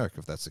mosque in America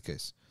if that's the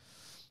case.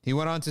 He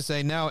went on to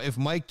say, now, if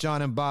Mike,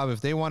 John, and Bob,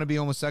 if they want to be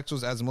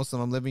homosexuals, as a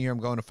Muslim, I'm living here, I'm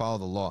going to follow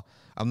the law.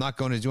 I'm not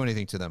going to do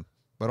anything to them.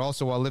 But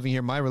also, while living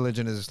here, my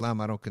religion is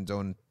Islam. I don't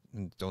condone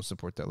and don't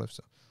support that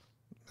lifestyle.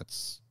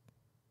 That's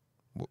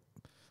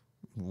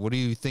what do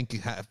you think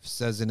it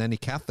says in any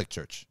Catholic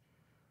church?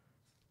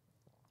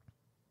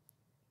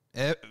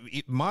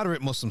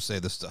 Moderate Muslims say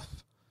this stuff.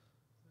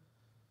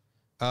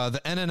 The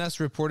NNS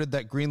reported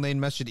that Green Lane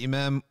Masjid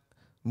Imam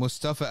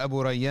Mustafa Abu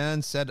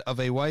Rayyan said of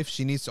a wife,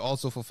 she needs to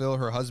also fulfill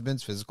her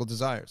husband's physical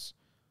desires.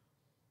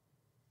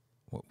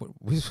 What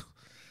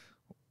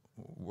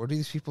are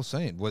these people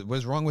saying?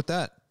 What's wrong with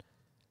that?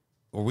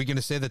 Are we going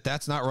to say that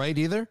that's not right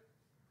either?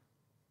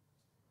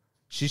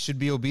 She should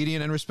be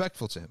obedient and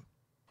respectful to him.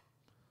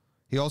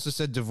 He also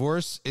said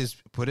divorce is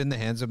put in the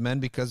hands of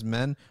men because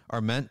men are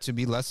meant to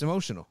be less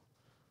emotional.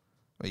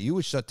 You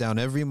would shut down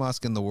every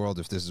mosque in the world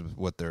if this is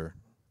what they're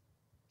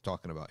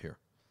talking about here.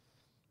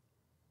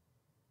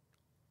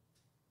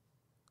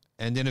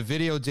 And in a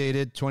video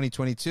dated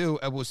 2022,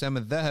 Abu Usama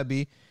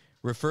al-Dhahabi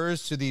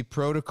refers to the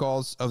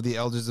protocols of the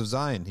Elders of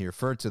Zion. He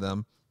referred to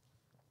them.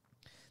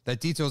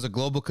 That details a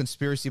global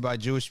conspiracy by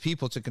Jewish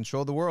people to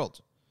control the world.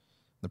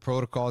 The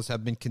protocols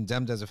have been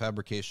condemned as a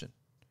fabrication.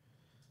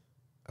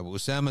 Abu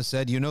Usama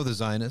said, you know the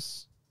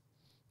Zionists,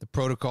 the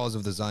protocols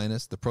of the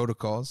Zionists, the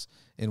protocols.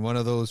 In one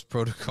of those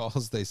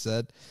protocols, they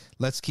said,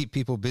 let's keep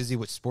people busy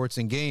with sports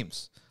and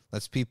games.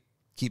 Let's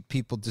keep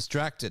people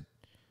distracted.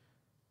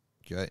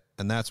 Okay,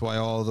 and that's why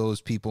all those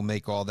people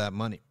make all that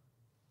money.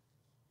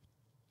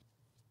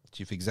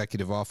 Chief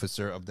Executive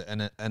Officer of the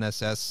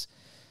NSS,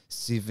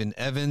 Stephen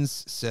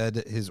Evans, said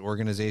his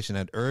organization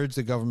had urged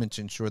the government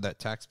to ensure that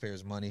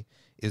taxpayers' money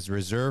is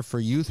reserved for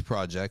youth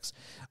projects.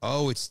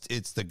 Oh,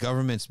 it's the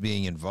government's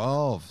being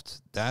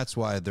involved. That's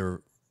why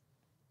they're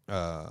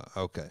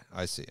okay.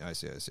 I see. Yeah,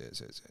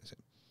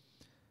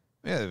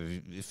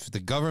 if the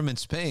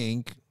government's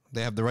paying,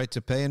 they have the right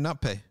to pay and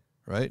not pay,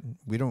 right?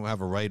 We don't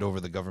have a right over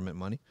the government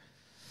money.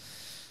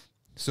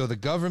 So the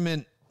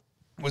government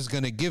was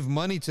going to give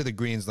money to the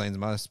Greens Lanes.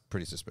 That's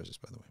pretty suspicious,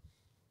 by the way.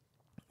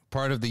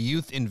 Part of the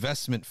Youth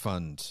Investment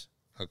Fund,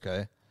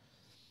 okay?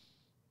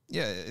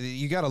 Yeah,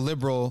 you got a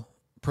liberal,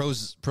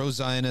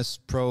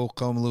 pro-Zionist,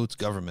 pro-Qomlut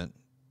government.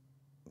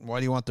 Why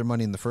do you want their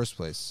money in the first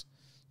place?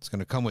 It's going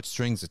to come with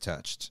strings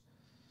attached.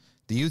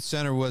 The youth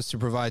center was to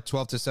provide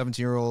 12 to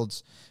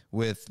 17-year-olds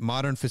with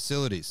modern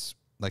facilities,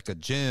 like a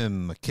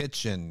gym, a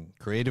kitchen,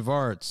 creative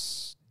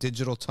arts,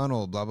 digital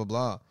tunnel, blah, blah,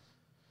 blah.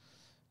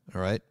 All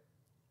right?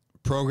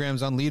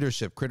 Programs on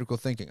leadership, critical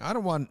thinking. I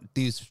don't want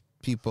these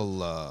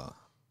people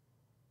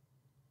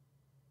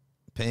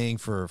paying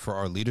for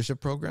our leadership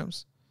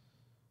programs.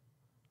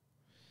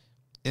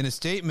 In a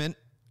statement,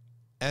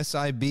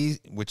 SIB,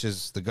 which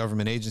is the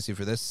government agency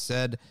for this,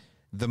 said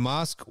the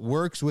mosque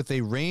works with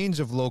a range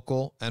of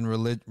local and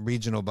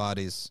regional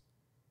bodies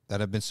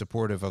that have been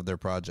supportive of their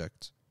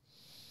project.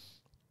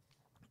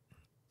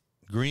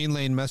 Green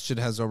Lane Masjid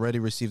has already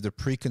received a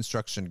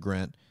pre-construction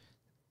grant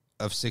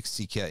of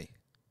 60K.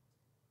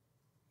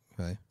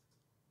 Okay.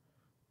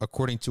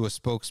 According to a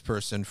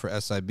spokesperson for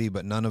SIB,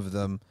 but none of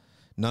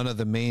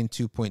the main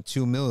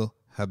 2.2 mil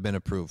have been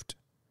approved.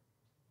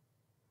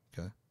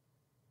 Okay.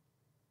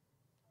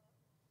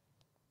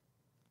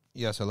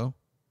 Yes, hello?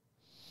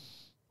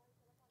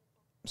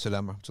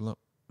 Salam rahmatullah.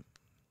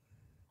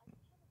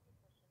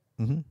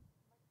 Mm-hmm.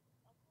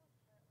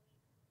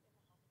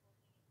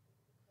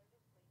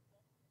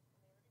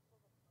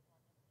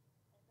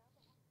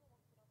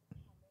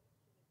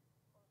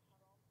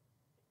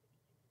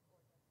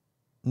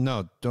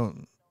 No,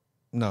 don't.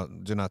 No,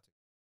 do not.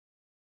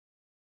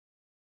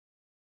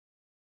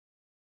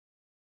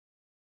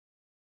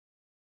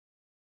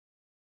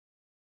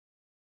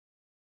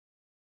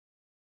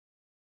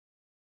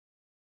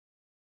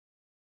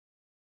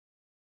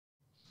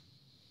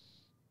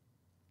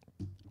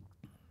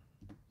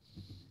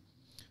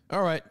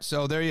 All right,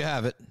 so there you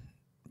have it.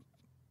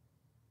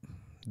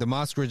 The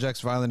mosque rejects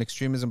violent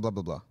extremism, blah,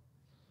 blah, blah.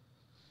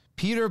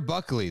 Peter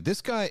Buckley.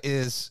 This guy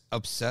is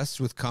obsessed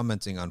with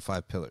commenting on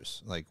 5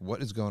 pillars. Like,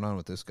 what is going on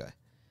with this guy?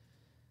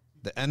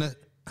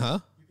 Huh?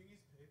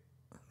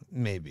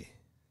 Maybe.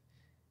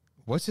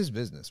 What's his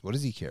business? What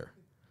does he care?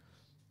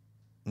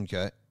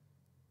 Okay.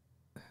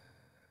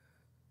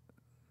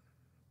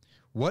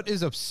 What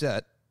is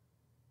upset?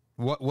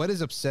 What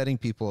is upsetting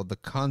people? The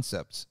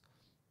concept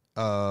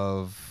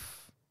of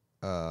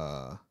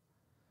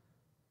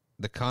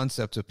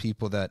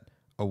people that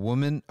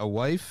a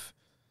wife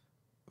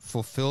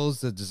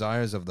fulfills the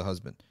desires of the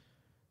husband,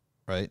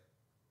 right?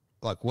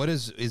 Like, what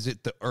is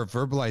it the or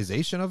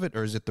verbalization of it,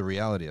 or is it the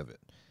reality of it?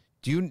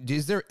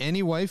 Is there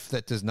any wife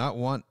that does not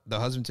want the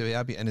husband to be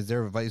happy, and is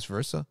there vice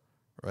versa,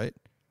 right?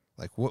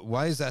 Like,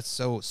 why is that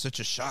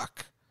such a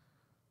shock?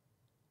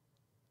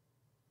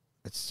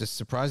 It's just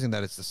surprising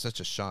that it's such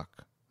a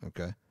shock.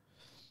 Okay.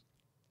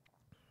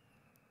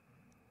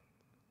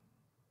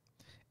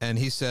 And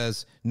he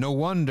says, no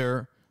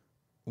wonder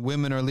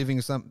women are leaving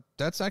Islam.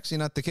 That's actually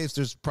not the case.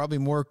 There's probably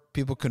more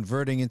people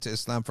converting into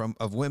Islam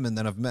of women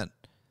than of men.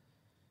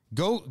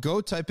 Go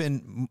type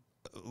in,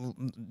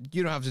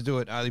 you don't have to do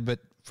it, Ali, but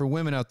for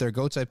women out there,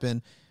 go type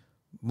in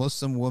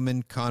Muslim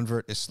woman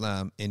convert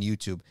Islam in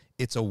YouTube.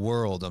 It's a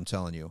world, I'm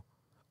telling you.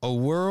 A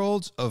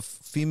world of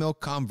female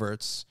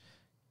converts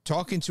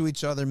talking to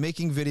each other,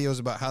 making videos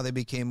about how they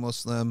became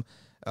Muslim,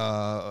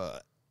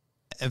 videos,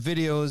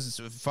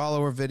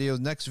 follower videos,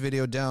 next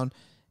video down.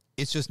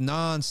 It's just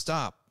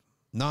nonstop.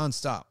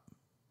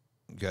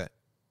 Okay.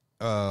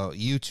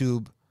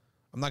 YouTube.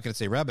 I'm not going to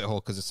say rabbit hole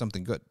because it's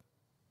something good.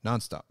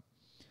 Nonstop.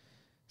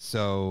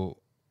 So,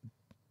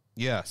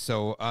 yeah.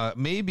 So,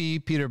 maybe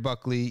Peter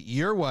Buckley,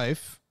 your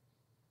wife,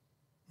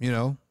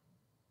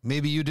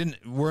 maybe you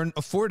weren't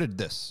afforded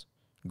this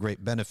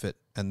great benefit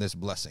and this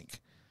blessing.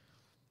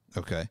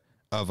 Okay.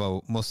 Of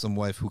a Muslim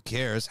wife who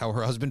cares how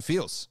her husband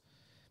feels.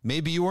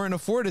 Maybe you weren't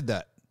afforded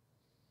that.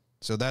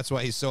 So that's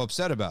why he's so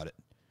upset about it.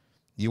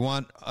 You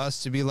want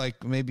us to be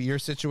like maybe your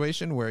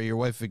situation where your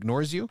wife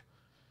ignores you,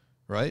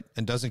 right?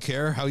 And doesn't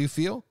care how you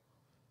feel?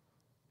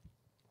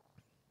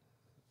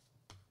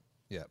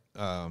 Yeah.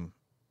 I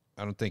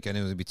don't think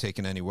anyone would be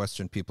taking any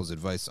Western people's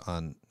advice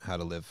on how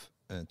to live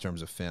in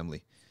terms of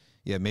family.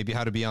 Yeah, maybe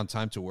how to be on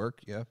time to work.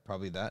 Yeah,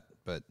 probably that.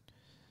 But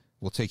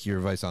we'll take your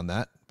advice on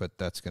that. But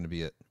that's going to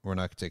be it. We're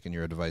not taking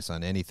your advice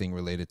on anything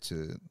related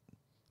to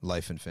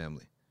life and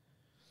family.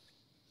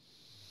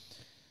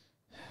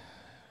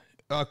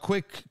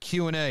 Quick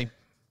Q&A.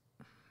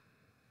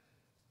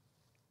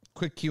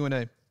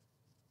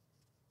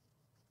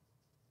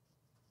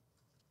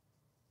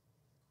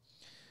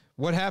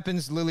 What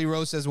happens, Lily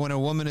Rose says, when a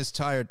woman is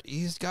tired?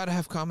 He's got to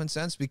have common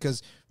sense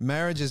because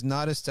marriage is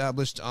not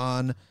established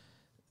on,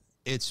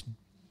 it's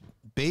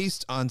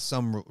based on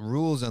some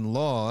rules and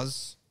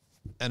laws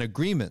and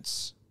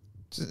agreements.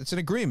 It's an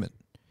agreement.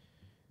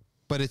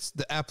 But it's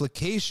the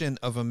application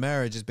of a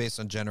marriage is based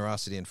on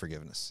generosity and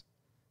forgiveness.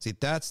 See,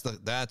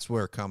 that's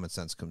where common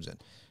sense comes in.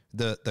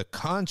 The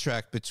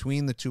contract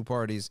between the two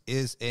parties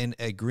is an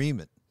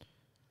agreement.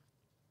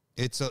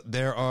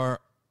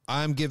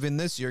 I'm giving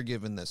this, you're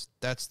giving this.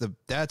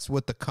 That's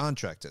what the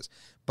contract is.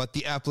 But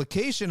the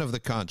application of the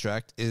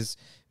contract is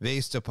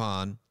based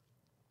upon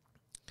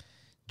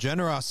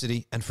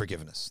generosity and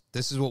forgiveness.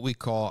 This is what we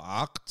call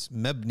aqd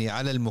mabni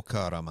ala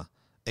al-mukarama,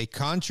 a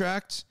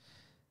contract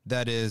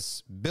that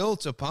is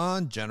built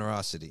upon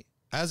generosity,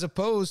 as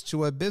opposed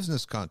to a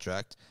business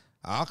contract,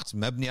 aqd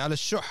mabni ala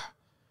al-shuh,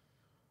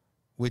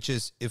 which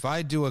is if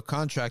I do a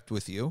contract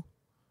with you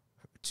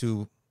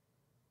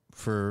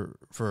for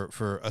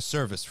a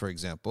service, for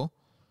example,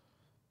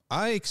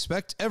 I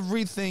expect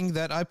everything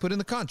that I put in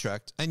the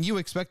contract, and you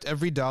expect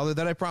every dollar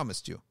that I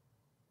promised you.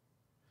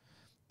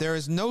 There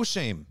is no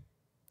shame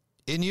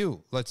in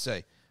you. Let's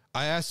say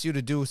I asked you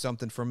to do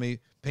something for me,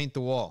 paint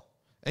the wall,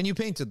 and you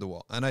painted the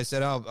wall, and I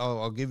said,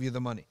 I'll give you the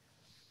money,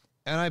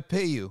 and I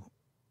pay you,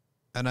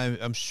 and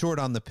I'm short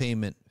on the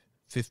payment,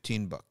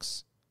 $15.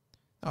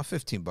 Now,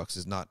 $15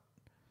 is not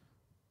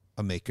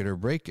a make it or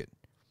break it.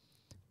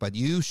 But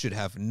you should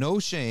have no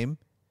shame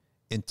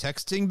in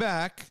texting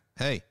back,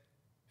 hey,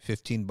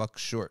 $15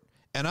 short.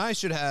 And I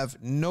should have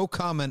no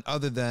comment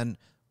other than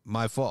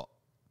my fault.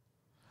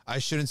 I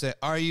shouldn't say,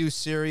 are you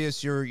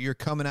serious? You're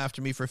coming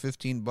after me for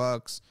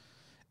 $15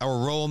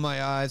 or roll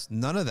my eyes.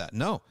 None of that.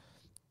 No,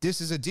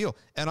 this is a deal.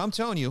 And I'm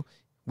telling you,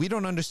 we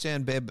don't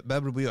understand.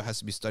 Babel has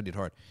to be studied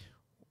hard.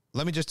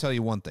 Let me just tell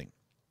you one thing.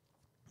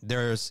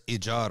 There's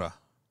ijara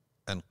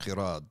and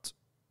qirad.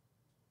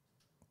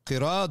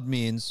 Qirad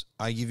means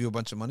I give you a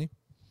bunch of money.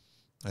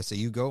 I say,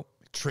 you go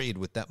trade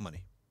with that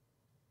money.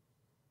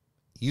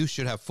 You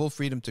should have full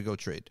freedom to go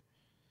trade.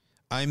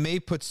 I may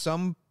put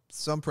some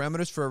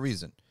parameters for a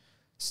reason.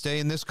 Stay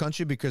in this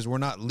country because we're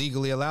not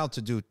legally allowed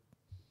to do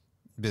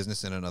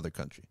business in another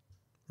country,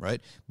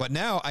 right? But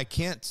now I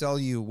can't tell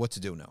you what to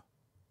do now.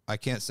 I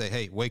can't say,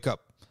 hey, wake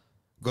up,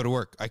 go to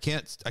work. I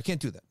can't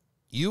do that.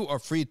 You are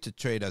free to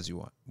trade as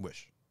you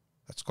wish.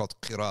 That's called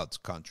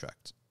qirad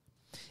contract.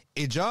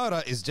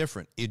 Ijara is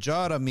different.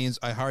 Ijara means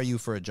I hire you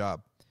for a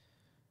job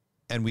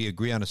and we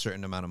agree on a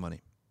certain amount of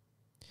money.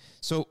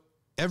 So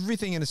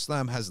everything in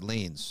Islam has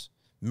lanes.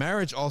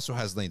 Marriage also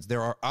has lanes.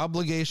 There are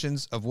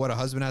obligations of what a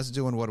husband has to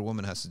do and what a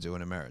woman has to do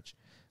in a marriage.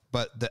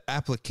 But the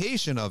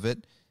application of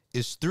it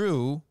is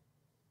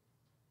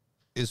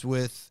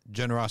with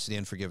generosity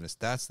and forgiveness.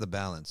 That's the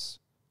balance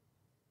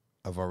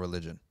of our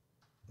religion.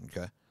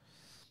 Okay?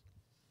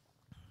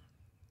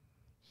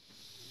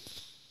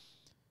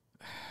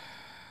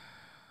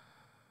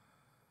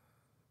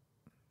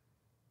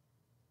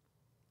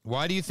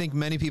 Why do you think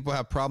many people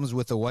have problems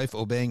with a wife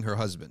obeying her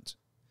husband?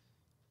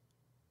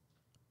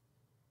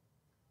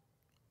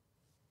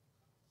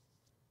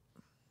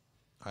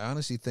 I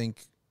honestly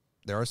think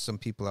there are some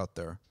people out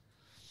there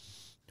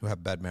who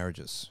have bad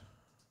marriages.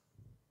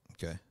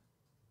 Okay.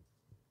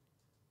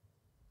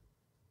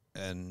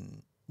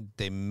 And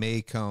they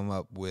may come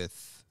up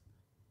with,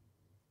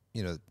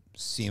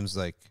 seems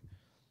like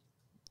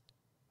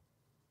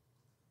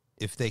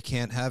if they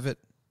can't have it,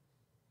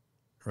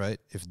 right?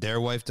 If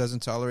their wife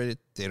doesn't tolerate it,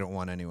 they don't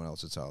want anyone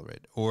else to tolerate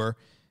it. Or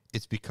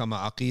it's become a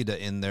aqidah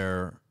in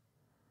their,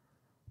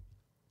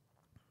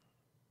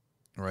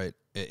 right,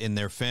 in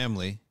their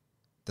family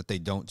that they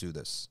don't do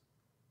this.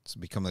 It's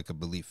become like a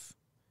belief.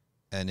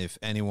 And if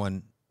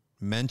anyone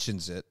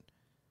mentions it,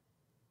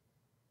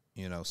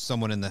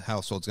 someone in the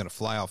household is going to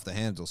fly off the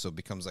handle. So it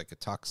becomes like a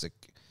toxic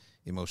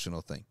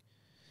emotional thing.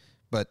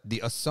 But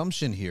the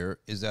assumption here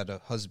is that a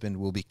husband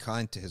will be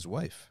kind to his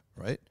wife,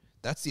 right?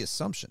 That's the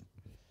assumption.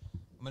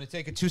 I'm going to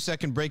take a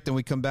 2-second break, then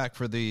we come back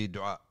for the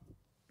dua.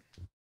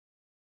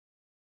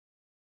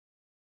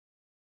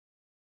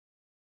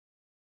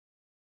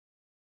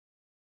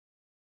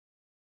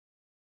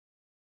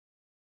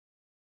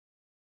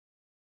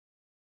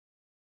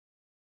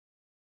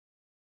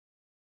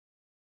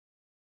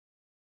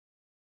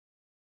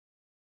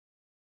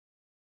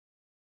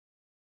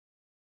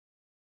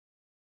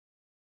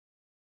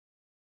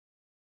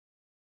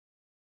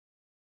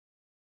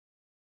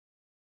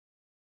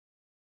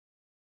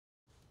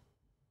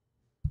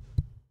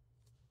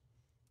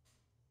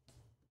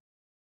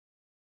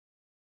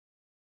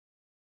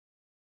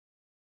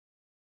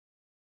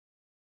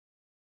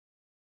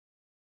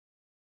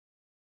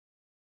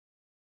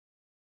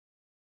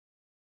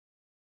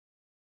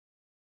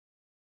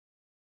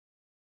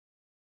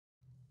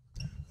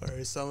 Alright,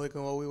 assalamu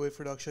alaikum. While we wait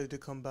for Dr. Shadee to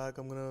come back,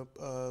 I'm going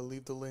to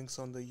leave the links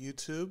on the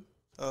YouTube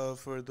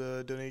for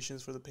the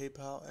donations for the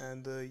PayPal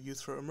and the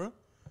Youth for Ummah.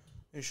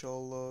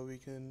 Inshallah, we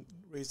can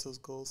raise those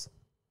goals.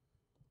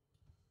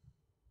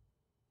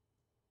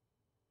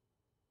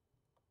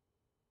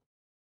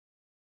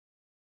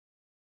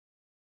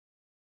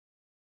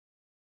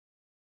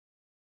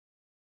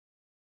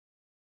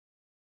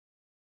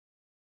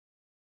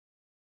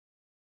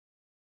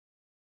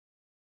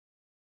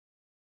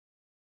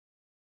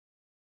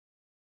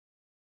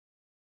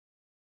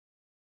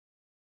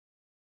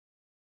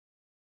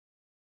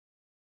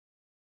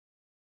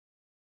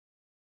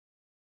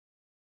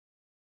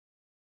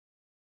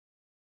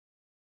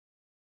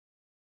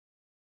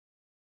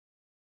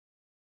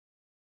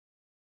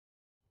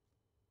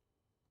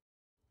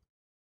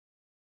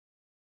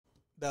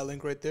 That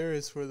link right there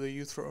is for the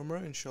Youth for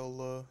Ummah.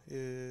 Inshallah,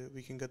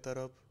 we can get that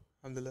up.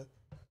 Alhamdulillah.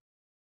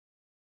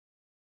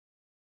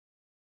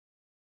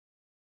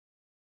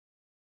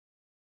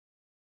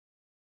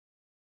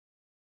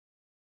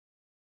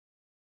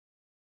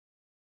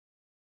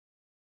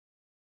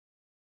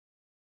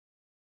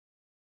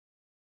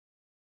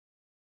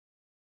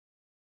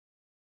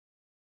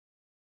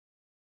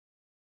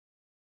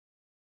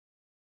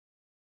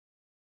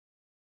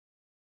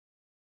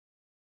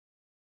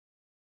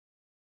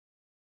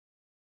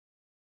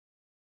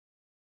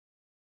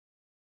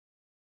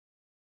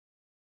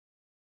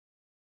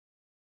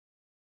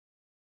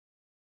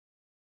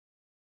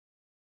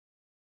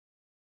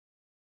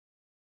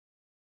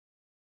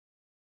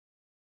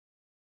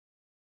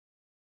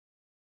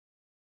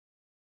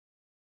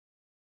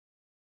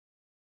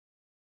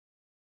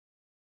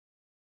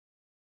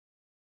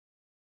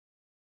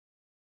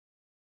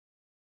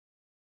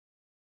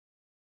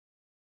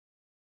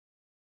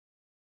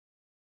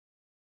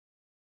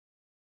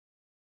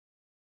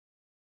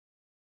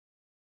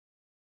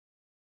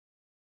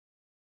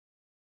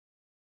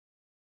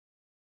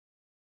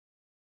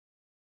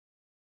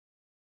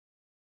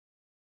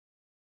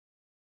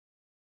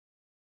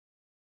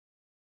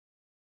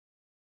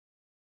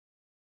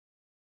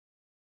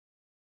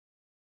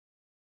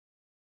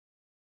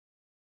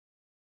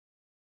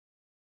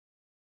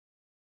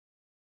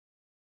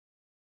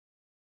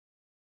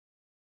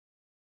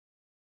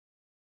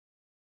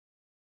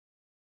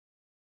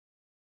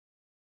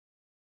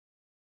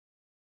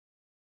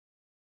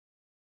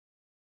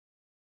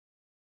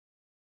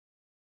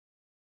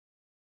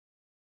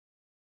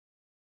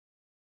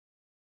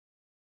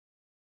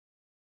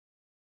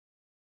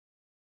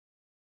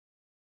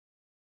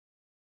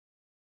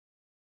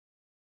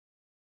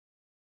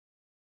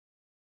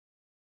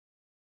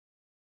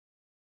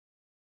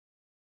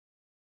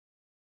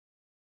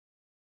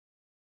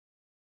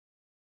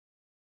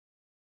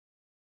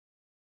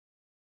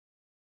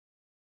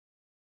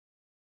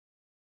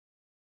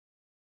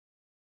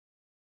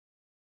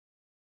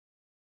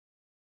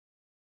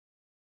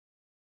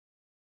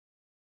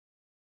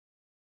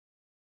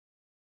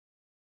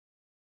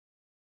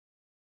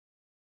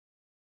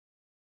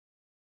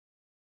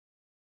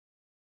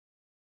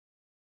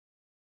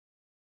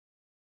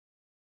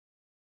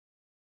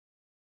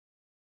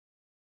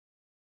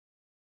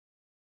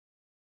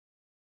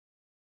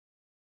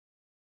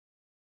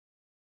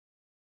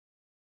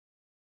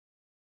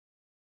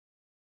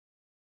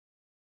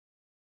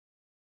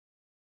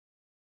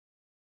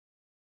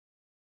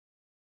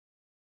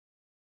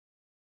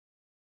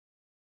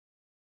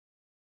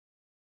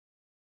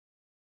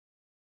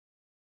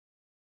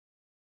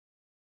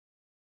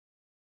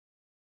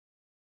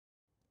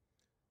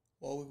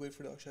 while we wait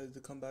for Dr. Shadee to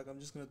come back, I'm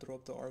just going to throw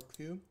up the arc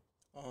view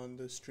on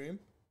the stream.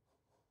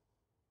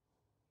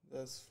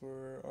 That's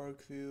for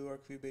arc view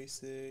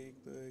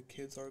basic, the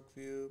kids arc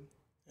view,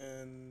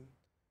 and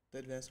the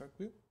advanced arc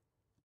view.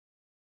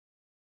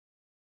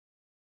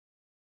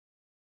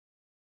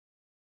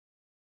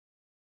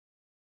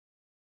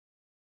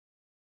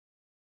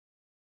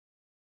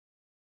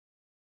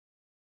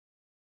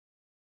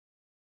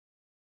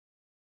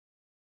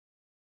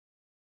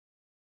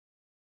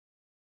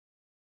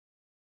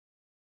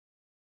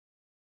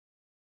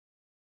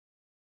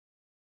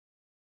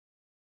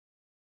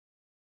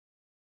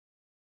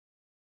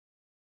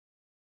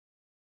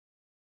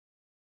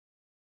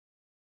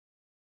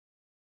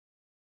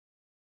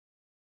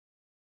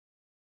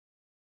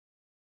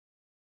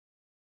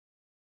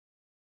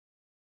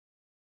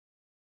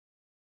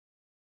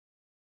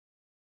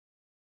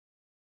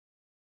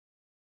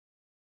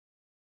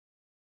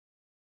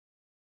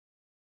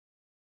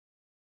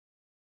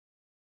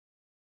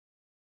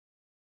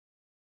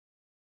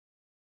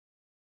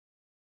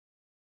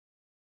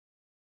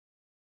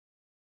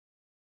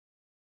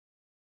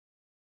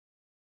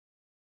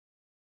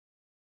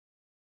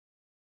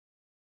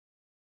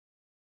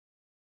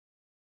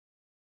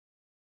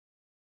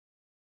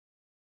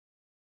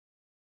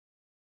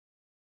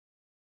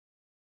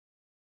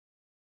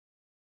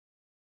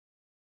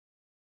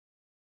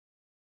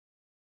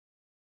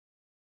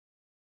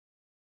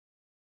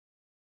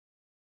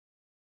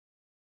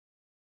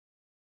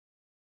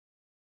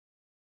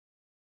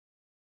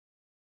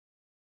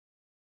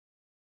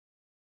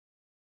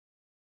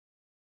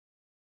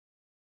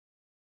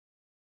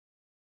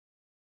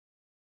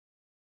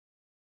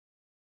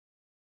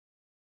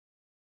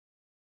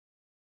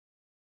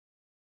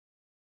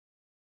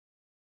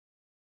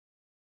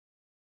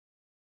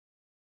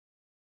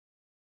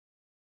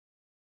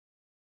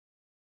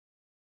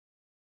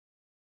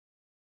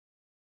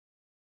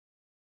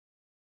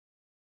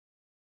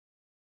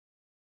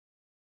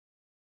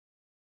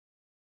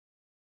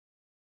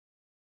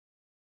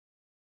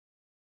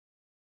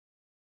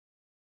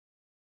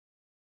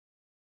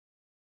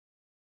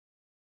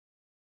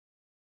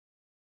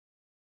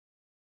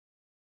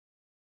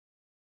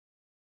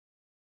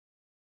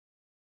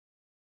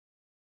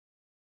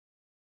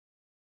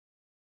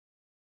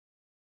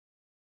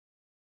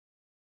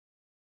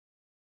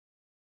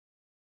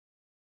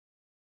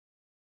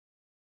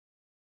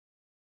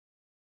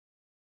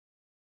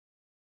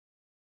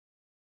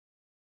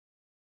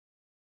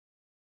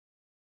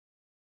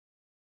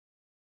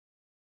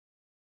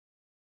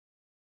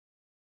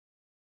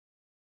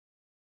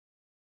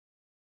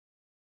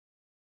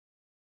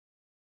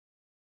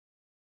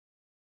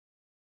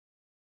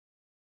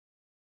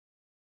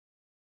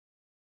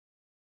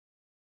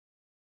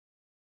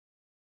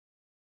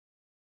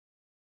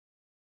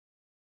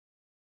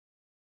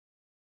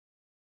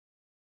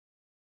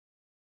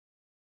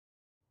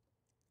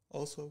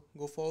 Also,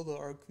 go follow the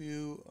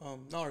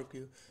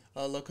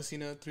La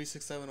Cocina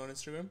 367 on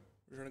Instagram.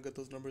 We're trying to get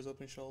those numbers up,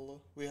 inshallah.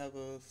 We have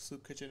a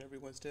soup kitchen every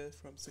Wednesday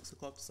from 6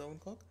 o'clock to 7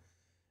 o'clock.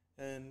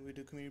 And we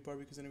do community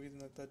barbecues and everything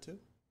like that too.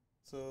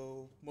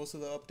 So most of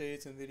the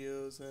updates and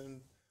videos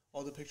and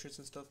all the pictures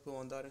and stuff go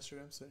on that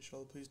Instagram. So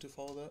inshallah, please do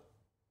follow that.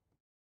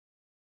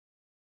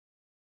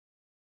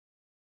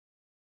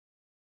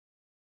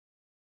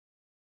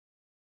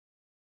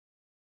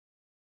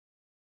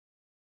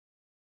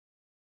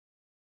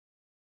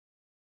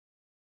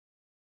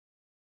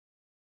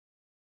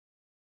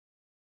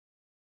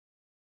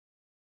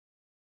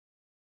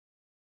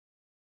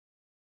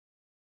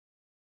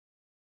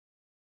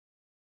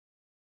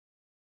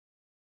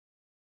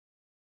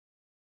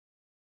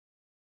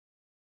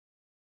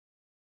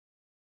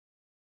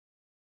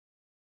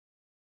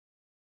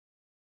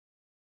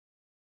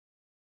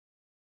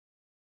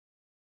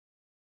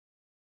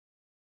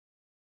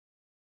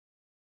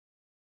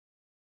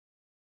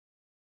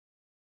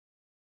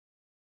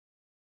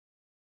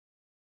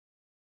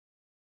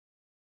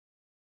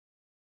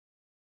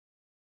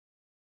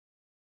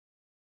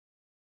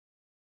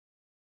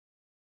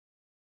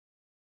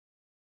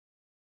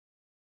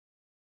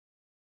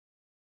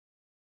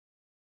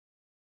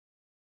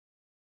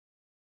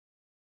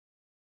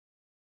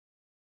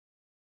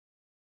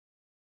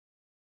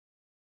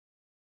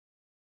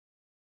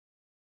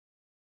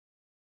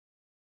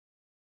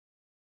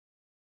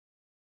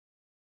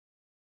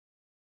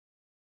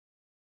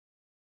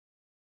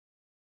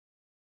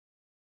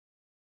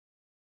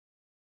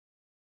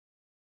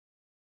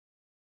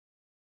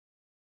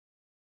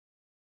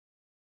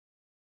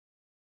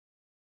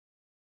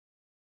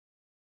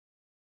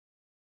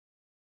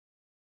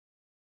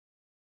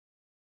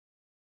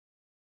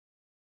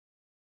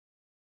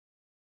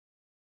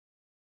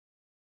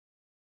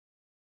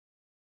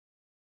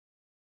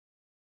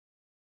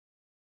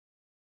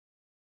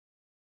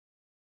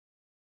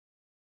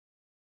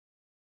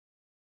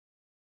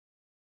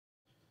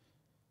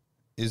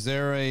 Is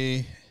there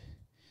a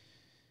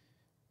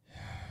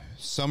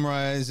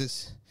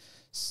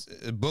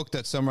book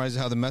that summarizes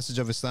how the message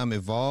of Islam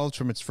evolved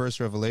from its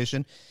first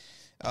revelation?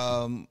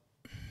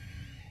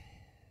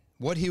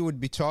 what he would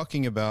be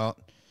talking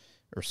about,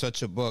 or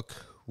such a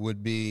book,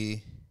 would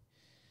be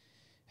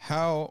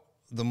how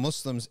the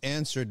Muslims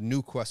answered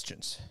new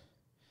questions,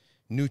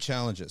 new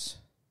challenges.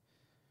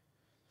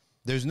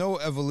 There's no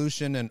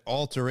evolution and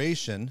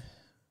alteration.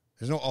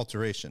 There's no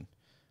alteration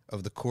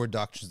of the core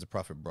doctrines the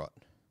Prophet brought.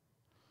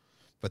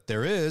 But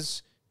there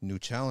is new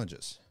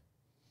challenges.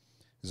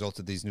 Result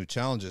of these new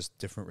challenges,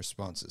 different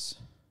responses.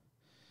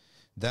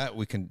 That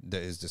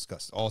is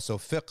discussed. Also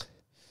fiqh,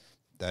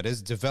 that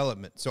is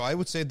development. So I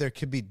would say there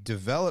could be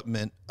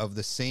development of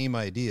the same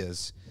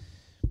ideas,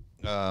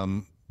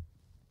 not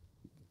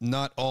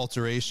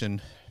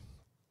alteration,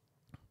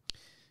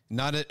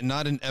 not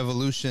an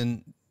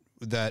evolution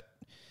that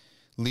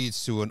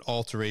leads to an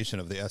alteration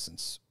of the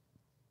essence.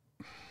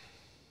 I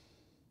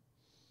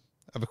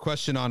have a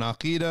question on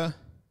Aqidah.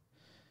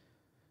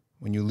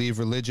 When you leave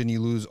religion, you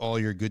lose all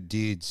your good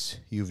deeds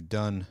you've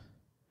done,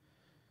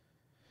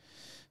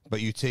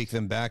 but you take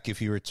them back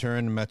if you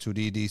return.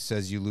 Maturidi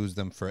says you lose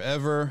them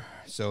forever.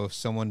 So if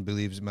someone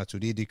believes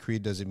Maturidi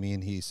creed, does it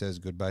mean he says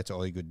goodbye to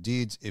all your good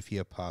deeds if he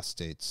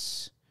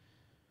apostates?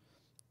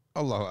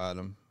 Allahu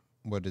Alam,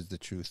 what is the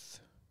truth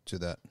to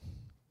that?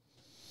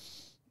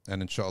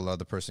 And inshallah,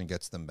 the person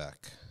gets them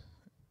back.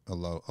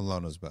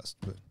 Allah knows best.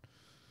 But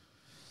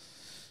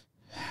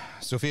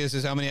Sophia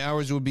says, how many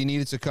hours would be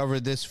needed to cover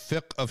this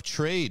fiqh of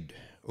trade?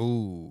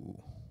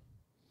 Ooh.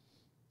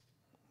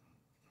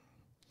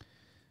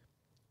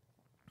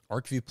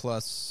 ArcView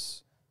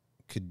Plus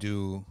could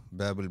do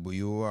Bab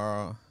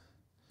al-Buyu'a,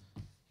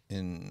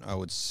 and I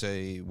would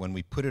say when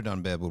we put it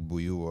on Bab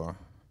al-Buyu'a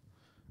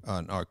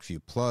on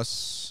ArcView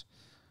Plus,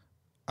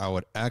 I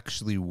would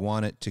actually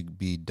want it to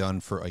be done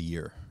for a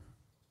year.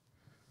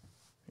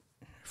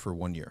 For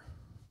 1 year.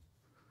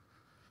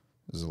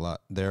 There's a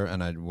lot there,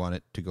 and I'd want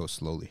it to go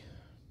slowly.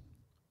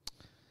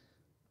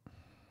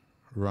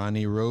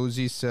 Ronnie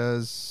Rosie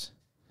says,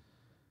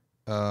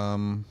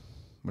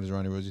 what is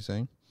Ronnie Rosie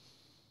saying?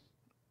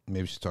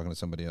 Maybe she's talking to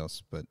somebody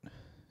else, but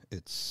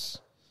it's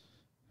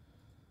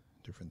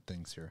different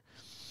things here.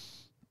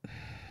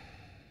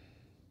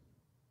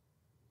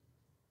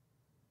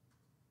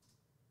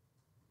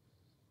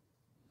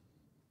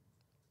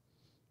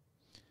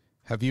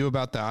 Have you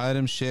about the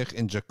Adam Sheikh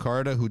in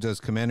Jakarta who does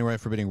commanding right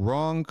forbidding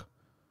wrong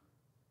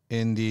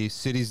in the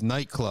city's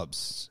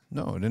nightclubs?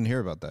 No, I didn't hear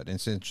about that.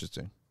 It's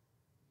interesting.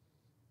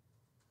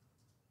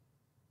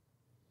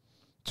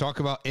 Talk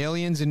about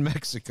aliens in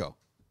Mexico.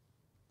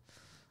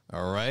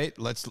 All right,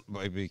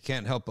 we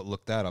can't help but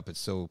look that up.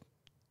 It's so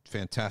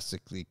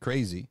fantastically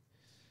crazy.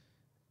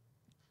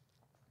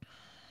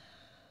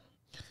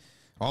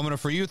 Almana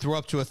for you, throw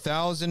up to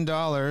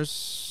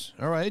 $1,000.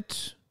 All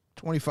right.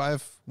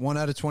 25, 1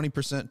 out of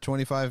 20%,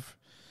 25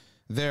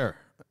 there.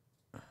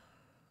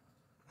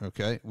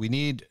 Okay, we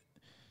need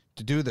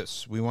to do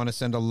this. We want to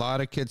send a lot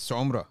of kids to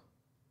Umrah.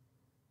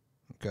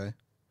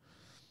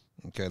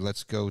 Okay,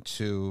 let's go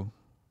to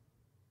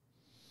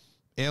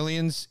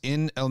aliens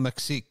in El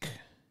Mexique.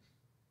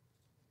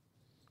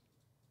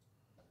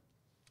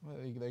 Well,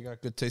 they got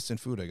good taste in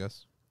food, I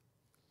guess.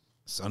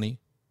 Sunny,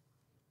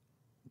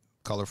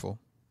 colorful.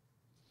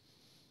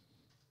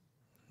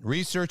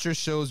 Researcher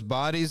shows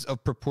bodies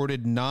of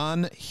purported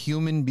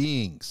non-human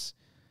beings.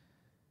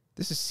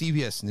 This is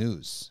CBS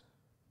News.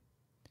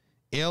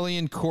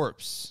 Alien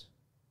corpse.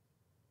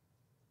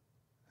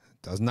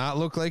 Does not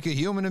look like a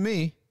human to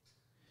me.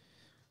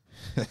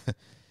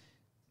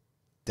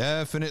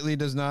 Definitely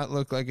does not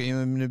look like a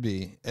human to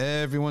me.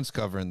 Everyone's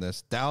covering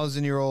this.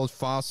 1,000-year-old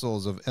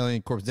fossils of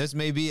alien corpse. This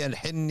may be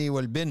al-hinni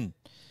wal-bin.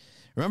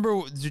 Remember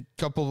a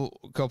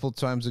couple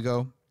times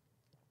ago?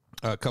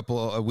 A couple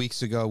of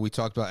weeks ago, we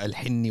talked about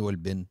al-hinni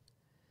wal-bin.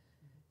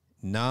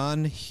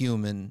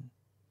 Non-human,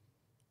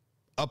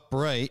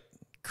 upright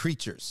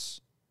creatures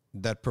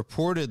that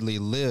purportedly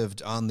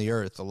lived on the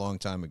earth a long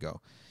time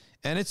ago.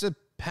 And it's a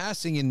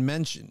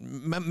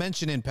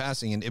mention in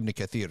passing in Ibn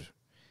Kathir.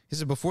 He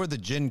said before the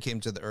jinn came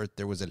to the earth,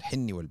 there was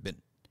al-hinni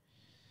wal-bin.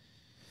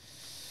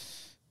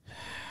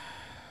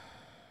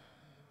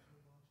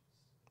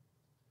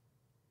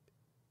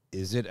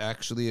 Is it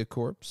actually a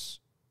corpse?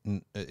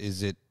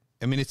 Is it?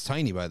 I mean, it's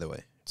tiny, by the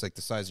way. It's like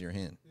the size of your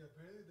hand. Yeah,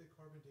 apparently they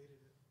carbon dated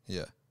it.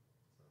 Yeah.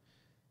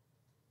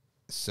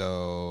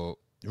 So,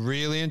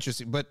 really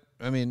interesting. But,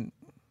 I mean,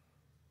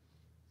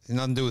 it's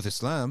nothing to do with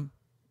Islam.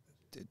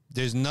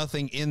 There's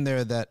nothing in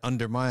there that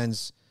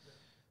undermines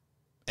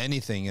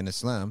anything in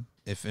Islam.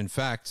 If, in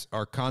fact,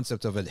 our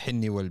concept of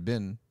al-hinni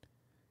wal-bin,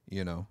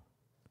 I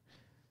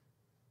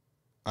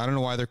don't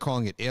know why they're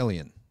calling it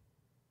alien.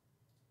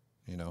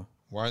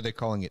 Why are they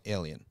calling it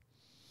alien?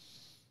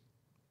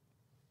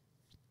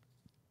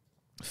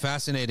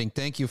 Fascinating.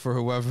 Thank you for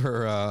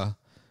whoever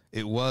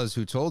it was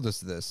who told us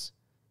this.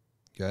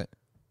 Okay.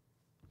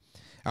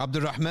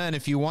 Abdurrahman,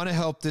 if you want to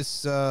help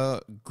this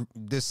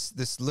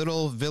this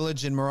little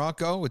village in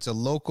Morocco, it's a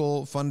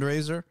local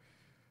fundraiser,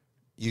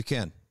 you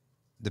can.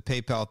 The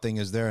PayPal thing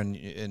is there,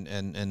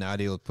 and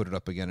Adi will put it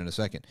up again in a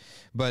second.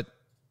 But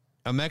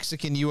a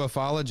Mexican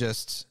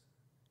ufologist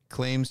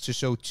claims to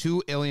show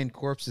 2 alien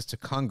corpses to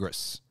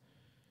Congress.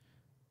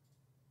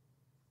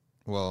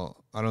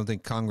 Well, I don't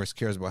think Congress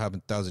cares about what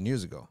happened 1,000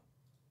 years ago,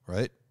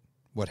 right?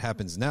 What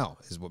happens now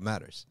is what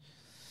matters.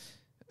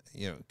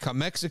 You know,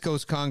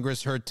 Mexico's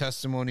Congress heard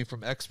testimony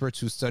from experts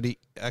who study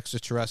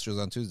extraterrestrials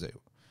on Tuesday.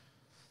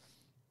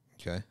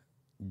 Okay.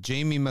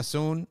 Jamie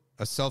Masoon,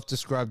 a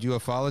self-described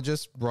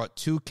ufologist, brought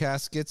 2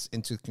 caskets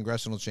into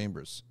congressional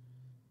chambers.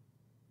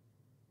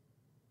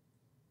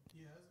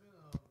 He has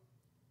been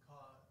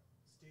caught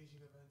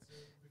staging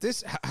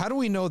events. How do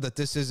we know that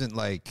this isn't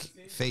like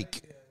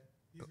fake? Yeah,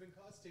 he's been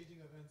caught staging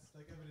events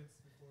like evidence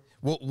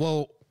before.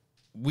 Well,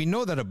 we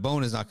know that a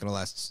bone is not going to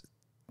last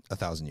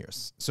 1,000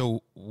 years.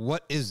 So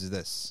what is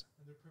this?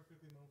 And they're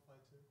perfectly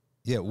mummified too.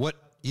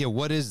 Yeah,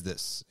 what is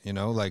this? You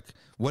know, like,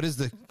 what is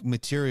the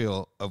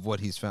material of what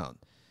he's found?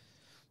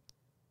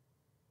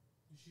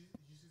 You should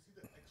see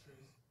the x-rays.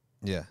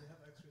 Yeah. They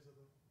have x-rays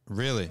of them.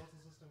 Really? System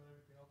and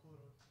everything. I'll pull it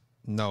up.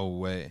 No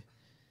way.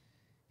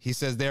 He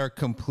says they are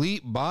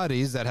complete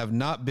bodies that have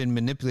not been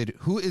manipulated.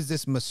 Who is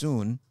this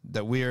Masoon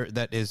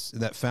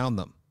that found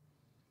them?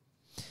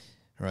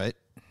 Right?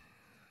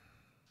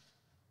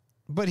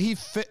 But he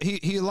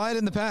lied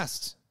in the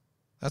past.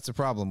 That's the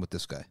problem with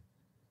this guy.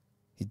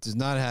 He does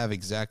not have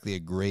exactly a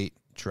great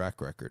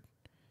track record.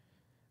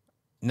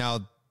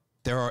 Now,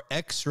 there are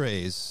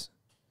x-rays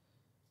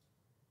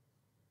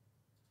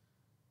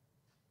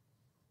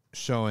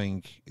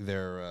showing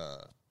their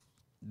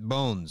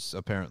bones,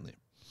 apparently.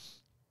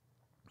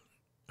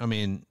 I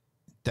mean,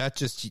 that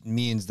just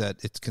means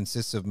that it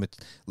consists of...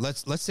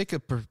 Let's take a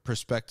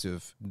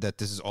perspective that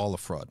this is all a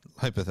fraud,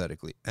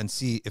 hypothetically, and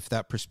see if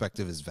that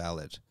perspective is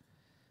valid.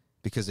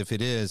 Because if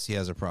it is, he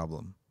has a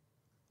problem.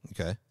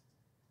 Okay?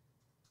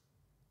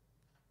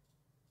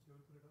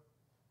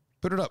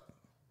 Put it up.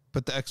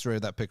 Put the x-ray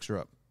of that picture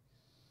up.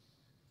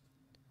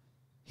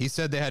 He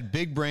said they had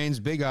big brains,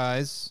 big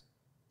eyes,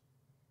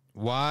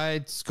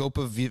 wide scope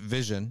of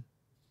vision,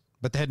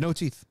 but they had no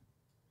teeth.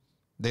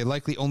 They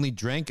likely only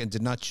drank and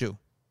did not chew.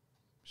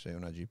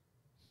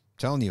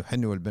 Telling you,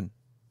 Hennu al-Bin.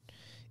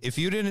 If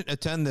you didn't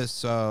attend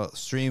this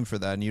stream for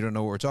that and you don't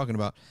know what we're talking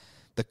about,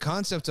 the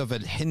concept of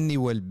al-Hinni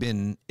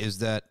wal-Bin is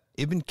that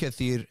Ibn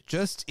Kathir,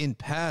 just in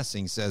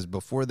passing, says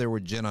before there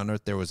were jinn on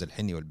earth, there was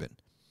al-Hinni wal-Bin.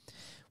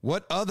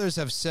 What others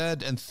have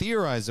said and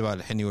theorized about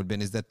al-Hinni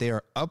wal-Bin is that they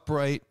are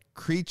upright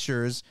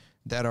creatures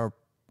that are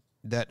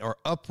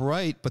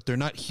upright, but they're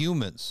not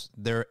humans.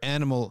 They're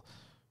animal.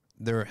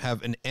 They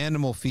have an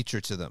animal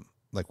feature to them,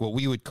 like what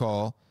we would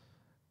call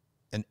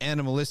an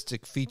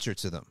animalistic feature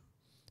to them.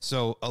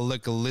 So,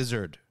 like a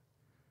lizard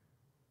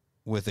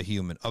with a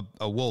human,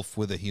 a wolf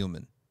with a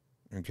human,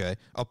 okay?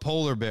 A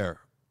polar bear,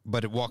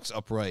 but it walks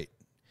upright.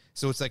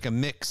 So it's like a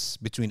mix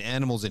between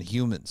animals and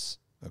humans,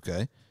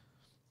 okay?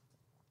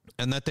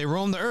 And that they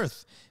roam the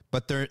earth,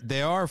 but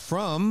they are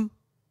from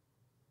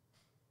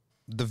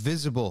the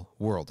visible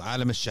world,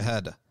 alam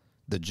al-shahada.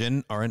 The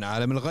jinn are in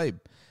alam al-ghayb.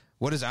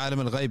 What does alam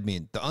al-ghayb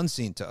mean? The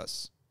unseen to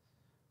us.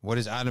 What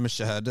is alam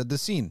al-shahada? The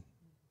seen.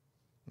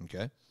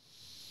 Okay?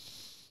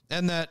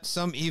 And that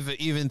some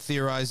even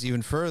theorize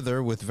even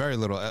further with very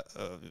little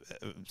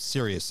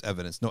serious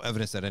evidence. No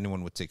evidence that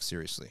anyone would take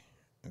seriously.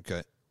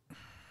 Okay?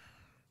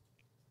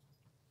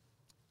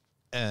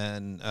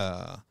 And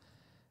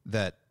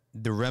that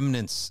the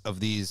remnants of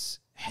these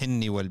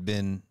Hinni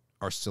wal-Bin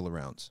are still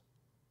around.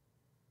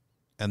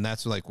 And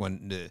that's like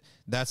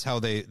that's how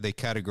they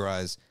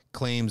categorize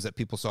claims that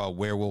people saw a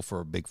werewolf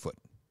or a Bigfoot.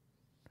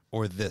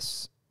 Or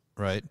this,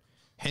 right?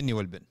 Hinni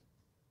wal-Bin.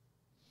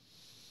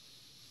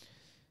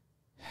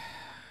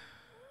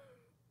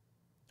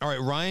 All right,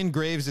 Ryan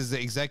Graves is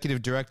the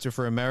executive director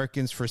for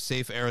Americans for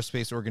Safe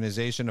Aerospace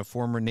Organization, a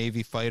former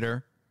Navy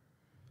fighter.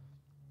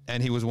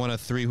 And he was one of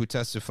 3 who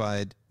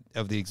testified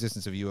of the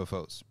existence of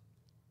UFOs.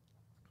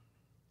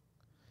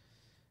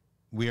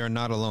 We are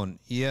not alone.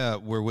 Yeah,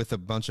 we're with a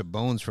bunch of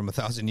bones from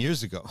 1,000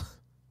 years ago,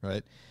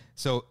 right?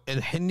 So,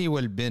 al-Hinni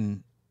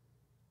wal-Bin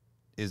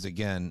is,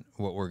 again,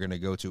 what we're going to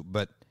go to.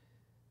 But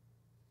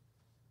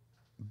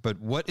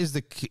what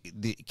is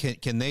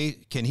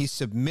can he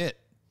submit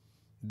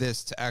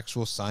this to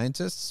actual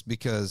scientists?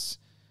 Because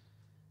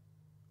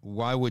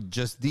why would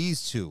just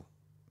these 2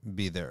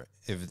 be there?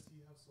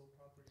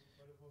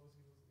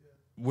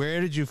 Where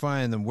did you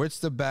find them? What's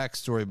the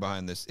backstory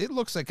behind this? It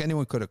looks like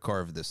anyone could have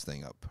carved this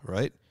thing up,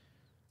 right?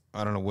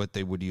 I don't know what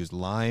they would use,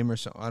 lime or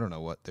something. I don't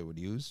know what they would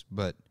use,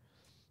 but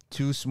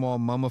 2 small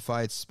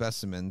mummified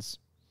specimens.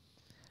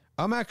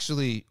 I'm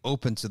actually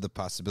open to the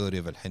possibility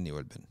of al-Hinni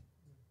wal-Bin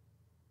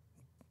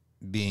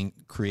being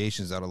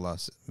creations that Allah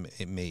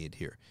made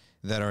here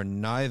that are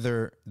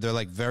they're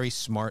like very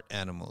smart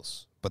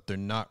animals, but they're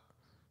not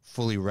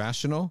fully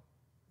rational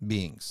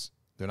beings.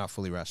 They're not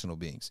fully rational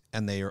beings.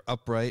 And they are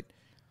upright.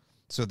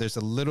 So there's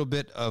a little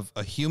bit of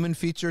a human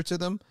feature to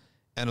them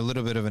and a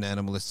little bit of an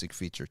animalistic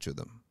feature to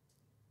them.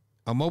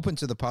 I'm open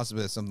to the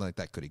possibility that something like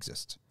that could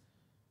exist,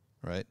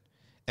 right?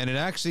 And it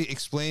actually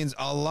explains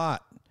a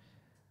lot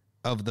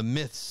of the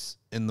myths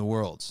in the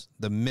world,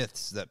 the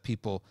myths that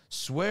people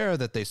swear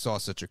that they saw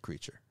such a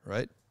creature,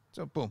 right?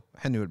 So, boom,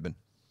 Hinni wal-Bin.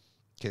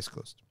 Case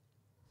closed.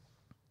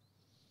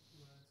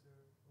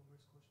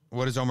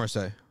 What does Omar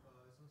say?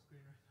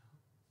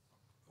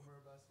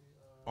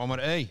 Omar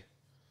A. Can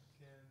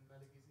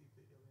Malikis eat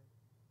the alien?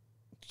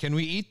 Can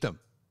we eat them?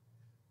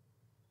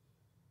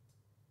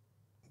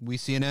 We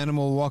see an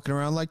animal walking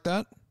around like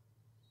that?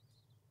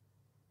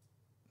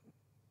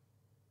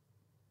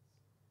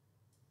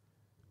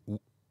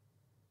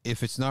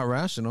 If it's not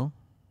rational,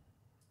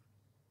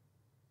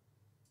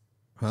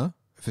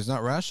 If it's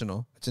not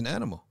rational, it's an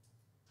animal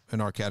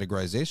in our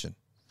categorization.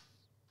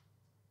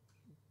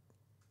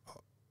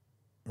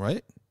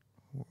 Right?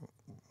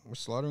 We're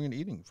slaughtering and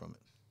eating from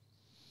it.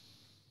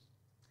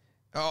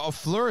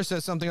 Fleur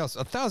says something else.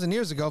 1,000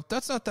 years ago,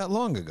 that's not that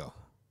long ago,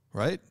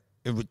 right?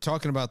 If we're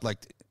talking about like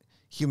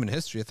human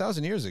history,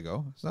 1,000 years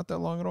ago, it's not that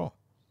long at all.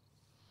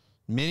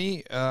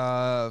 Many,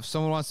 if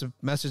someone wants to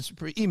message,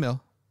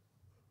 email,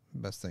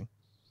 best thing.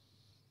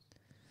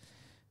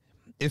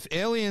 If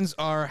aliens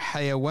are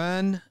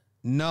hayawan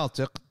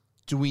natiq,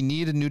 do we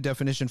need a new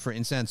definition for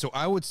insan? So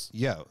I would,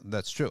 yeah,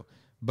 that's true.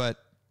 But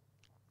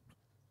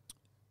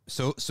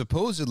so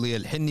supposedly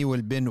al-hinni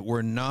wal-bin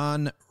were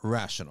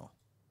non-rational.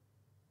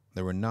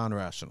 They were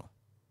non-rational.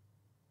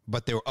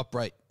 But they were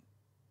upright.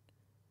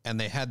 And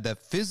they had the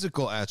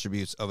physical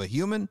attributes of a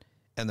human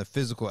and the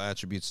physical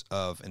attributes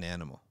of an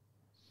animal.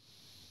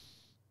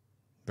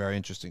 Very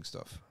interesting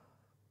stuff.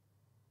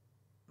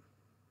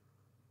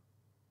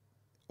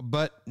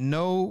 But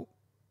no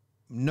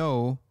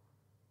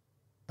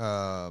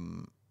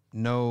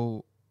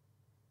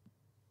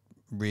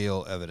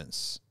real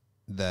evidence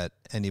that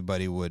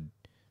anybody would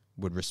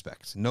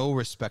respect. No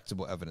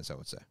respectable evidence, I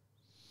would say.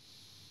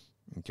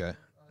 Okay.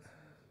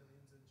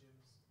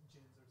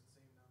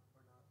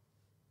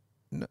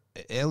 No,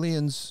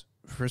 aliens,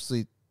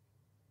 firstly,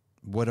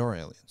 what are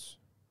aliens?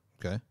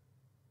 Okay.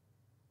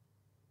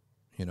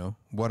 You know,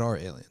 what are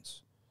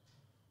aliens?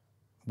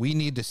 We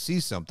need to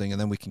see something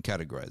and then we can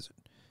categorize it.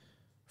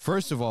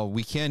 First of all,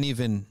 we can't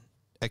even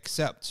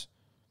accept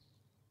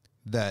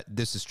that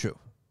this is true.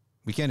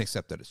 We can't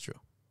accept that it's true,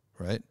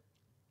 right?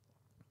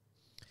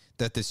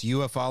 That this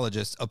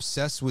ufologist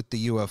obsessed with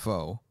the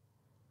UFO,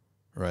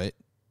 right,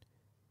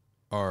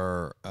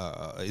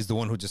 is the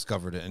one who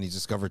discovered it, and he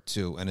discovered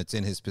two, and it's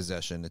in his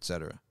possession,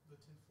 etc. The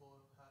tinfoil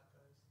hat,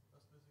 guys.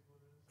 That's basically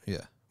what it is.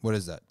 Yeah. What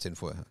is that?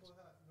 Tinfoil hat. Tinfoil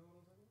hat. You know what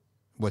I'm talking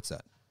about? What's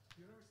that?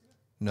 You've never seen it?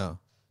 No.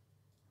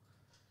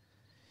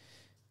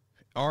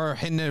 Are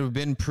hinna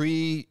been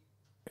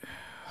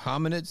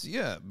pre-hominids?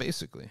 Yeah,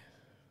 basically.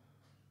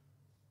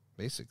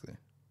 Basically.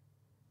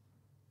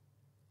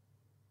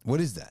 What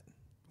is that?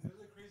 There's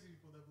like crazy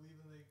people that believe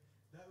in like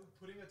that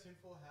putting a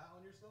tinfoil hat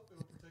on yourself, it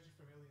will protect you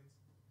from aliens.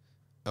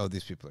 Oh,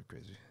 these people are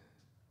crazy.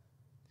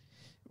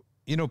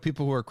 You know,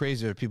 people who are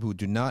crazy are people who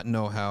do not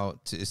know how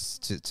to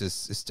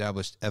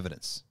establish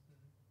evidence,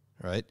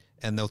 right?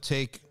 And they'll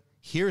take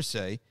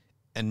hearsay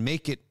and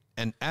make it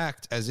and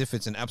act as if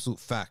it's an absolute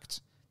fact.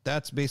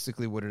 That's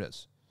basically what it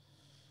is.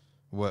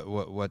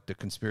 What the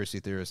conspiracy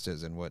theorist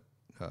is, and what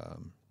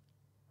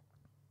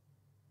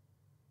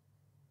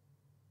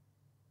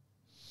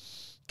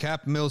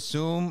Cap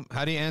Milsum.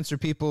 How do you answer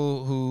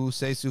people who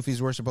say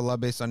Sufis worship Allah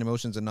based on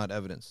emotions and not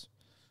evidence?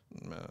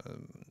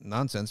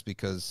 Nonsense,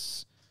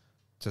 because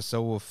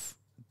tasawwuf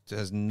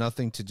has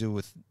nothing to do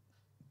with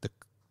the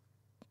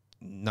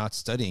not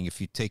studying. If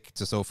you take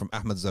tasawwuf from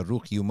Ahmad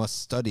Zarruq, you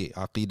must study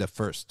Aqidah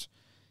first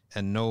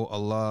and know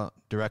Allah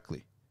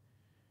directly.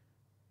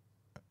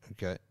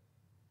 Okay,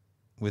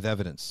 with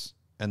evidence,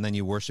 and then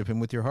you worship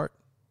Him with your heart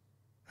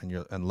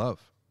and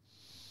love.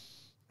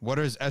 What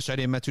is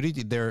Ash'ari and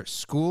Maturidi? They're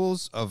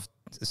schools of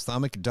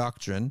Islamic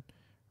doctrine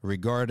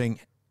regarding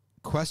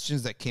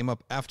questions that came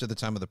up after the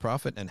time of the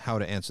Prophet and how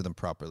to answer them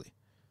properly.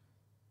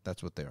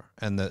 That's what they are.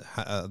 And the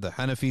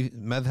Hanafi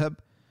madhab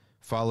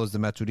follows the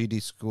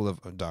Maturidi school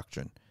of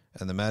doctrine,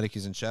 and the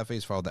Malikis and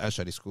Shafi'is follow the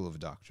Ash'ari school of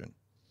doctrine,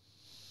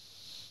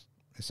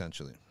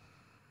 essentially.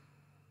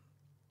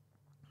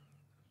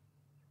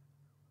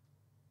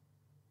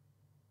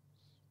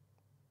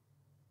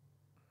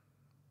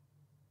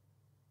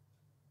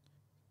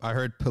 I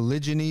heard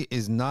polygyny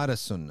is not a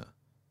sunnah.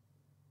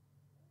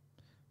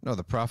 No,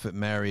 the Prophet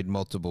married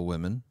multiple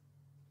women.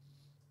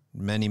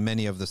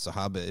 Many of the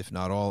Sahaba, if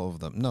not all of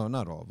them. No,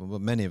 not all of them,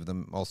 but many of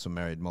them also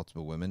married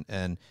multiple women.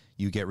 And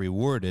you get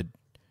rewarded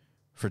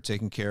for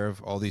taking care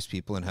of all these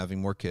people and having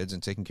more kids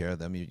and taking care of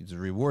them. There's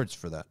rewards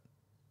for that.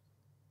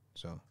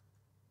 So,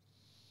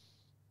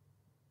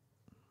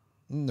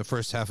 in the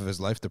first half of his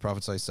life, the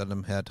Prophet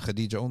ﷺ had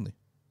Khadija only.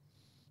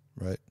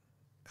 Right?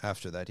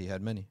 After that, he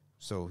had many.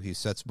 So he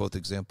sets both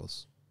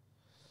examples.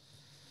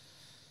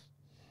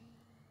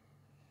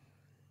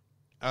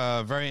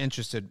 Very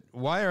interested.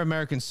 Why are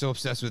Americans so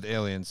obsessed with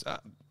aliens?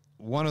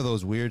 One of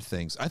those weird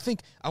things.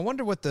 I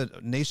wonder what the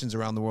nations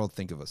around the world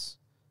think of us.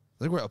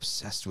 I think we're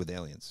obsessed with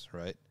aliens,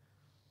 right?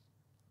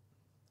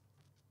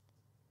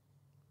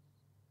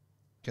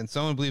 Can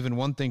someone believe in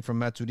one thing from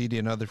Maturidi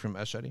and another from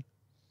Ash'ari?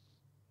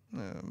 I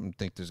don't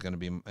think there's going to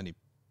be any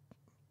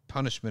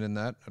punishment in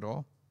that at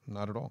all.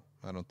 Not at all,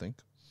 I don't think.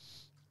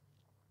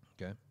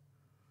 Okay.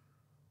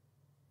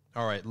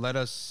 All right, let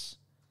us...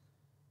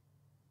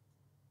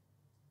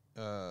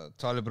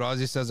 Talib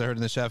Razi says, I heard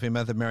in the Shafi'i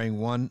method marrying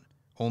one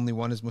Only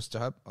one is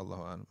mustahab?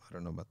 Allahu a'lam. I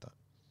don't know about that.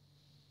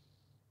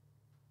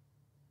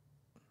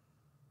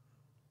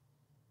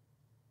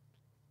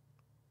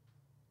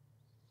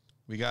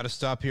 We got to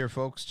stop here,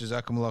 folks.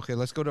 Jazakumullah khair.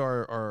 Let's go to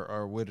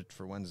our wird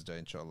for Wednesday,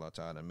 inshallah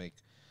ta'ala. Make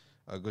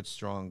a good,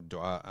 strong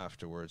dua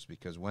afterwards,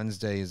 because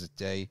Wednesday is a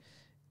day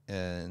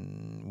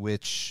in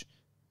which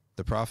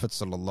the Prophet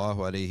sallallahu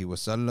alaihi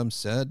wasallam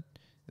said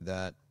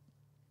that,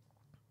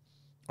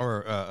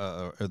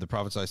 or the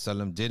Prophet sallallahu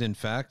alaihi wasallam did in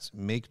fact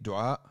make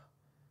dua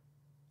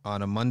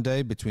on a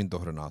Monday between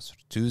Dhuhr and Asr,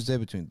 Tuesday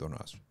between Dhuhr and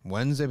Asr,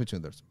 Wednesday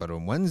between Dhuhr and Asr. But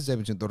on Wednesday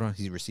between Dhuhr and Asr,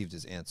 he received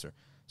his answer.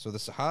 So the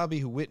Sahabi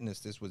who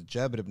witnessed this was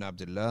Jabir ibn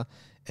Abdullah,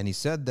 and he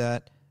said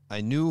that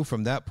I knew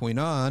from that point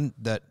on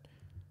that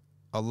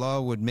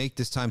Allah would make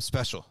this time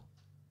special.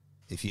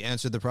 If he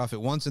answered the Prophet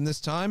once in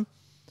this time,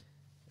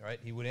 right,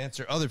 he would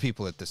answer other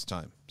people at this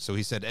time. So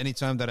he said,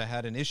 anytime that I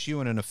had an issue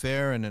and an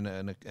affair and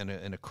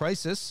a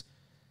crisis,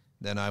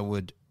 then I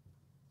would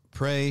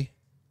pray,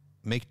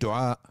 make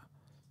dua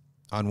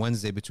on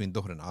Wednesday between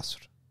Dhuhr and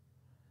Asr,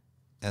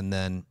 and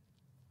then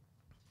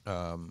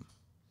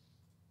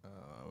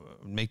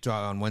make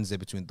dua on Wednesday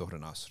between Dhuhr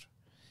and Asr.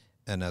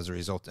 And as a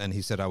result, and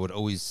he said, I would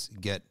always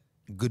get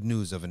good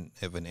news of an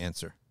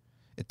answer.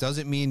 It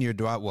doesn't mean your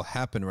dua will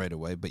happen right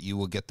away, but you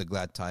will get the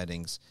glad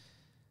tidings,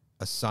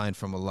 a sign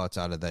from Allah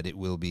Ta'ala that it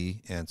will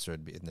be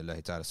answered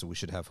bi'idhnillahi ta'ala. So we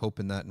should have hope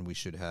in that, and we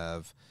should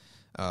have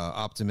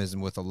optimism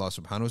with Allah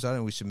subhanahu wa ta'ala,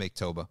 and we should make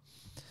tawbah,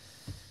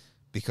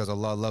 because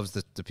Allah loves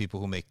the people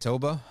who make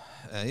tawbah.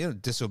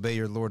 Disobey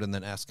your Lord and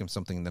then ask him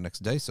something the next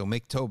day. So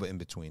make tawbah in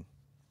between.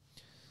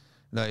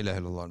 لا إله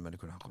إلا الله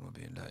الملك الحق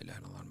المبين لا إله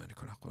إلا الله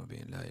الملك الحق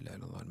المبين لا إله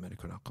إلا الله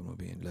الملك الحق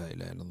المبين لا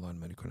إله إلا الله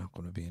الملك الحق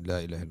المبين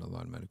لا إله إلا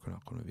الله الملك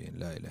الحق المبين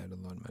لا إله إلا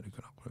الله الملك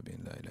الحق المبين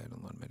لا إله إلا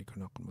الله الملك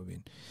الحق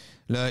المبين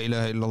لا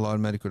إله إلا الله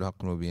الملك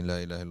الحق المبين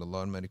لا إله إلا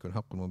الله الملك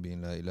الحق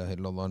المبين لا إله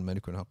إلا الله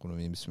الملك الحق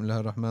المبين بسم الله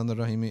الرحمن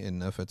الرحيم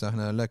إنا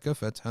فتحنا لك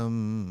فتحا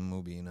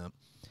مبينا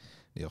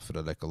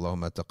ليغفر لك الله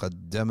ما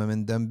تقدم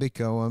من ذنبك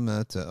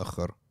وما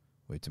تأخر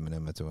ويتم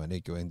نعمته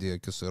عليك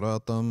ويهديك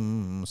صراطا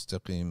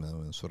مستقيما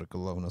وينصرك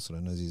الله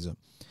نصرا عزيزا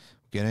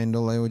وكان عند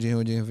الله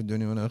وجهه في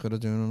الدنيا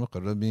والآخرة من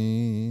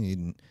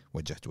المقربين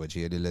وجهت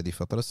وجهي للذي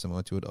فطر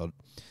السماوات والأرض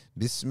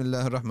بسم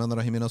الله الرحمن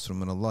الرحيم نصر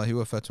من الله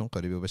وفتح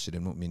قريب وبشر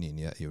المؤمنين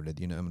يا أيها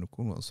الذين آمنوا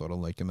كونوا أنصار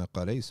الله كما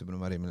قال عيسى بن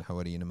مريم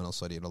الحواريين من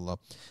أنصار إلى الله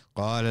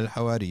قال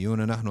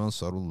الحواريون نحن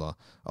أنصار الله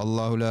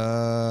الله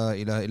لا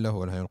إله إلا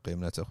هو الحي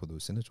القيوم لا تأخذه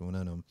سنة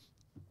ولا نوم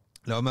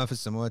له ما في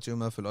السماوات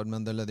وما في الأرض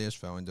من ذا الذي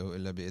يشفع عنده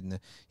إلا بإذنه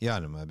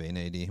يعلم ما بين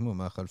أيديهم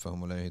وما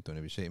خلفهم ولا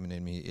يحيطون بشيء من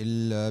علمه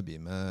إلا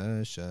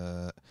بما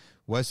شاء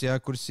وسع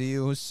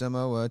كرسيه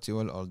السماوات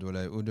والأرض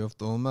ولا يؤوده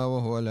حفظهما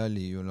وهو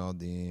العلي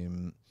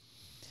العظيم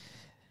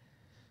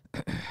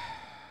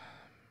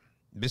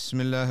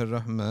بسم الله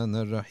الرحمن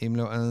الرحيم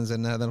لو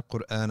أنزلنا هذا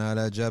القرآن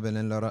على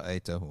جبل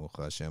لرأيته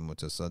خاشعا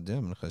متصدعا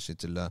من خشية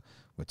الله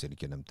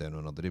وتلك الأمثال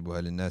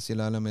نضربها للناس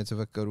لعلهم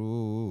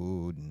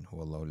يتفكرون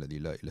هو الله الذي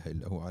لا إله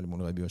إلا هو عالم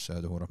الغيب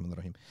والشهادة هو الرحمن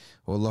الرحيم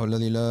هو الله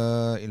الذي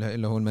لا إله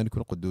إلا هو الملك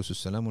القدوس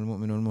السلام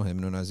المؤمن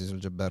المهيمن العزيز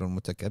الجبار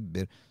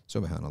المتكبر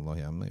سبحان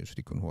الله عما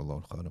يشركون هو الله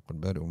الخالق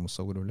البارئ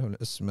والمصور له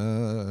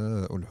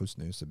الأسماء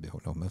الحسنى يسبح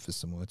له ما في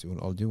السماوات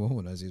والأرض وهو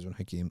العزيز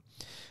الحكيم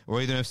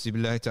أعيذ نفسي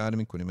بالله تعالى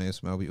من كل ما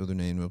يسمع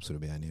بأذنين ويبصر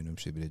بعينين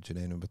ويمشي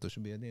برجلين ويبطش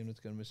بيدين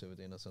ويتكلم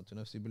بشفتين أصنت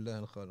نفسي بالله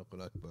الخالق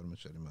الأكبر من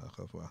شر ما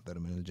أخاف وأحذر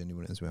من الجن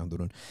والإنس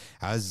ويحضرون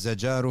عز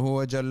جاره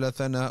وجل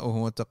ثناؤه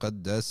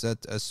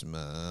وتقدست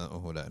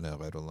أسماؤه لا إله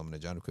غير الله من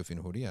نجعلك في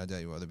نهور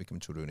أعدائي وأعوذ بك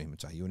من شرورهم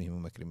وتعيونهم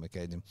ومكر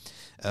مكائدهم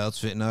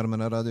أطفئ نار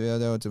من أراد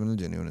بأعداء من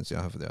الجن والإنس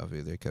يا حافظ يا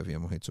حفيظ يا كافي يا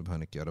محيط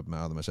سبحانك يا رب ما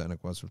أعظم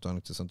شأنك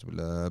وسلطانك اتصلت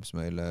بالله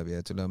باسماء الله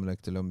بآيات الله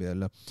ملكت لهم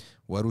بالله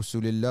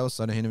ورسول الله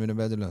والصالحين من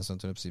عباد الله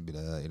أحسنت نفسي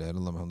بلا إله إلا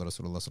الله محمد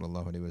رسول الله صلى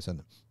الله عليه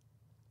وسلم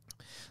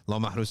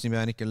اللهم احرسني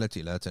بعينك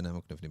التي لا تنام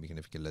واكنفني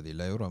بكنفك الذي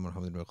لا يرى من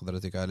حمد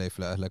بقدرتك علي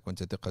فلا أهلك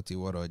وانت ثقتي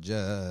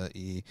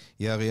ورجائي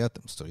يا غياث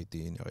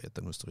المستغيثين يا غياث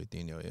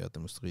المستغيثين يا غياث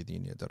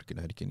المستغيثين يا تارك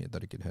الهالكين يا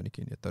تارك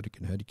الهالكين يا تارك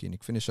الهالكين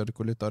اكفني شر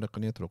كل طارق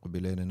يطرق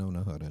بليل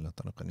ونهار لا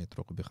طارق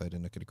يطرق بخير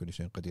انك لكل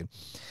شيء قدير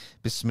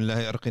بسم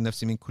الله ارقي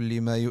نفسي من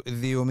كل ما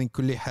يؤذي ومن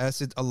كل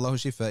حاسد الله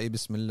شفائي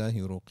بسم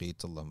الله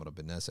رقيت اللهم رب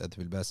الناس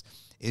اذهب الباس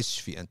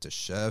اشفي انت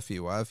الشافي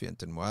وعافي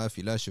انت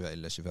المعافي لا شفاء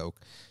الا شفاؤك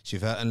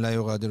شفاء لا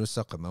يغادر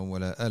سقما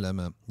ولا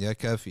ألما يا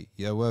كافي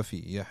يا وافي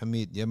يا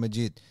حميد يا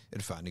مجيد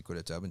ارفعني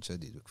كل تعب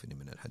شديد واكفني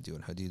من الحديد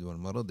والحديد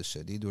والمرض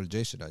الشديد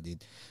والجيش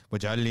العديد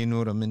واجعل لي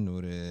نورا من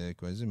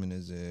نورك وعز من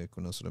عزك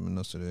ونصر من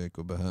نصرك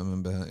وبهاء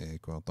من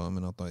بهائك وعطاء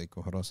من عطائك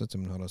وحراسة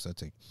من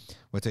حراستك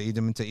وتأييد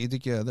من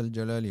تأييدك يا ذا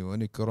الجلال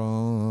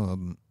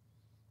والإكرام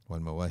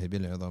والمواهب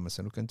العظام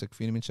أسألك أن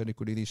تكفيني من شر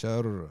كل ذي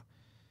شر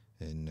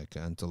إنك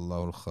أنت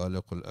الله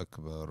الخالق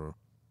الأكبر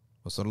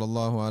وصلى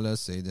الله على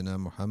سيدنا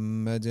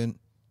محمد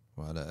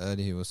وعلى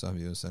آله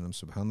وصحبه وسلم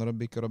سبحان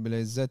ربك رب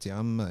العزة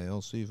عما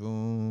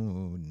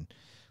يصفون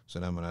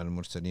وسلام على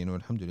المرسلين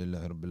والحمد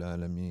لله رب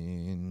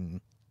العالمين.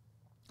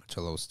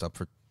 Inshallah, we'll stop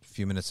for a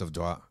few minutes of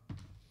dua.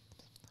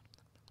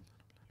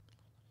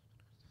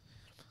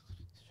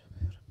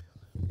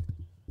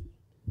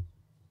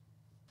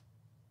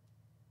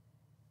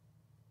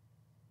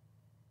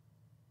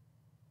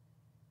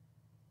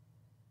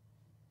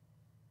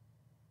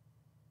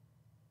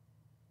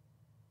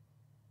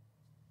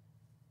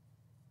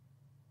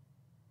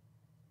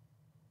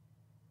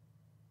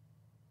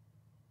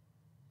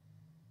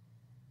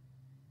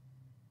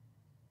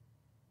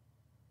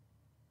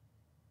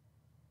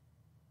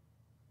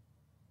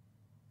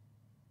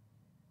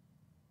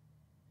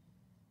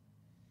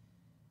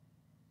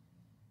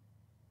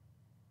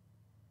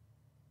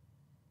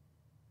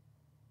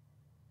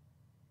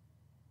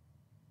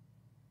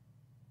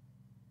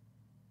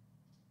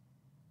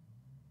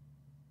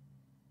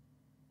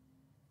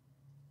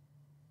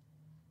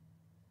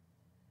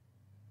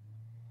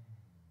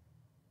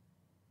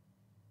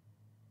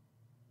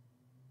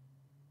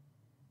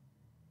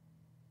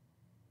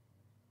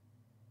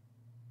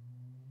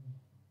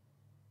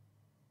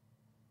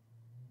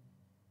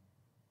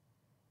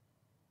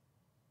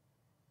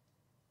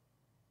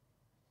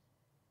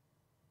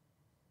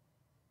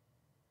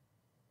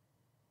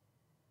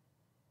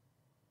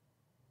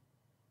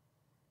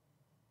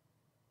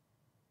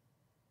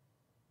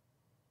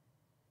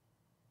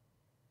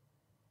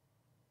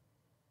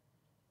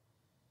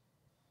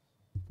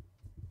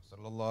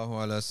 صلى الله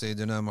على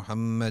سيدنا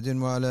محمد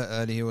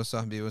وعلى آله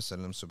وصحبه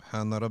وسلم.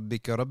 سبحان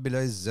ربك رب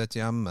العزة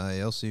عما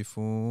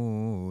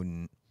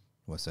يصفون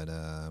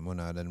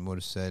وسلام على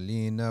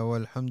المرسلين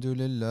والحمد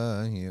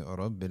لله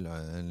رب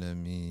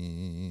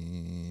العالمين.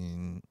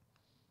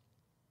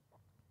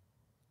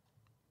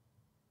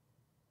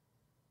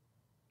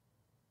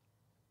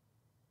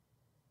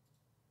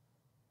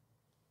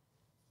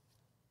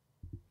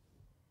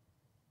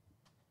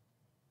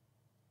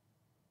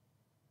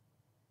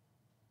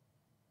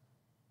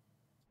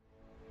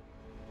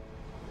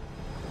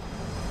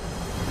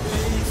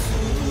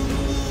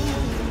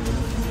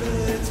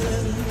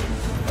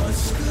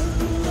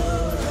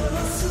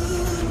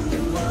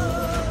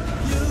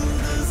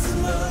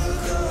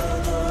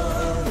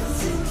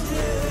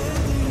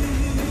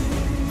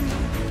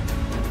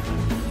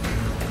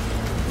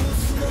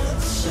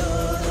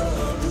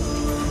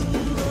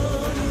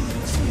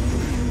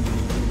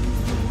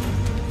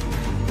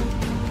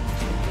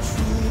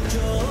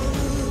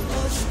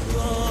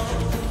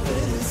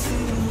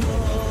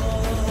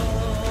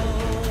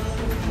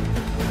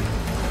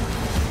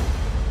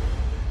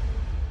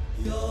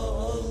 Yo